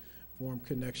 we've formed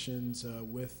connections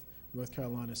with North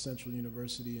Carolina Central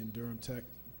University and Durham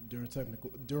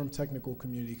Technical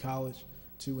Community College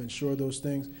to ensure those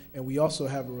things. And we also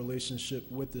have a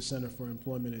relationship with the Center for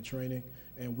Employment and Training,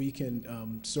 and we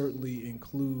can certainly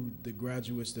include the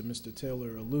graduates that Mr.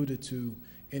 Taylor alluded to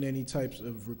in any types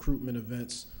of recruitment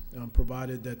events,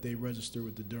 provided that they register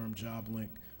with the Durham Job Link.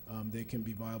 They can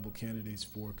be viable candidates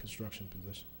for construction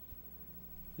position.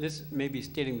 This may be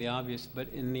stating the obvious, but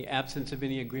in the absence of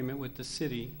any agreement with the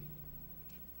city,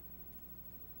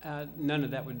 none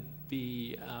of that would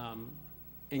be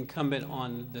incumbent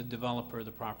on the developer of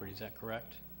the property. Is that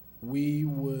correct? We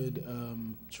would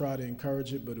try to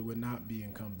encourage it, but it would not be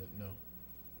incumbent, no.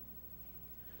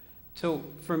 So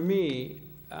for me,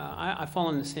 I fall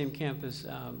in the same camp as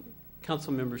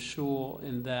Councilmember Schul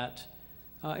in that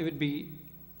it would be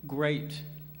great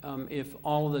if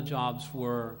all of the jobs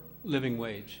were living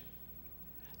wage.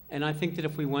 And I think that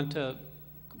if we want to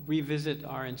revisit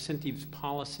our incentives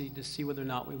policy to see whether or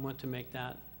not we want to make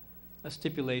that a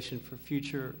stipulation for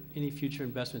any future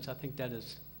investments, I think that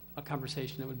is a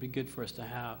conversation that would be good for us to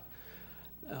have.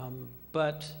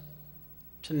 But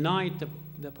tonight,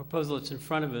 the proposal that's in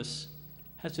front of us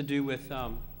has to do with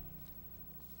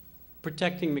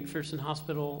protecting McPherson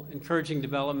Hospital, encouraging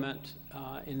development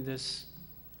in this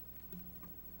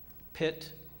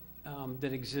pit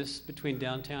that exists between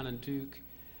downtown and Duke,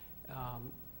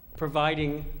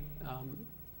 providing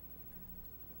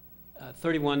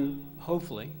 31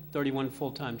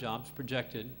 full-time jobs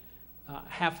projected,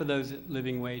 half of those at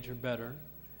living wage or better.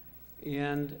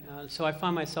 And so I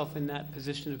find myself in that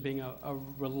position of being a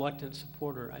reluctant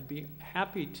supporter. I'd be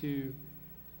happy to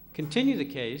continue the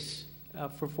case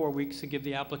for 4 weeks to give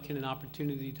the applicant an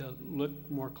opportunity to look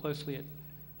more closely at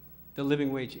the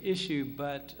living wage issue,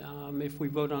 but if we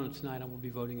vote on it tonight, I will be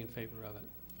voting in favor of it.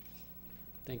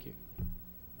 Thank you.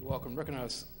 You're welcome.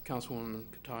 Recognize Councilwoman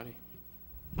Katani.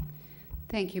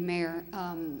 Thank you, Mayor.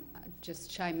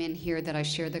 Just chime in here that I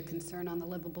share the concern on the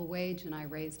livable wage, and I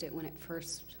raised it when it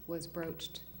first was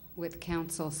broached with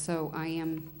council, so I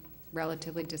am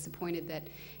relatively disappointed that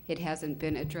it hasn't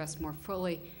been addressed more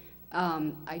fully.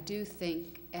 I do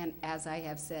think, and as I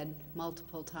have said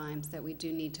multiple times, that we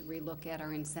do need to relook at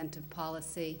our incentive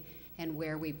policy and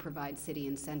where we provide city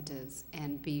incentives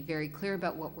and be very clear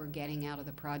about what we're getting out of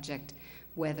the project,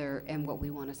 whether and what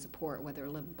we want to support, whether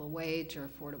livable wage or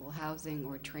affordable housing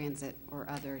or transit or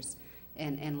others,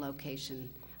 and location.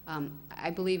 I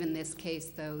believe in this case,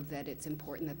 though, that it's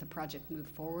important that the project move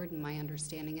forward, and my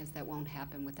understanding is that won't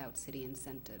happen without city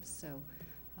incentives. So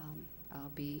I'll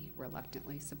be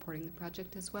reluctantly supporting the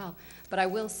project as well. But I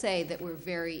will say that we're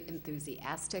very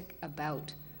enthusiastic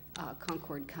about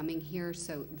Concord coming here,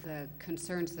 so the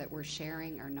concerns that we're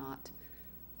sharing are not,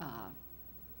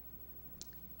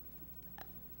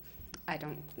 I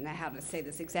don't know how to say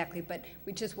this exactly, but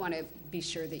we just want to be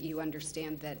sure that you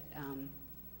understand that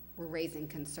we're raising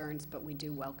concerns, but we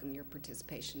do welcome your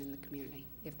participation in the community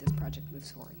if this project moves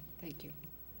forward. Thank you.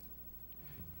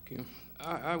 Thank you.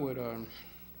 I would,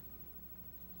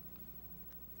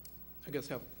 I guess,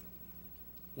 have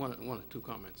one or two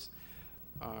comments.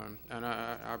 And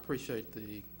I appreciate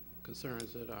the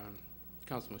concerns that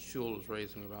Councilman Schul is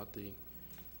raising about the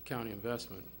county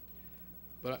investment.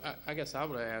 But I guess I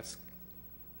would ask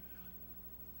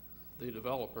the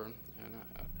developer, and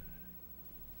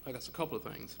I guess a couple of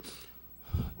things.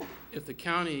 If the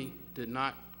county did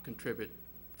not contribute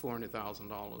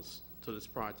 $400,000 to this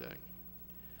project,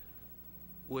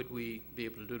 would we be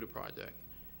able to do the project?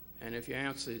 And if your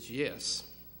answer is yes,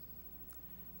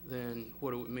 then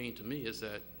what it would mean to me is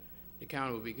that the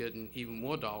county would be getting even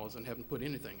more dollars and haven't put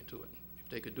anything into it. If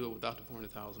they could do it without the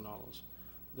 $400,000,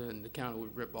 then the county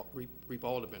would reap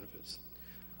all the benefits.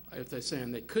 If they're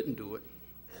saying they couldn't do it,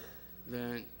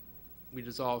 then we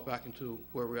dissolve back into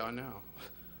where we are now,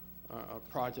 a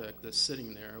project that's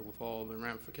sitting there with all the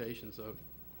ramifications of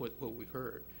what we've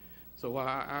heard. So while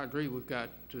I agree we've got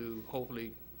to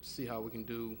hopefully see how we can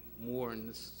do more in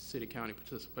this city-county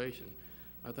participation,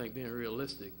 I think being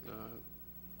realistic,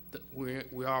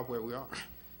 we are where we are.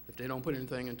 If they don't put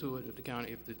anything into it, if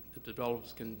the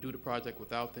developers can do the project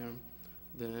without them,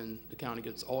 then the county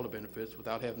gets all the benefits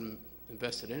without having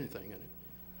invested anything in it.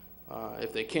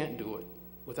 If they can't do it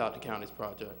without the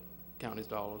county's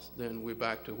dollars, then we're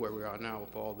back to where we are now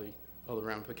with all the other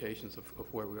ramifications of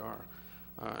where we are.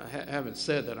 Having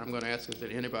said that, I'm going to ask if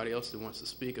there's anybody else that wants to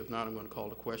speak. If not, I'm going to call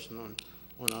the question on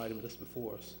an item that's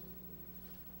before us.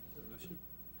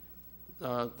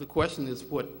 The question is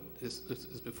what is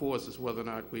before us is whether or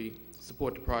not we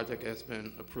support the project has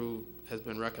been approved, has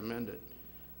been recommended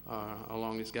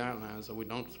along these guidelines, or we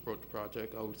don't support the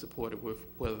project, or we support it with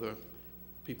whether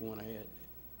people want to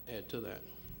add to that.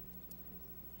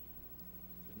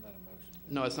 Isn't that a motion?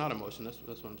 No, it's not a motion. That's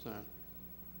what I'm saying.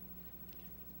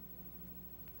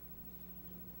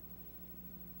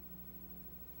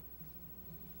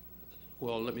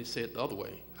 Well, let me say it the other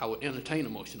way. I would entertain a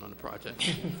motion on the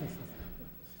project.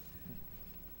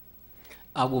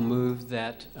 I will move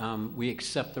that we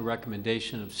accept the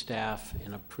recommendation of staff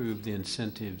and approve the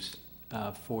incentives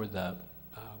for the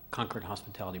Concord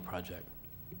Hospitality Project.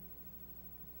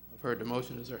 I've heard the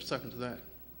motion. Is there a second to that?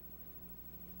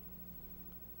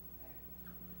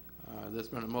 There's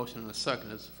been a motion and a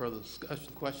second. Is there further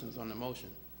discussion, questions on the motion?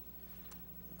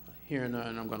 Hearing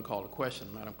none, I'm going to call the question.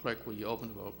 Madam Clerk, will you open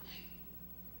the vote?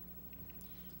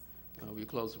 Will you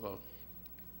close the vote?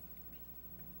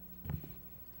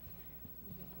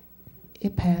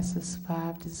 It passes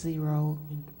 5-0.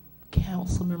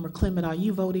 Councilmember Clement, are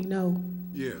you voting no?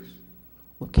 Yes.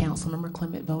 With Councilmember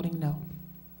Clement voting no.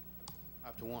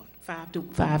 5-1.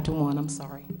 5-1, I'm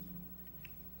sorry.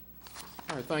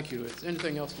 All right, thank you. Is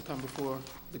anything else to come before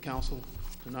the council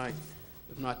tonight?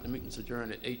 If not, the meeting's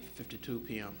adjourned at 8:52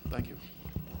 p.m. Thank you.